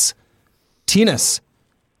darts, tennis,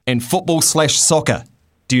 and football/soccer.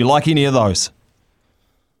 Do you like any of those?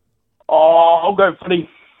 Oh, I'll go footy.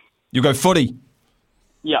 You go footy?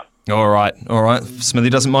 Yep. All right. Smithy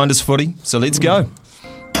doesn't mind his footy, so let's go.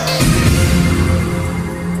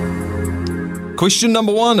 Question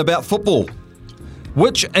number 1 about football.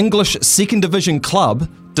 Which English second division club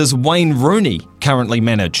does Wayne Rooney currently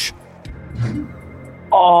manage?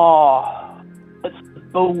 Oh, it's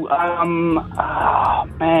Bull.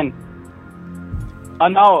 Man. I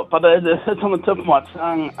know it, but it's on the tip of my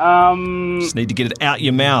tongue. Just need to get it out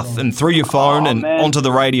your mouth and through your phone onto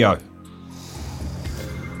the radio.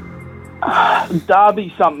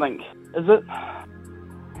 Derby something, is it?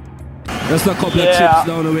 Just a couple of chips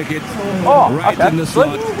down the wicket. In the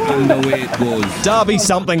slot, and away it goes. Derby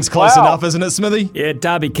something's close enough, isn't it, Smithy? Yeah,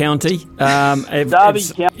 Derby County. Derby County,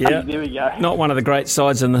 there we go. Not one of the great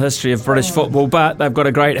sides in the history of British football, but they've got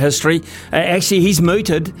a great history. Actually, he's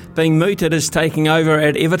mooted. Being mooted is taking over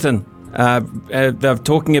at Everton. They're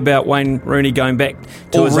talking about Wayne Rooney going back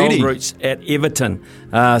to his old roots at Everton.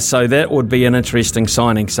 So that would be an interesting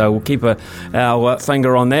signing. So we'll keep our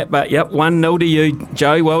finger on that. But, 1-0 to you,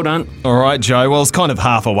 Joe. Well done. All right, Joe. Well, it's kind of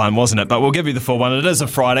half a one, wasn't it? But we'll give you the full one. It is a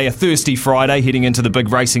Friday, a thirsty Friday, heading into the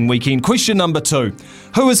big racing weekend. Question number 2.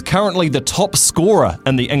 Who is currently the top scorer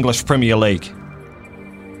in the English Premier League? Is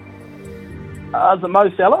it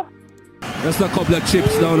Mo Salah? Just a couple of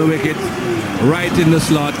chips down the wicket, right in the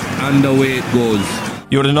slot, and away it goes.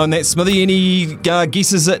 You would have known that, Smithy. Any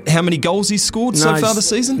guesses at how many goals he's scored so far this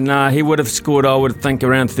season? No, he would have scored, I would think,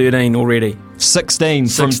 around 13 already. 16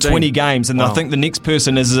 from 20 games, and I think the next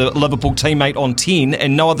person is a Liverpool teammate on 10,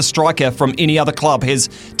 and no other striker from any other club has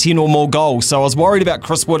 10 or more goals. So I was worried about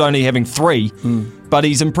Chris Wood only having 3, but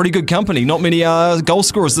he's in pretty good company. Not many goal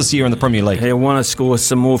scorers this year in the Premier League. He'll want to score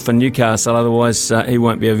some more for Newcastle, otherwise he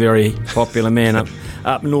won't be a very popular man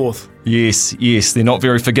up north. Yes, they're not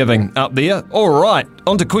very forgiving up there. All right,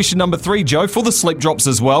 on to question number 3, Joe, for the sleep drops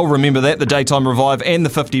as well. Remember that, the Daytime Revive and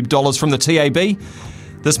the $50 from the TAB.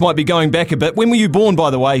 This might be going back a bit. When were you born,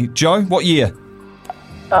 by the way, Joe? What year?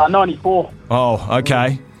 94. Oh,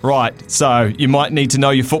 okay. Right, so you might need to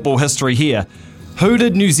know your football history here. Who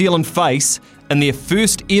did New Zealand face in their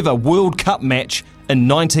first ever World Cup match in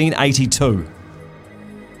 1982?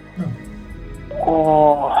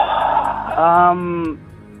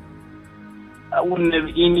 I wouldn't have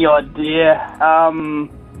any idea. I'm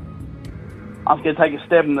going to take a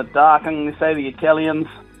stab in the dark. I'm going to say the Italians.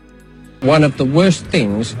 One of the worst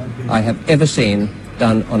things I have ever seen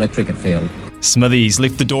done on a cricket field. Smithy's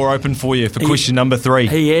left the door open for you for question number 3.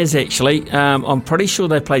 He has, actually. I'm pretty sure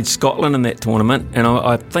they played Scotland in that tournament, and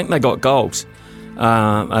I think they got goals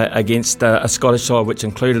against a Scottish side, which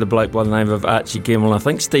included a bloke by the name of Archie Gemmill. I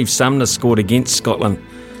think Steve Sumner scored against Scotland,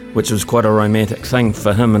 which was quite a romantic thing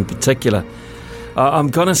for him in particular. I'm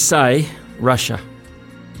going to say Russia.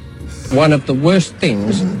 One of the worst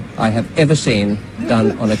things I have ever seen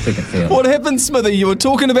done on a cricket field. What happened, Smithy? You were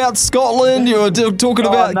talking about Scotland, you were talking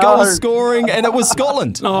about goal scoring, and it was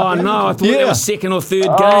Scotland. Oh, no, I thought it was second or third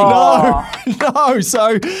game. No,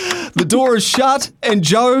 so the door is shut, and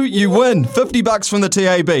Joe, you win $50 from the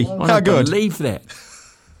TAB. How good? I believe that.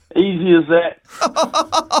 Easy as that.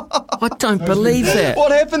 I don't believe that.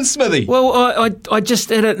 What happened, Smithy? Well, I just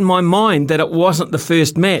had it in my mind that it wasn't the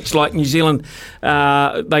first match. Like New Zealand,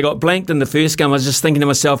 they got blanked in the first game. I was just thinking to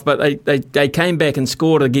myself, but they came back and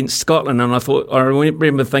scored against Scotland, and I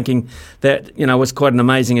remember thinking that, was quite an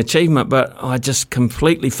amazing achievement, but I just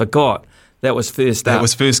completely forgot. That was first up. That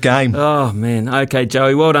was first game. Oh, man. Okay,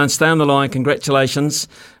 Joey, well done. Stay on the line. Congratulations.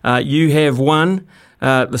 You have won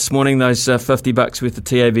this morning those $50 worth of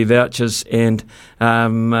TAB vouchers, and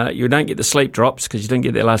you don't get the sleep drops because you didn't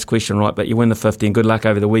get that last question right, but you win the 50, and good luck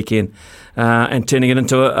over the weekend and turning it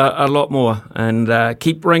into a lot more. And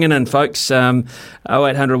keep ringing in, folks.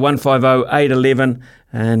 0800 150 811.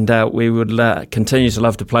 And we would continue to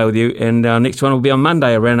love to play with you. And our next one will be on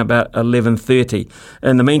Monday around about 11:30.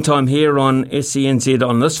 In the meantime, here on SENZ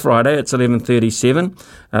on this Friday, it's 11:37.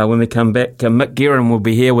 When we come back, Mick Guerin will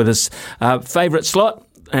be here with his favourite slot,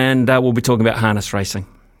 and we'll be talking about harness racing.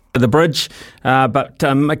 The bridge, but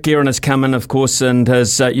Mick Guerin has come in, of course, in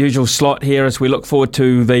his usual slot here as we look forward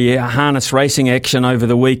to the harness racing action over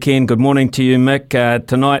the weekend. Good morning to you, Mick.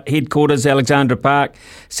 Tonight, headquarters Alexandra Park,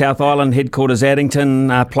 South Island headquarters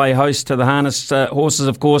Addington, play host to the harness horses,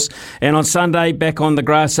 of course, and on Sunday back on the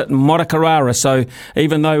grass at Motukarara. So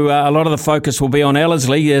even though a lot of the focus will be on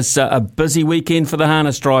Ellerslie, it's a busy weekend for the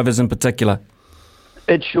harness drivers in particular.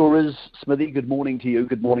 It sure is, Smithy. Good morning to you.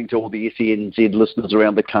 Good morning to all the SENZ listeners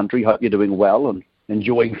around the country. Hope you're doing well and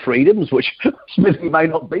enjoying freedoms, which Smithy may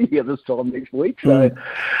not be here this time next week. So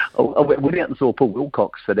I went out and saw Paul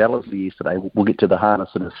Wilcox at Ellerslie yesterday. We'll get to the harness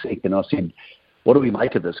in a sec. And I said, what do we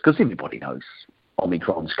make of this? Because everybody knows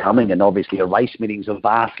Omicron's coming, and obviously a race meeting's a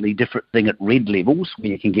vastly different thing at red levels,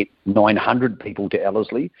 where you can get 900 people to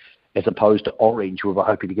Ellerslie, as opposed to Orange, where we're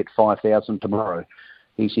hoping to get 5,000 tomorrow.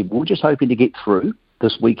 He said, we're just hoping to get through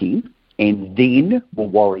this weekend, and then we'll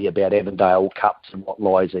worry about Avondale Cups and what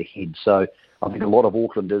lies ahead. So I think a lot of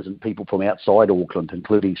Aucklanders and people from outside Auckland,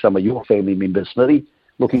 including some of your family members, Smithy,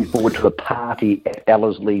 looking forward to a party at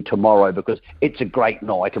Ellerslie tomorrow, because it's a great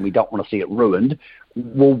night and we don't want to see it ruined.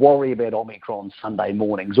 We'll worry about Omicron Sunday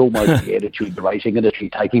mornings, almost the attitude the racing industry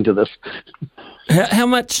taking to this. How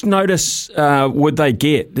much notice would they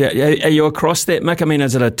get? Are you across that, Mick? I mean,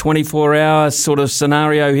 is it a 24-hour sort of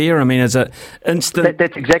scenario here? I mean, is it instant?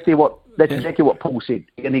 That's exactly what Paul said.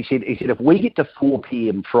 And he said if we get to 4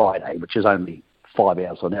 p.m. Friday, which is only 5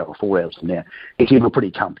 hours from now or 4 hours from now, he said we're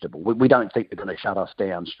pretty comfortable. We don't think they're going to shut us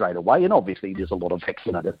down straight away. And obviously there's a lot of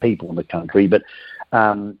vaccinated people in the country. But,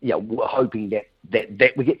 we're hoping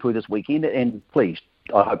that we get through this weekend. And please,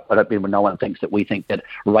 I don't mean when no one thinks that we think that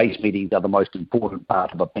race meetings are the most important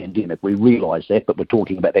part of a pandemic. We realise that, but we're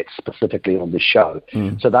talking about that specifically on this show.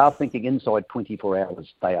 So they're thinking inside 24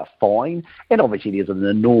 hours they are fine. And obviously there's an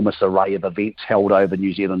enormous array of events held over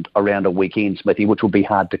New Zealand around a weekend, Smithy, which will be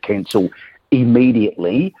hard to cancel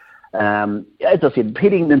immediately. As I said,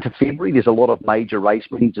 heading into February, there's a lot of major race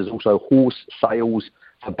meetings. There's also horse sales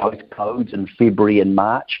for both codes in February and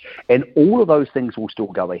March, and all of those things will still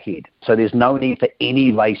go ahead. So there's no need for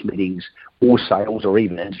any race meetings or sales or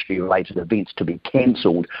even industry-related events to be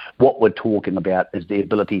cancelled. What we're talking about is the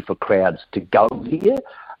ability for crowds to go here,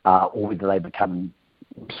 or whether they become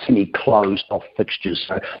semi-closed off fixtures.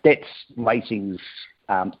 So that's racing's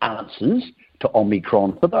answers to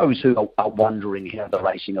Omicron for those who are wondering how the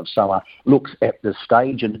racing of summer looks at this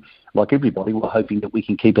stage. And like everybody, we're hoping that we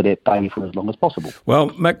can keep it at bay for as long as possible.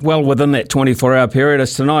 Well, Mick, well within that 24-hour period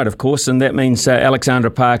is tonight, of course, and that means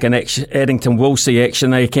Alexandra Park and Addington will see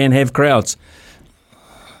action. They can have crowds.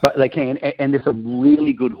 But they can, and there's some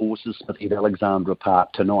really good horses at Alexandra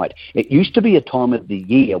Park tonight. It used to be a time of the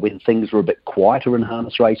year when things were a bit quieter in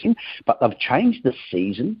harness racing, but they've changed the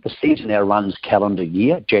season. The season now runs calendar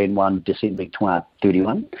year, Jan 1, December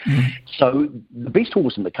 31. So the best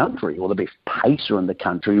horse in the country, or the best pacer in the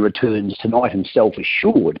country, returns tonight himself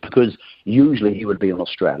assured, because usually he would be in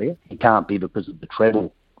Australia. He can't be because of the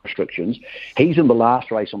travel restrictions. He's in the last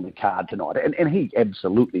race on the card tonight, and he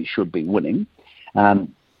absolutely should be winning.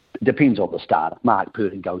 Depends on the start. If Mark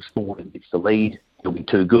Purden goes forward and gets the lead, he'll be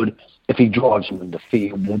too good. If he drives him in the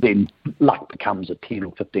field, well, then luck becomes a 10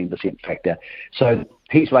 or 15% factor. So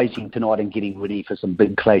he's racing tonight and getting ready for some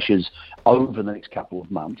big clashes over the next couple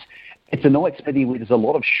of months. It's a night, Smithy, where there's a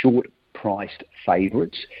lot of short-priced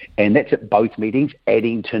favourites, and that's at both meetings,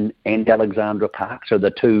 Addington and Alexandra Park. So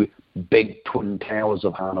the two big twin towers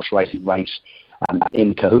of harness racing race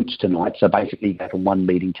in cahoots tonight, so basically you go from one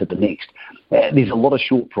meeting to the next. There's a lot of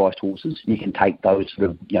short-priced horses. You can take those sort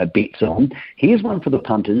of bets on. Here's one for the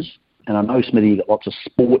punters, and I know, Smithy, you've got lots of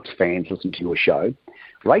sports fans listen to your show.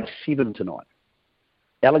 Race 7 tonight,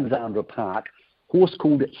 Alexandra Park, horse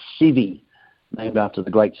called Sevi, named after the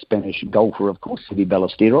great Spanish golfer, of course, Sevi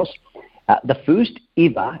Ballesteros. The first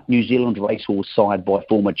ever New Zealand racehorse side by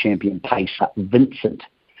former champion pacer Vincent.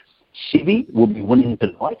 Sevi will be winning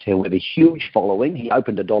tonight. He'll have a huge following. He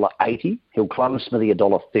opened $1.80. He'll close Smithy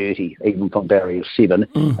 $1.30, even from barrier 7.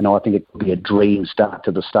 And I think it will be a dream start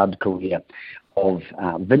to the stud career of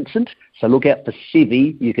Vincent. So look out for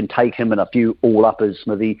Sevi. You can take him in a few all-uppers,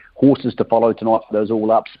 Smithy. Horses to follow tonight for those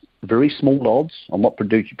all-ups. Very small odds. I'm not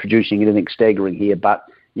producing anything staggering here, but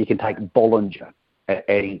you can take Bollinger at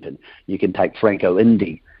Addington. You can take Franco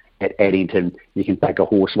Indy at Addington. You can take a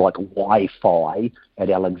horse like Wi-Fi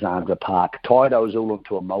at Alexandra Park. Tie those all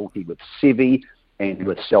into a multi with Sevi and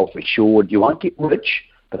with Self-Assured. You won't get rich,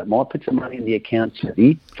 but it might put some money in the account,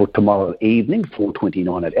 Sevi, for tomorrow evening,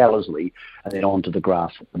 4:29 at Ellerslie, and then on to the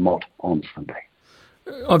grass at the Mott on Sunday.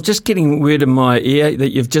 I'm just getting word in my ear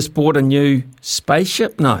that you've just bought a new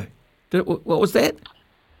spaceship. No. What was that?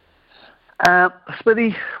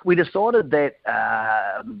 Smithy, we decided that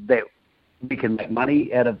that we can make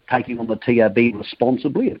money out of taking on the TRB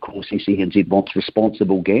responsibly. Of course, SENZ wants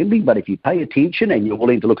responsible gambling, but if you pay attention and you're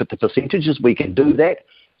willing to look at the percentages, we can do that.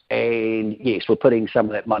 And yes, we're putting some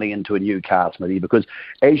of that money into a new car, Smithy, because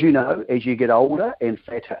as you know, as you get older and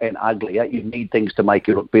fatter and uglier, you need things to make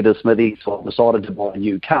you look better, Smithy. So I've decided to buy a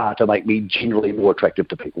new car to make me generally more attractive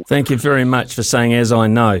to people. Thank you very much for saying as I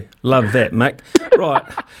know. Love that, Mick. Right,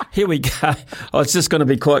 here we go. It's just going to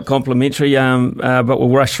be quite complimentary, but we'll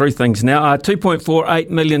rush through things now. $2.48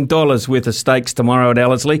 million worth of stakes tomorrow at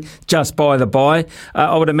Ellerslie, just by the by.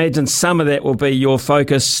 I would imagine some of that will be your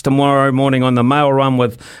focus tomorrow morning on the mail run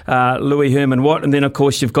with Louis Herman Watt, and then of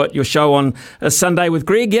course you've got your show on Sunday with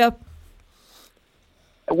Greg, yeah?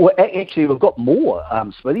 Well, actually, we've got more,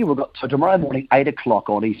 Smithy. So tomorrow morning, 8 o'clock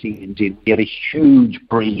on ECNZ, we have a huge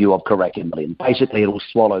preview of Karaka Million. Basically, it'll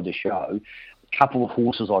swallow the show. A couple of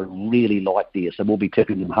horses I really like there, so we'll be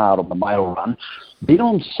tipping them hard on the mail run. Then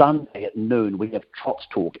on Sunday at noon, we have Trots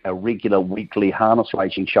Talk, our regular weekly harness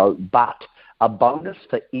racing show, but a bonus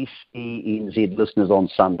for SENZ listeners on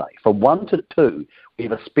Sunday. From 1 to 2, we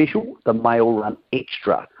have a special, the Mail Run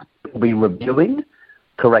Extra. We'll be reviewing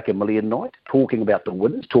Karaka Million Night, talking about the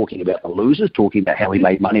winners, talking about the losers, talking about how we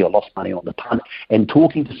made money or lost money on the punt, and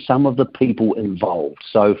talking to some of the people involved.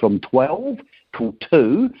 So from 12 till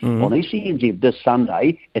 2 on ECNZ this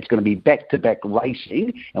Sunday, it's going to be back-to-back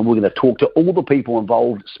racing, and we're going to talk to all the people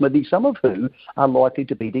involved, Smithy, some of who are likely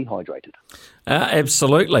to be dehydrated.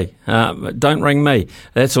 Absolutely. Don't ring me.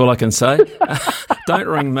 That's all I can say. Don't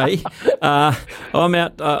ring me. I'm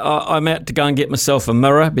out to go and get myself a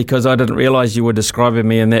mirror because I didn't realise you were describing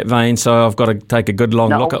me in that vein, so I've got to take a good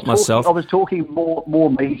long look at myself. I was talking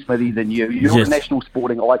more me, Smithy, than you. You're a national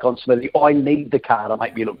sporting icon, Smithy. I need the car to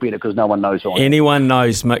make me look better because no one knows I am. Anyone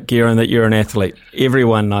knows, Mick Guerin, that you're an athlete.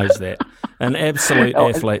 Everyone knows that. An absolute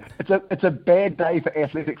athlete. It's a bad day for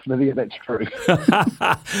athletics, Smithy, and that's true.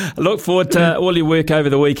 Look forward to all your work over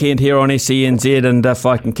the weekend here on SENZ, and if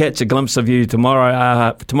I can catch a glimpse of you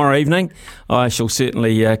tomorrow evening, I shall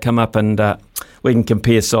certainly come up and we can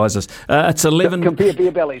compare sizes. It's 11. Compare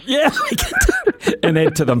beer bellies. Yeah, and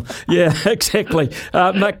add to them. Yeah, exactly.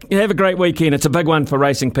 Mick, have a great weekend. It's a big one for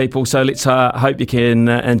racing people, so let's hope you can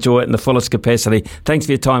enjoy it in the fullest capacity. Thanks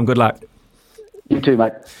for your time. Good luck. You too,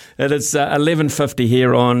 mate. It is 11:50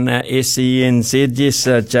 here on SENZ. Yes,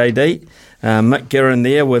 JD. Mick Guerin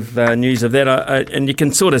there with news of that. And you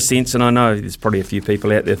can sort of sense, and I know there's probably a few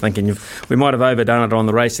people out there thinking we might have overdone it on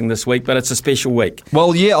the racing this week, but it's a special week.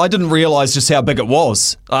 Well, yeah, I didn't realise just how big it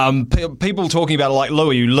was. People talking about it like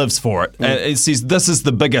Louis, who lives for it. It says this is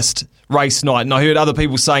the biggest race night. And I heard other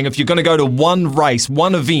people saying if you're going to go to one race,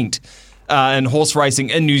 one event in horse racing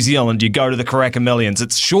in New Zealand, you go to the Karaka Millions.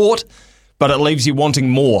 It's short, but it leaves you wanting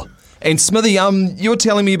more. And Smithy, you're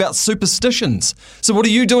telling me about superstitions. So what are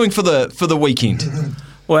you doing for the weekend?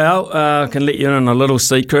 Well, I can let you in on a little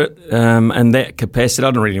secret in that capacity. I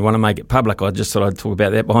don't really want to make it public. I just thought I'd talk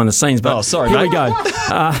about that behind the scenes. But here we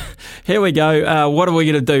go. Here we go. What are we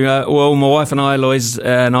going to do? Well, my wife and I, Louise,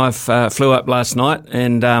 and I flew up last night,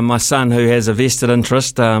 and my son, who has a vested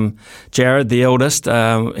interest, Jared, the eldest,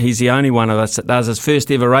 he's the only one of us that does his first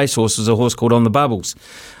ever racehorse, is a horse called On the Bubbles.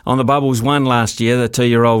 On the Bubbles won last year, the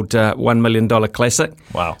 2-year-old $1 million classic.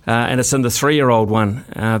 Wow. And it's in the 3-year-old one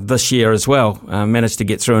this year as well. Managed to get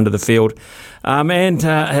get through into the field. And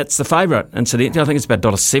it's the favourite, incidentally. I think it's about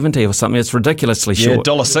 $1.70 or something. It's ridiculously short.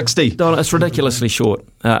 Yeah, $1.60. It's ridiculously short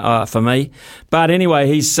for me. But anyway,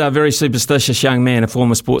 he's a very superstitious young man, a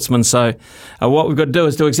former sportsman. So what we've got to do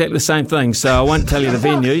is do exactly the same thing. So I won't tell you the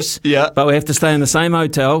venues, but we have to stay in the same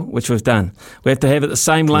hotel, which we've done. We have to have at the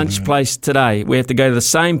same lunch place today. We have to go to the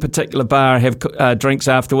same particular bar, have drinks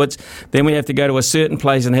afterwards. Then we have to go to a certain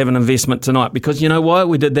place and have an investment tonight. Because you know why?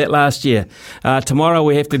 We did that last year. Tomorrow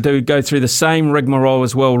we have to go through the same rigmarole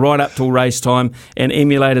as well, right up till race time, and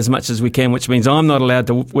emulate as much as we can, which means I'm not allowed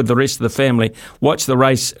to, with the rest of the family, watch the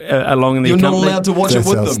race along in their company. You're not allowed to watch it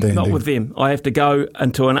with them? Not with them. I have to go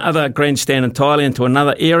into another grandstand entirely, into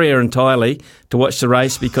another area entirely to watch the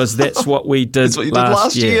race, because that's what we did, that's what you did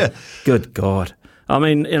last year. Good God. I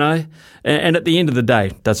mean, you know, and at the end of the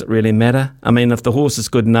day, does it really matter? I mean, if the horse is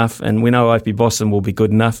good enough, and we know Opie Boston will be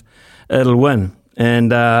good enough, it'll win.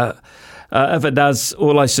 And if it does,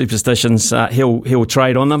 all those superstitions, he'll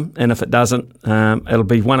trade on them, and if it doesn't, it'll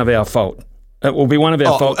be one of our fault. It will be one of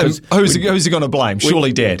our fault. Who's he going to blame?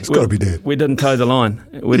 Surely Dad. It's got to be Dad. We didn't toe the line.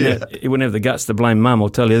 He wouldn't have the guts to blame Mum, I'll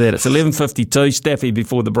tell you that. It's 11:52, Staffy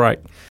before the break.